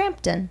Barbara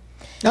Crampton.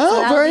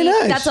 Oh, That'll very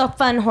nice. That's a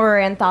fun horror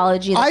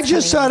anthology. I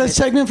just saw a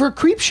segment for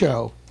Creep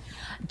Show.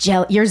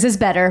 Yours is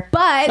better,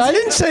 but I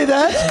didn't say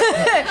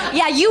that.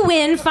 yeah, you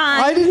win.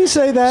 Fine. I didn't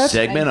say that.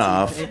 Segment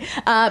off.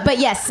 But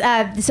yes,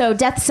 so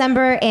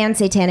Deathcember and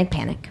Satanic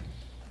Panic.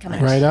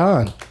 Right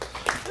on.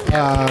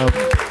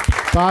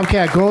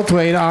 Bobcat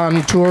Goldthwait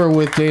on tour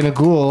with Dana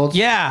Gould.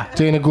 Yeah.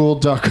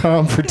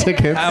 DanaGould.com for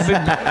tickets.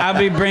 I'll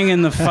be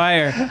bringing the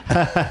fire.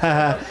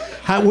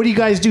 What do you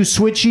guys do?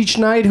 Switch each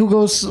night? Who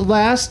goes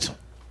last?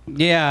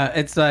 Yeah,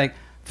 it's like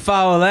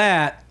follow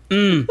that.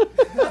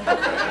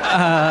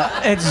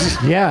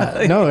 It's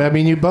Yeah. No, I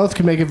mean, you both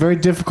can make it very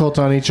difficult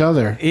on each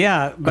other.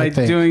 yeah by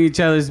think. doing each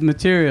other's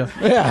material.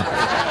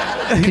 Yeah.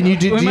 Can you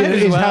do? We might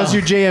as well. How's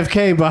your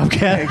JFK,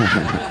 Bobcat?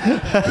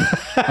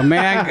 A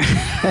man.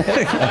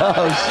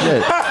 Oh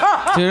shit!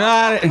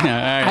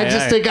 I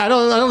just think I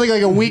don't think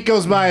like a week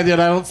goes by that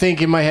I don't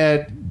think in my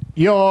head,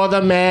 "You're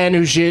the man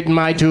who shit in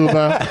my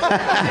tuba."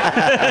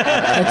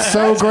 It's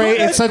so great.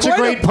 It's such a quite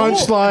great a pull.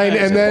 punchline,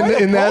 and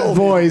then in that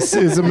voice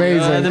is The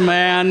amazing.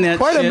 man that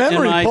Quite a shit in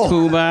memory my pull.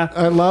 tuba.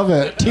 I love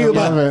it. Tuba.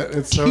 I love it.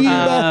 It's so.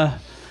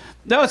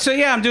 No, so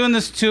yeah, I'm doing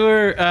this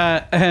tour,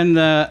 and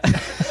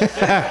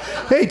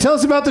Hey, tell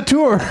us about the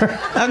tour.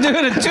 I'm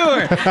doing a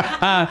tour.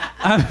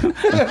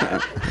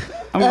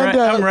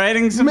 I'm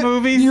writing some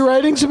movies. You're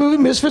writing some movies?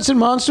 Misfits and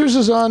Monsters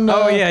is on...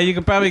 Oh yeah, you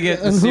could probably get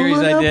the and series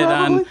Hulu I now, did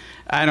probably? on,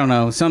 I don't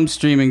know, some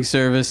streaming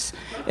service.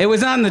 It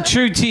was on the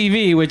True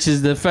TV, which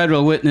is the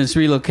Federal Witness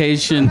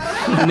Relocation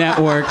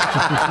Network.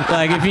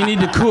 Like if you need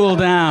to cool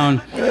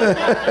down,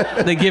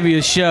 they give you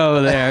a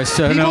show there.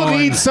 So People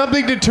need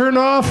something to turn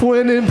off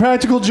when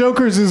Impractical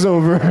Jokers is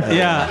over.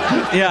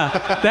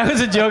 Yeah. That was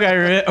a joke I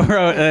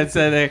wrote that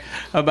said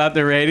about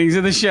the ratings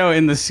of the show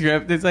in the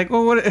script. It's like,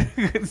 well, what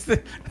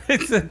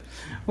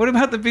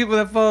about the people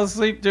that fall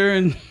asleep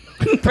during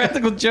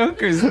Practical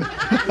Jokers.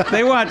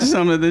 They watched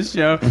some of this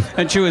show,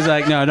 and she was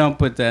like, "No, don't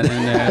put that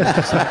in there.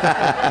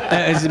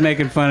 It's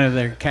making fun of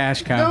their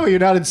cash cow." No, you're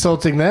not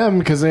insulting them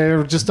because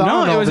they're just on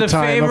No, it all was the a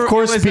time. favor- Of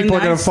course, it was a people are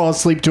going to nice- fall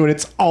asleep to it.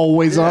 It's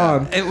always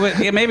on.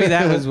 Maybe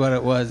that was what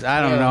it was.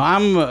 I don't know.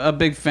 I'm a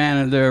big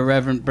fan of their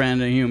irreverent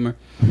brand of humor.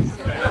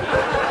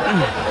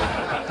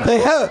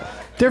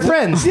 They're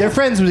friends. They're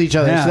friends with each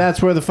other, Yeah. so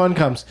that's where the fun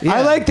comes.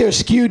 I like their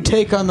skewed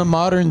take on the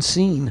modern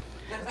scene.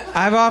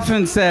 I've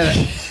often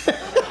said,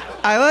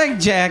 I like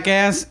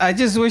Jackass. I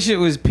just wish it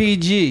was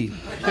PG.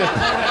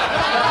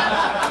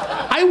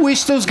 I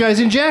wish those guys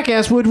in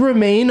Jackass would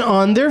remain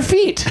on their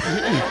feet.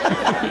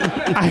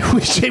 I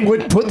wish they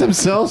would put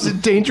themselves in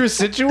dangerous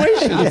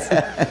situations.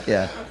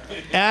 Yeah.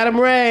 Adam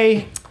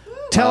Ray,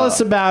 tell us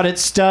about it,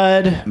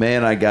 stud.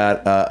 Man, I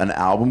got an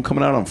album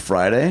coming out on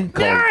Friday.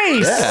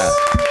 Nice! Yeah.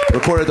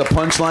 Recorded at the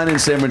Punchline in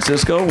San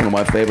Francisco, one of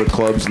my favorite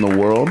clubs in the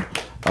world.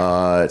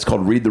 It's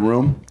called Read the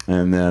Room,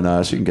 and then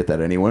so you can get that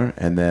anywhere.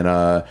 And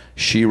then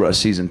She-Ra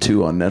season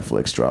 2 on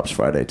Netflix drops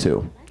Friday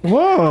too.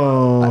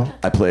 Whoa!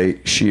 I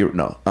play She-Ra.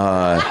 No,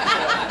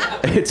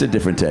 it's a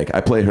different take.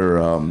 I play her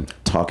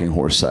talking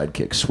horse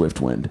sidekick,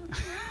 Swiftwind.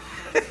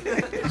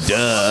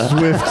 Duh.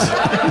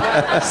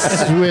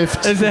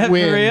 Swift. Is that for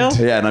wind. real?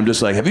 Yeah, and I'm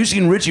just like, have you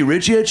seen Richie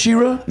Rich yet,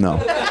 She-Ra? No.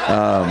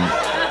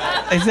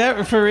 Is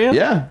that for real?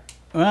 Yeah.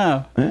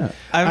 Wow. Yeah.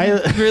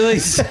 I'm really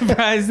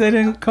surprised they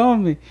didn't call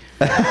me.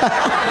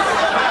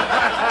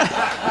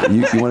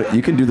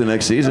 You can do the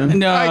next season.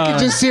 No. I could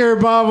just hear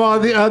Bob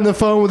on the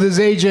phone with his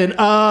agent.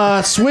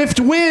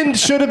 Swift Wind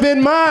should have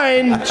been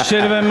mine.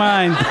 Should have been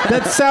mine.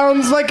 That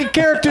sounds like a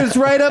character that's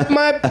right up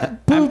my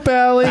poop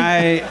alley.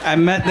 I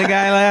met the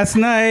guy last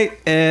night,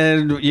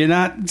 and you're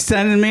not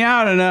sending me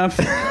out enough.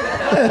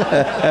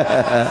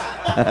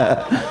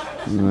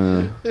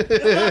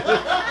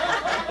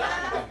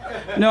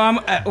 No,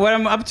 what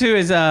I'm up to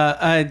is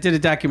I did a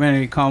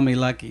documentary, Call Me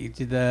Lucky.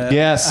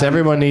 Yes,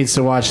 everyone needs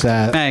to watch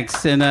that.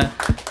 Thanks, and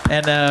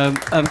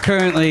I'm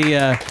currently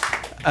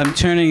I'm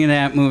turning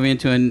that movie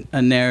into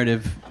a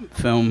narrative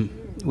film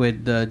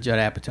with Judd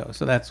Apatow.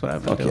 So that's what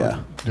I've been doing. Yeah.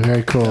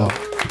 Very cool.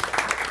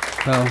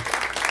 So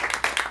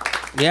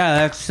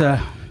yeah, that's.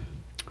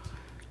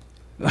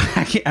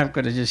 I'm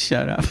gonna just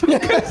shut up.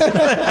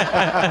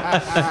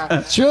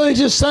 It's really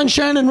just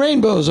sunshine and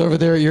rainbows over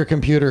there at your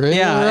computer. Eh?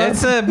 Yeah,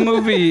 it's a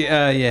movie.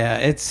 Yeah,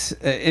 it's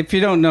if you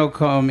don't know,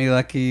 Call Me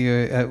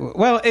Lucky.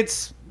 Well,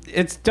 it's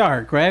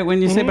dark, right?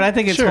 When you say, but I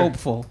think it's Sure.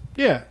 hopeful.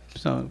 Yeah.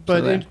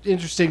 But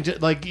Interesting,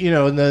 like,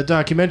 in the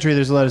documentary,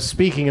 there's a lot of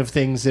speaking of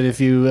things that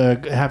if you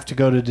have to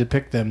go to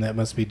depict them, that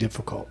must be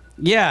difficult.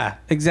 Yeah,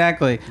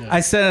 exactly. Yeah. I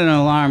set an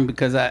alarm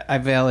because I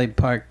valet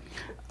parked.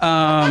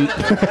 And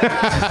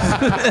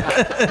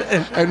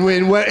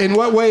in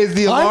what way is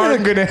the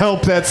alarm going to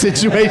help that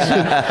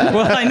situation?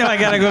 Well, I know I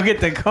got to go get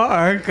the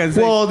car because.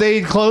 Well,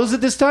 they close at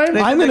this time.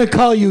 I'm going to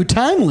call you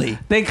timely.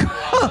 They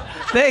close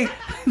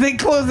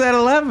at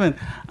 11.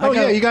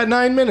 You got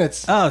 9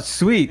 minutes. Oh,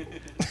 sweet.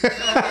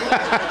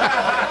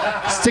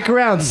 Stick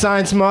around,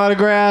 sign some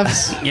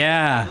autographs.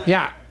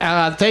 Yeah.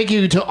 Thank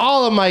you to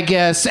all of my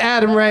guests: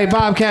 Adam Ray,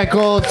 Bobcat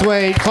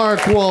Goldthwait,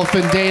 Clarke, Wolfe,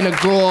 and Dana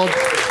Gould.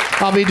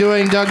 I'll be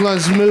doing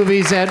Douglas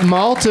Movies at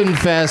Malton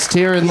Fest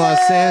here in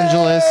Los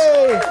Angeles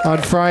on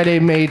Friday,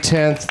 May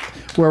 10th,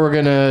 where we're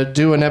going to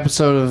do an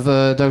episode of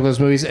Douglas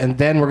Movies, and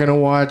then we're going to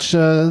watch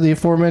the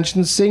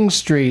aforementioned Sing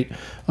Street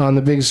on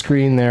the big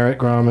screen there at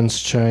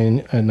Grauman's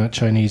not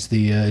Chinese,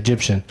 the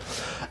Egyptian.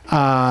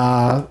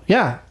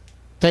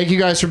 Thank you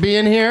guys for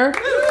being here.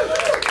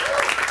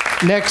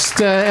 Next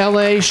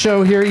LA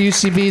show here at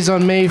UCB's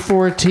on May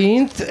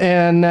 14th.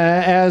 And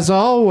as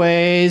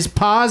always,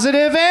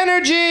 positive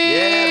energy!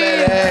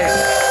 Yeah,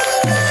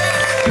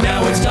 baby!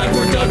 Now it's time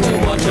for Doug to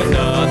watch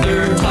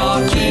another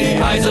talkie.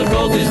 Eyes of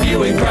gold, his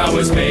viewing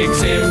prowess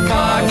makes him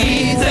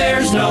cocky.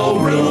 There's no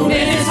room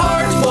in his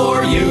heart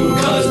for you,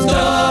 'cause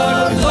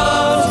Doug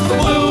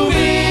loves movies.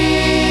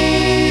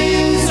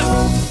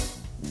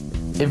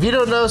 If you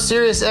don't know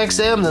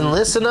SiriusXM, then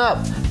listen up.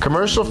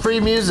 Commercial-free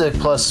music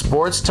plus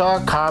sports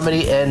talk,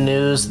 comedy, and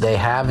news, they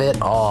have it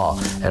all.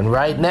 And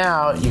right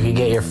now, you can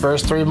get your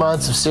first 3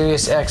 months of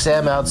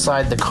SiriusXM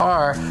outside the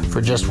car for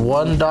just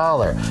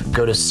 $1.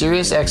 Go to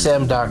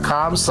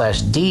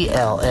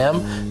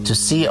SiriusXM.com/DLM to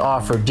see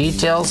offer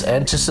details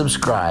and to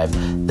subscribe.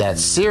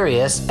 That's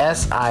Sirius,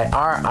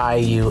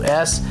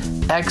 SIRIUS,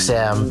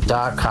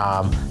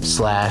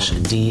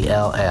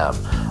 XM.com/DLM.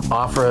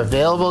 Offer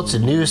available to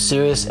new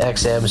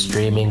SiriusXM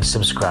streaming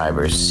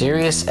subscribers.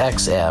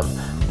 SiriusXM,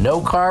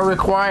 no car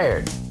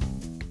required.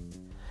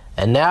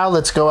 And now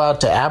let's go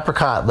out to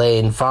Apricot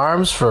Lane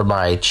Farms for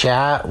my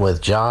chat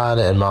with John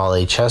and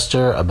Molly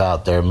Chester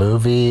about their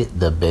movie,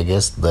 The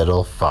Biggest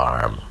Little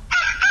Farm.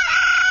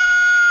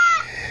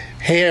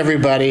 Hey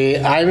everybody,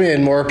 I'm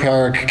in Moore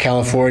Park,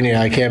 California.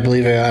 I can't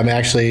believe it. I'm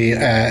actually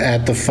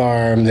at the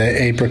farm,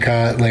 the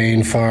Apricot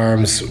Lane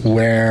Farms,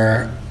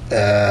 where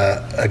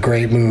a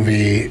great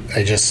movie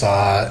I just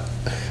saw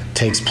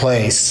takes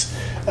place.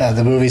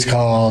 The movie's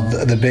called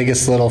The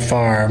Biggest Little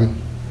Farm.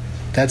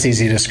 That's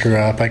easy to screw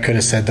up. I could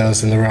have said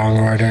those in the wrong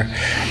order.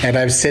 And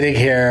I'm sitting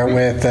here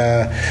with,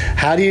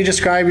 how do you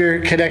describe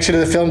your connection to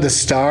the film? The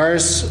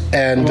stars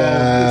and... it's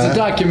a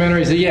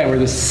documentary, so we're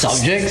the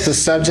subjects. The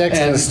subjects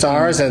and the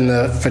stars and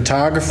the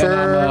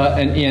photographer.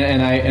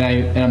 And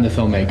I'm the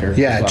filmmaker.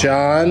 Yeah, as well.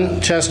 John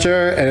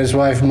Chester and his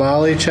wife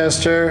Molly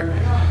Chester.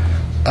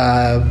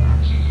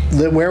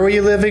 Where were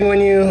you living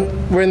when you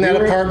were in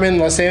that apartment in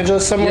Los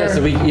Angeles somewhere?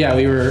 Yeah,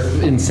 we were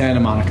in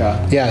Santa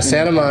Monica. Yeah,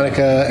 Santa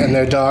Monica, and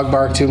their dog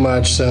barked too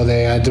much, so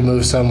they had to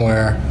move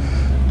somewhere.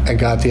 I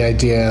got the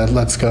idea,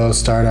 let's go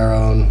start our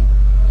own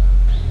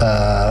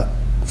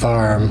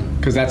farm.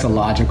 Because that's a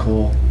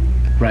logical,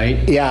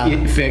 right?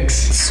 Yeah. Fix.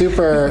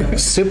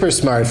 Super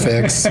smart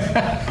fix.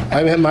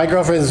 I mean, my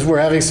girlfriends were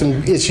having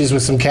some issues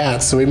with some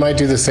cats, so we might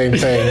do the same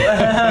thing.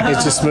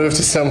 It's just move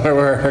to somewhere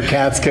where her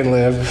cats can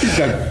live.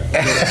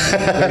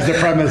 There's the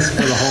premise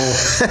for the whole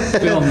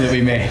film that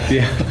we made.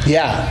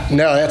 Yeah.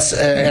 No, that's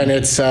and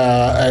it's.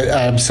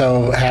 I'm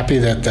so happy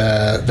that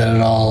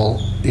it all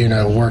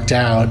worked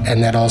out,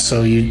 and that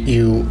also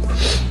you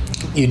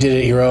did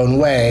it your own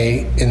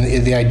way.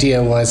 And the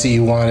idea was that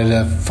you wanted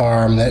a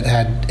farm that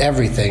had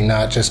everything,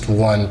 not just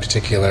one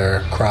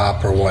particular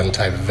crop or one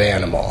type of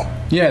animal.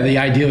 Yeah, the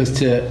idea was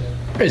to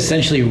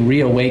essentially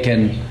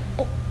reawaken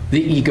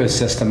the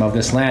ecosystem of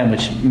this land,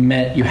 which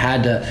meant you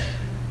had to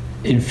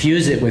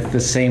infuse it with the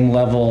same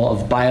level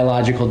of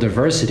biological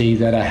diversity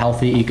that a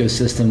healthy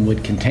ecosystem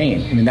would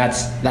contain. I mean,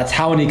 that's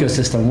how an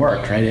ecosystem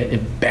works, right?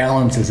 It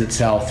balances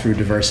itself through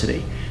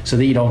diversity so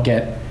that you don't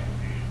get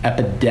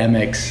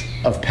epidemics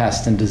of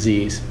pest and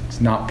disease.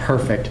 It's not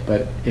perfect,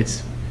 but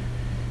it's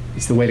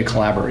the way to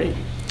collaborate.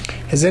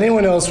 Has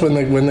anyone else,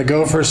 when the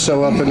Gophers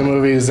show up in the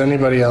movie, has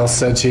anybody else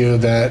said to you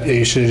that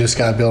you should have just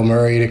got Bill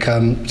Murray to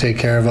come take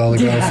care of all the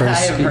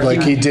Gophers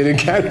like he did in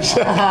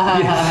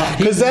Caddyshack?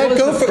 Because that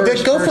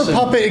Gopher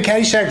puppet in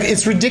Caddyshack,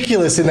 it's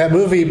ridiculous in that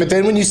movie, but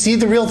then when you see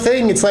the real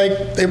thing, it's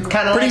like they're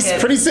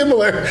pretty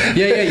similar.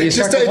 It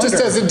just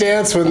doesn't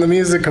dance when the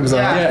music comes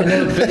on.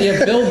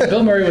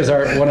 Bill Murray was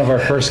one of our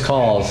first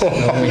calls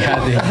when we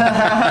had the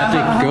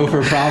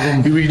Gopher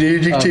problem. We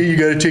need you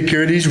got to take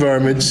care of these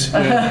varmints.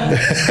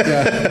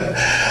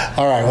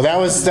 All right. Well, that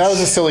was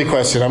a silly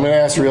question. I'm going to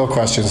ask real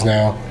questions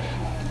now.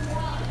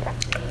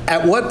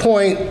 At what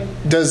point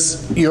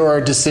does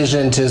your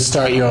decision to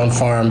start your own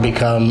farm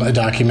become a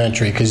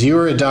documentary? Because you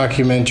were a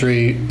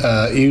documentary.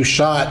 You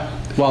shot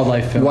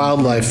wildlife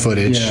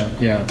footage.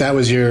 Yeah. That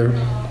was your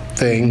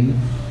thing,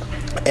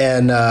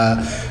 and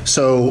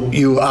so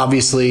you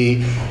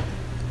obviously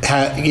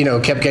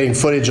kept getting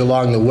footage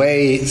along the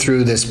way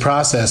through this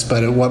process,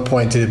 but at what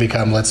point did it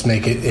become, let's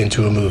make it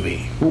into a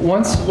movie?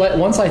 Once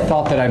I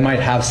thought that I might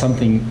have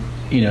something,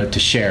 to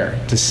share,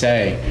 to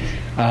say,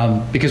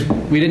 because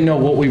we didn't know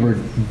what we were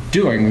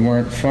doing. We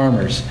weren't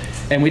farmers.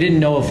 And we didn't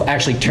know if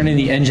actually turning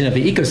the engine of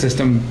the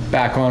ecosystem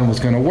back on was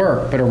going to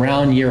work. But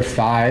around year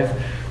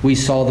 5, we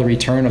saw the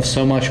return of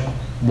so much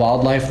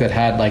wildlife that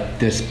had like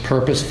this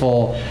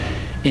purposeful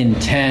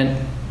intent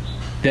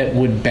that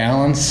would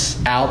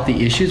balance out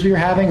the issues we were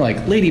having, like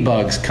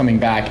ladybugs coming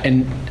back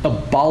and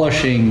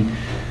obliterating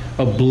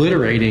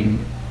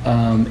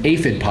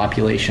aphid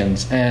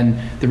populations, and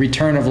the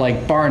return of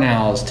like barn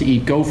owls to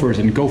eat gophers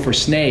and gopher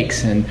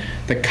snakes, and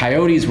the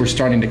coyotes were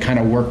starting to kind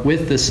of work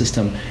with the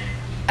system.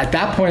 At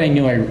that point, I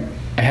knew I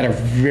had a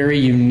very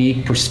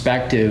unique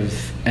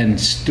perspective and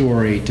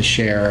story to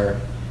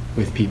share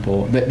with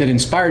people that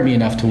inspired me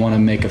enough to want to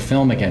make a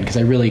film again, because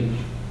I really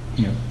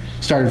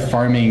started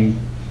farming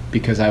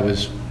because I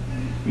was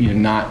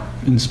not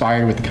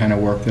inspired with the kind of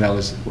work that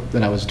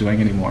I was doing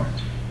anymore.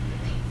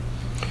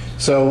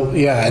 So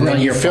and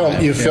then you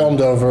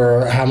filmed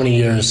over how many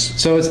years?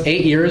 So it's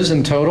 8 years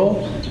in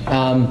total,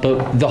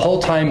 but the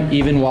whole time,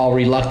 even while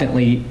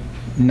reluctantly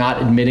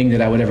not admitting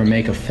that I would ever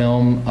make a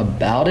film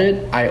about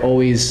it, I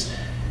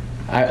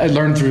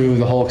learned through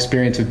the whole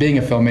experience of being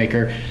a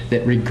filmmaker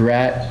that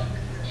regret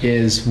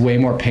is way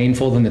more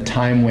painful than the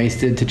time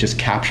wasted to just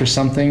capture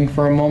something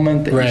for a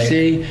moment that you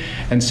see.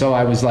 And so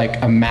I was like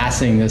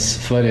amassing this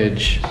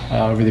footage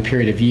over the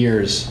period of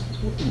years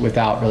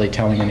without really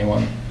telling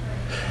anyone.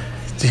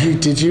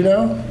 Did you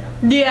know?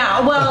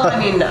 Yeah, well, I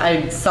mean,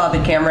 I saw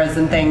the cameras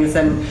and things,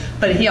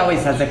 but he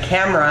always has a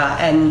camera,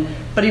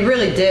 but he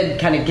really did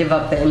kind of give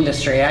up the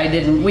industry.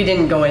 We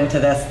didn't go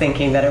into this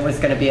thinking that it was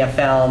going to be a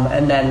film,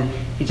 and then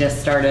he just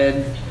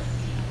started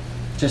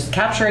just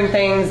capturing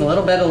things a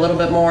little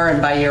bit more,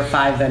 and by year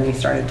 5 then he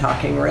started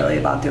talking really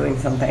about doing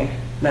something.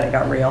 Then it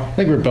got real. I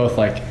think we were both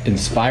like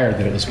inspired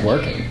that it was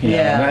working.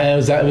 Yeah.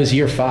 It was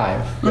year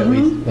 5 that we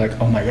like,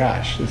 oh my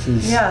gosh, this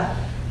is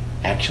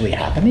actually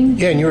happening.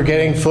 Yeah, and you were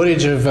getting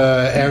footage of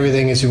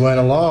everything as you went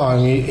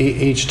along,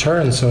 each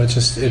turn. So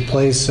it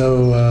plays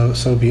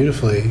so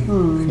beautifully.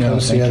 It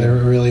comes together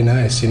really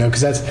nice.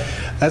 Because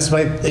that's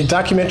my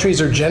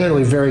documentaries are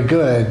generally very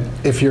good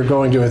if you're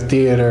going to a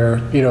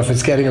theater. If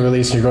it's getting a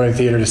release and you're going to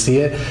theater to see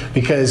it,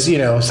 because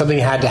something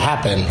had to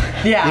happen.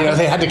 Yeah.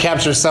 They had to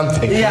capture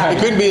something. Yeah. It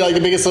couldn't be like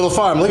the biggest little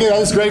farm. Look at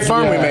this great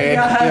farm we made.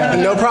 Yeah.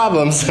 No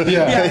problems.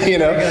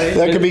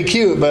 That could be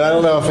cute, but I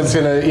don't know if it's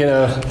gonna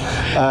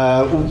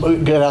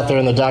get out there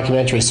in the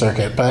documentary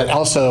circuit. But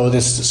also,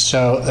 this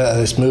show,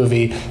 this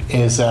movie,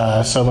 is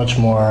so much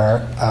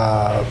more,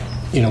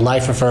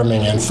 life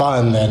affirming and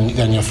fun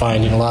than you'll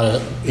find in a lot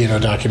of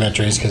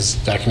documentaries, because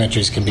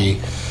documentaries can be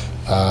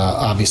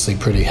obviously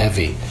pretty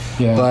heavy.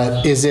 Yeah.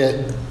 But is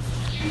it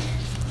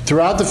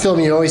throughout the film?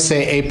 You always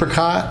say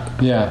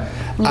apricot. Yeah.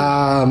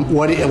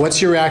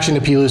 What's your reaction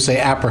to people who say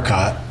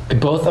apricot?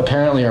 Both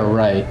apparently are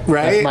right.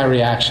 Right? That's my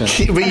reaction.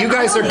 But you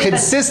guys are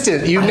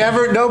consistent.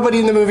 Nobody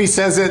in the movie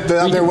says it the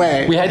other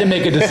way. We had to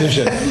make a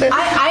decision.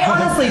 I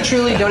honestly,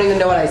 truly don't even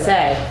know what I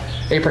say.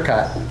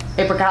 Apricot.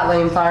 Apricot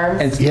Lane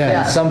Farms.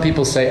 And some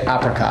people say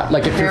apricot.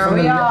 Like if you're from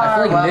I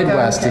feel like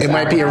Midwest. It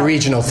might be a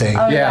regional thing.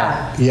 Oh,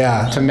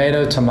 yeah.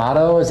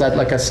 Tomato. Is that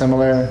like a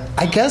similar?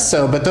 I guess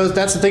so. But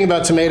that's the thing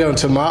about tomato and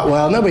tomato.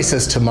 Well, nobody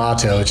says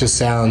tomato. It just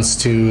sounds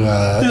too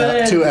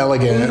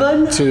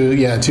elegant,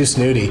 too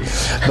snooty.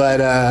 But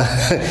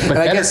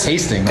I guess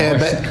tasting.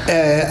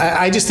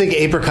 I just think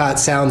apricot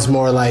sounds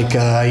more like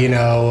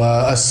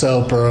a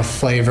soap or a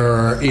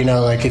flavor, or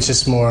like it's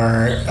just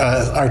more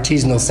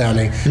artisanal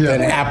sounding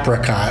than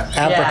apricot.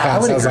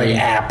 Apricot sounds like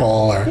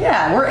apple.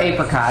 We're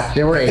apricot.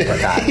 Yeah, we're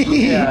apricot.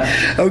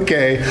 Yeah.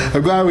 Okay,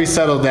 I'm glad we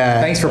settled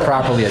that. Thanks for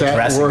properly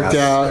addressing worked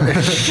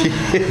us.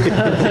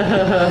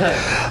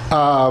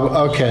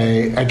 Out.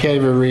 Okay, I can't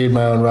even read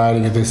my own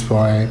writing at this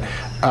point.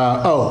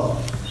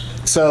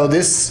 So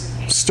this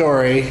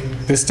story,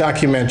 this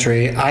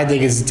documentary, I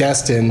think is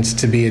destined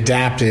to be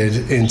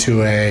adapted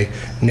into a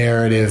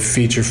narrative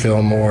feature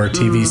film or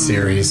TV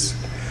series.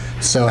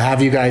 So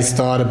have you guys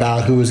thought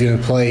about who was going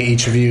to play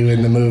each of you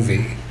in the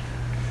movie?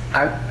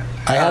 I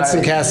had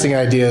some casting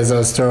ideas I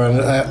was throwing.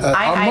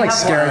 I'm like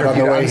scared on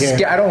the way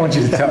here. I don't want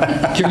you to tell.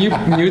 Can you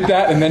mute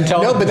that and then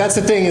tell? No, but that's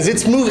the thing, is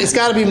it's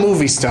got to be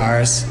movie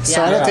stars.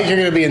 So I don't think you're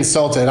going to be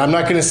insulted. I'm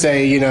not going to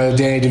say,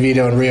 Danny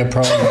DeVito and Rhea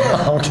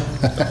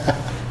Perlman.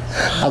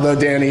 Although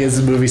Danny is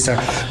a movie star.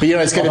 But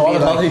it's going to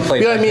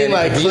be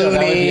like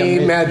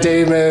Clooney, Matt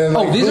Damon.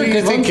 Oh, these are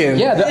good thinking.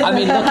 Yeah,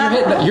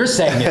 look, you're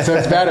saying it, so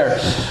it's better.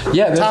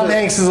 Yeah, Tom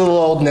Hanks is a little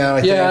old now,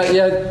 I think.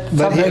 Yeah.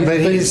 But he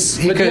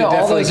could have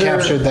definitely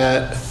captured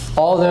that.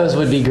 All those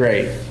would be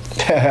great.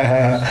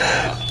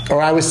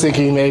 Or I was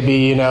thinking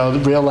maybe,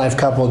 the real life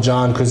couple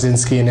John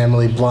Krasinski and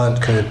Emily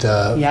Blunt could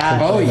play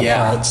the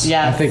parts.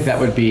 Yeah, I think that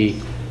would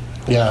be.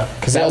 Yeah,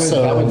 because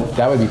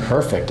that would be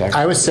perfect.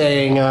 Actually. I was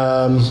saying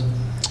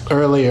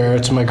earlier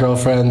to my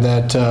girlfriend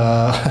that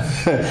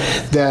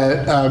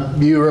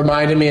you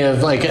reminded me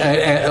of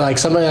like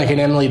somebody like an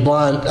Emily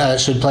Blunt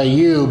should play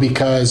you,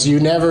 because you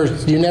never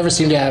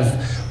seem to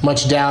have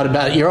much doubt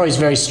about it. You're always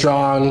very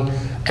strong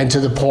and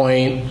to the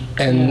point,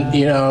 and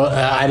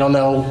I don't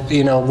know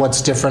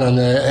what's different on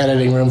the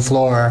editing room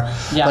floor.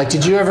 Yeah.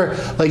 Did you ever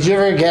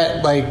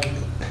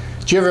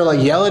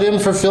yell at him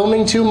for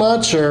filming too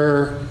much,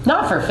 or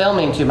not for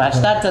filming too much?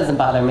 That doesn't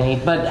bother me,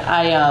 but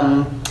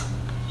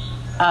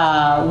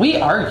we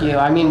argue.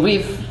 I mean,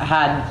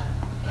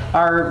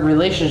 our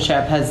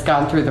relationship has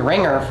gone through the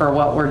ringer for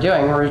what we're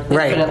doing. We're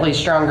infinitely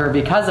stronger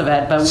because of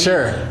it, but we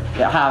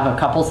have a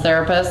couples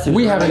therapist.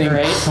 We have an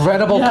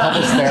incredible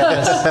couples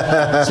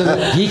therapist, so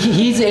that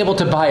he's able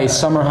to buy a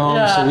summer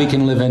home so we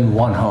can live in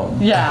one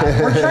home. Yeah,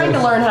 we're trying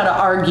to learn how to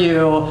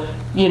argue,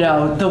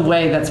 the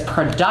way that's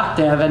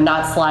productive and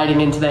not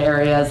sliding into the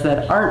areas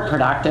that aren't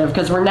productive,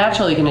 because we're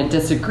naturally going to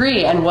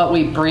disagree, and what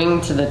we bring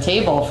to the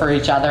table for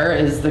each other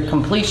is the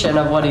completion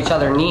of what each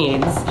other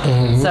needs.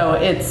 Mm-hmm. So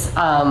it's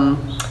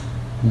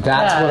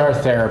that's what our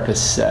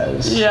therapist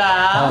says.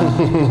 Yeah.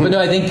 But no,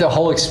 I think the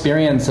whole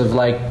experience of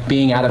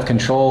being out of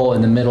control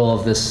in the middle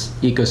of this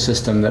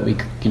ecosystem that we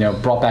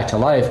brought back to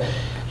life,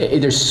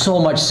 there's so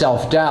much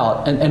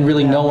self-doubt, and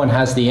really no one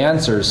has the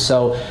answers,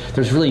 so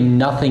there's really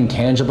nothing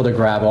tangible to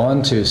grab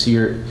onto, so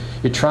you're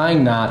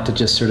trying not to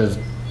just sort of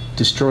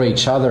destroy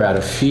each other out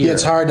of fear. Yeah,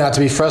 it's hard not to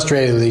be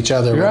frustrated with each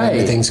other when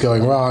everything's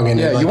going wrong, and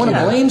you want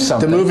to blame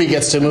something. The movie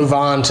gets to move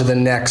on to the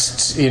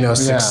next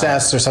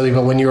success or something,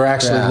 but when you're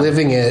actually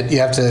living it, you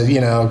have to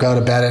go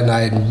to bed at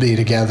night and be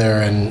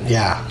together, and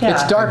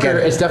it's darker.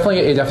 It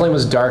definitely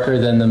was darker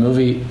than the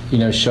movie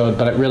showed,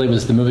 but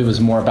the movie was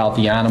more about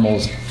the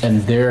animals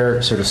and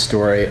their sort of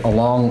story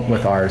along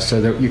with ours, so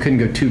that you couldn't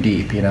go too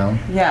deep.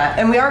 Yeah,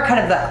 and we are kind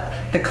of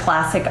the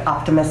classic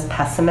optimist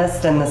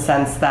pessimist, in the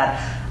sense that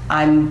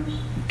I'm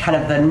kind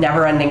of the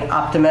never-ending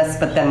optimist,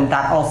 but then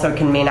that also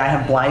can mean I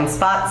have blind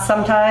spots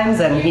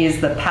sometimes, and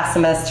he's the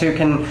pessimist who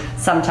can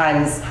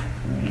sometimes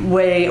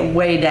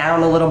way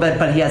down a little bit,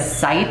 but he has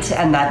sight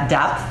and that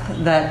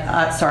depth that,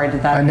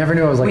 I never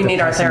knew I was like we the need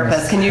our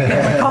pessimist. therapist. Can you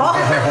recall?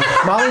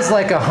 Molly's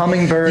like a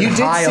hummingbird. You did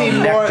high seem on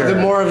more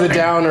nectar. of the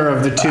downer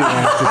of the two. I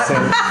have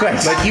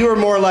to say. Like you were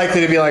more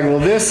likely to be like, well,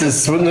 there's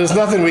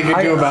nothing we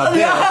can do about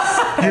this.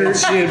 And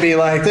she'd be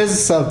like, this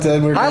is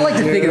something we're I gonna like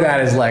to do. think of that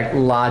as like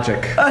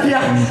logic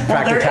and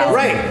practicality.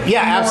 Right.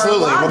 Yeah,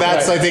 absolutely. Well,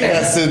 that's I think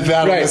that's the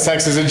battle of the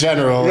sexes in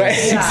general. Right.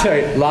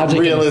 Sorry. Logic.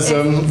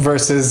 Realism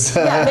versus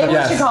maybe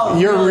we should call it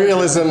your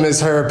realism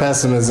is her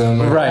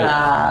pessimism. Right.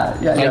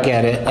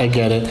 I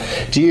get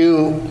it. Do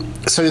you?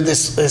 So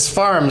this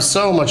farm,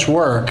 so much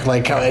work.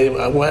 Like,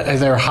 what are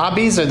there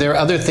hobbies? Are there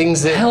other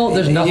things that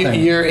there's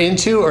nothing. you're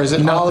into, or is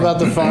it all about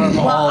the farm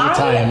all the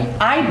time?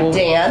 I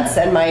dance,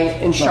 and my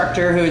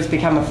instructor, who has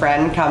become a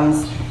friend,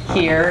 comes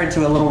here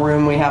to a little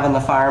room we have on the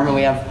farm, and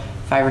we have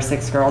 5 or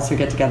 6 girls who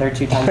get together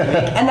 2 times a week,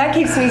 and that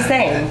keeps me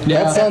sane.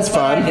 Yeah, that sounds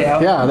fun.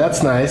 Yeah,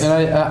 that's nice.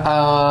 And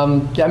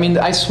I mean,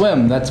 I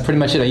swim. That's pretty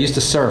much it. I used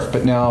to surf,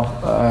 but now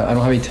I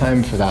don't have any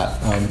time for that.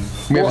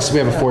 We have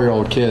a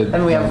 4-year-old kid,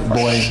 and we have a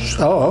boy.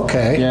 Oh,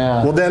 okay.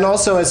 Yeah. Well, then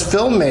also as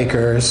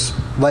filmmakers,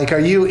 like,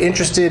 are you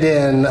interested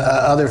in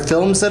other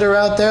films that are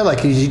out there?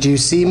 Like, do you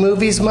see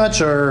movies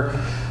much, or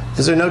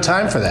is there no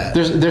time for that?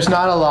 There's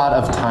not a lot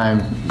of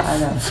time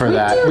for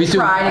that. We do.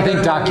 I think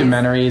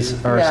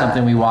documentaries are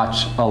something we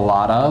watch a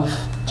lot of.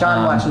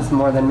 John watches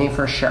more than me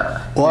for sure.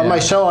 Well, on my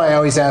show, I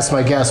always ask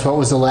my guests, what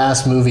was the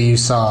last movie you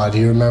saw? Do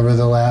you remember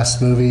the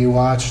last movie you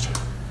watched?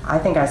 I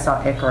think I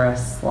saw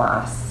Icarus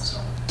last.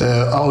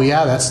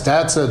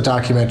 That's a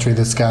documentary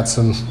that's got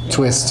some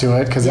twists to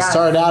it, because it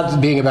started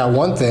out being about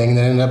one thing and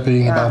then ended up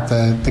being about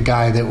the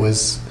guy that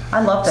was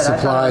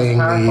supplying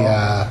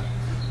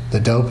the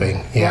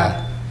doping.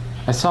 Yeah.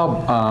 I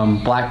saw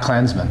Black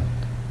Klansman.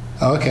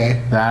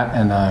 Okay. That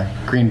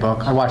and Green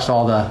Book. I watched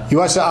all the. You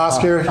watched the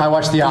Oscar? I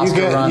watched the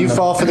Oscar run. You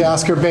fall for the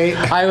Oscar bait?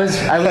 I was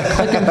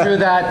clicking through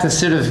that to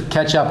sort of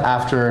catch up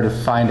after to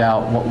find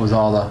out what was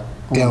all the.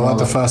 What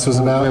the fuss was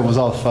about? What was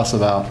all the fuss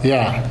about?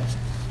 Yeah.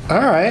 All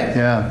right.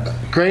 Yeah.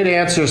 Great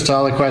answers to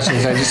all the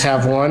questions. I just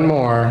have one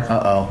more.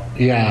 Uh-oh.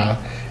 Yeah.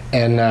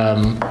 And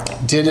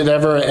did it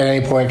ever at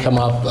any point come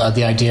up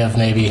the idea of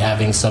maybe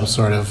having some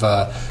sort of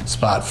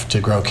spot to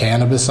grow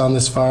cannabis on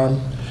this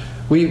farm?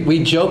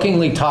 We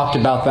jokingly talked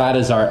about that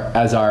as our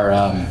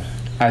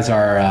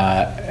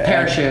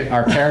parachute.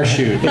 Our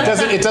parachute.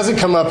 It doesn't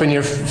come up in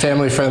your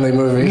family-friendly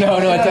movie. No,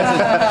 it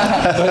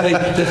doesn't.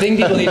 But the thing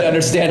people need to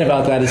understand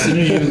about that, as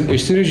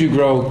soon as you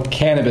grow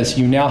cannabis,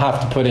 you now have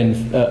to put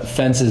in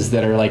fences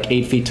that are like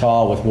 8 feet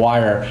tall with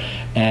wire,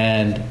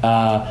 and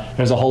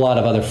there's a whole lot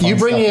of other fun You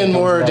bring stuff in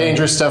more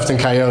dangerous stuff than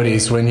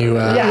coyotes when you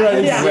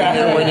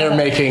when you're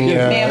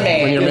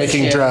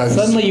making drugs.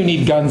 Suddenly you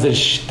need guns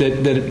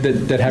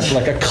that have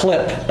like a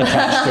clip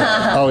attached to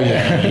it. Oh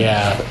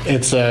yeah.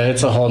 It's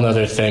a whole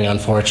nother thing,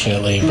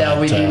 unfortunately. No,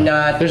 we do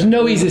not. There's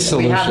no easy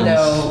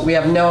solutions. We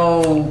have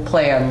no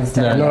plans.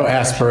 No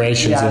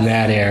aspirations in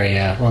that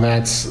area. Well,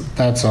 that's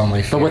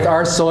only fair. But with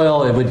our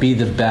soil, it would be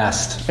the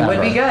best. It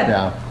would be good.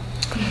 Yeah.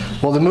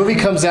 Well, the movie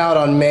comes out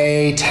on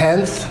May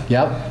 10th.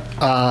 Yep.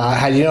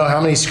 Do you know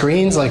how many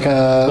screens? Like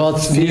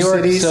it's New York.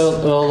 cities? So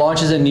it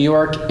launches in New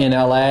York, in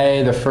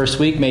LA the first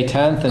week, May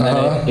 10th, and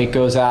then it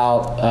goes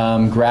out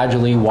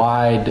gradually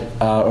wide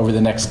over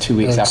the next 2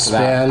 weeks after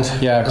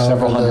that. Yeah,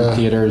 several hundred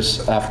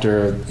theaters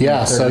after.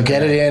 Yeah, so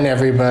get it in,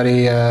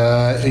 everybody.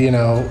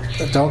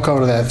 Don't go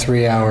to that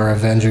 3-hour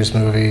Avengers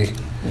movie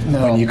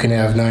when you can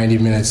have 90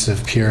 minutes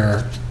of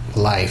pure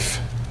life.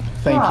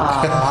 Thank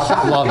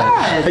you. Love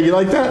it. You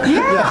like that?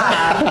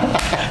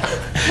 Yeah.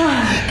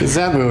 Because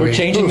that movie. We're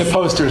changing the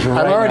posters right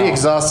now. I'm already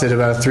exhausted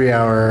about a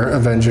 3-hour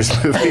Avengers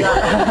movie.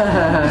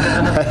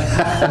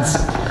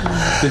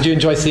 Did you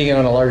enjoy seeing it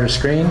on a larger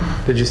screen?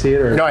 Did you see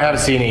it? Or? No, I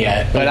haven't seen it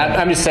yet. But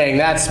I'm just saying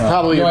that's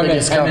probably your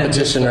biggest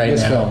competition right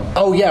now. Film.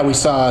 Oh, yeah, we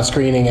saw a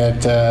screening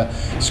at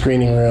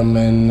Screening Room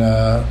in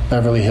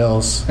Beverly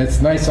Hills.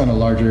 It's nice on a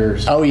larger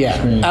screen. Oh,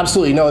 yeah,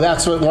 absolutely. No,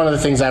 that's one of the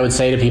things I would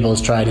say to people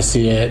is try to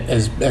see it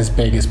as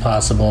big as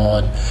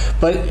possible.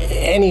 But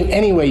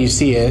any way you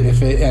see it,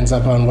 if it ends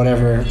up on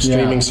whatever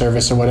streaming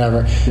service or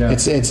whatever,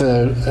 it's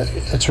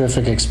a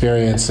terrific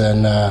experience.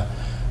 And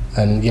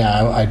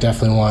I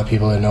definitely want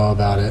people to know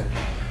about it.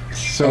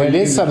 So it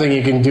is something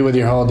you can do with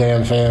your whole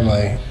damn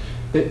family.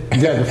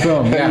 The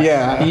film.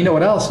 Yeah. And you know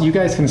what else? You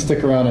guys can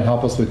stick around and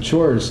help us with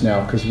chores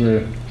now because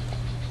we're.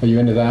 Are you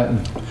into that?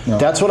 No.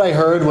 That's what I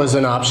heard was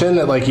an option,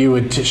 that like you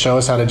would show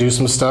us how to do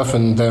some stuff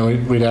and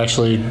then we'd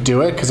actually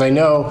do it. Because I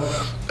know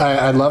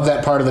I love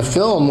that part of the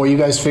film where you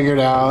guys figured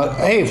out,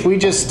 hey, if we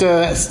just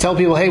tell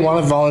people, hey, want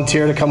to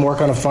volunteer to come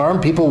work on a farm,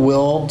 people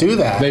will do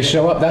that. They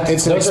show up.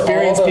 It's an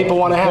experience people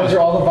want to have. Those are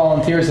all the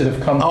volunteers that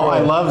have come through. Oh,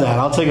 I love that.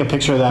 I'll take a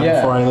picture of that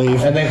before I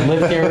leave. And they've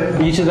lived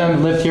here. Each of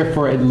them lived here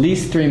for at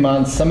least 3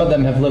 months. Some of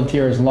them have lived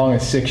here as long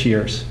as 6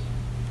 years.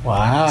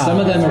 Wow. Some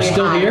of them are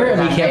still here,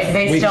 and we can't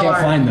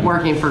find them.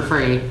 Working for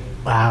free.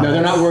 Wow. No,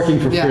 they're not working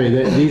for Yeah. free.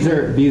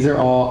 These are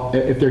all.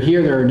 If they're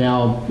here, they're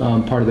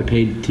now part of the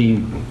paid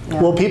team.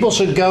 Well, people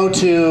should go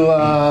to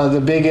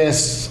the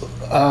biggest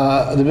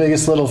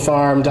little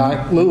farm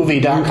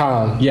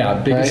movie.com.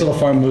 Yeah,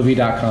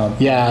 biggestlittlefarmmovie.com.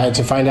 Yeah,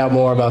 to find out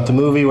more about the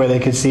movie, where they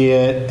could see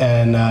it,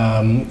 and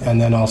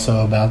then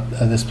also about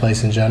this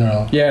place in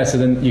general. Yeah, so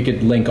then you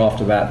could link off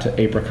to that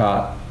to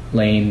Apricot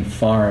Lane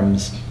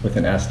Farms with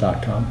an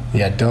S.com.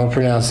 Yeah, don't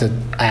pronounce it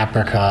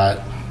apricot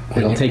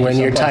when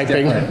you're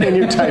typing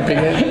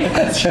it.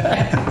 That's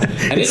right.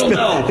 And it'll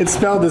know. It's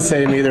spelled the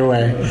same either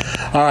way.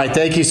 All right,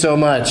 thank you so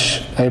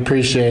much. I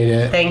appreciate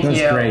it. Thank you.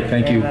 That's great.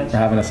 Thank you for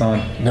having us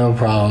on. No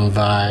problem.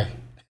 Bye.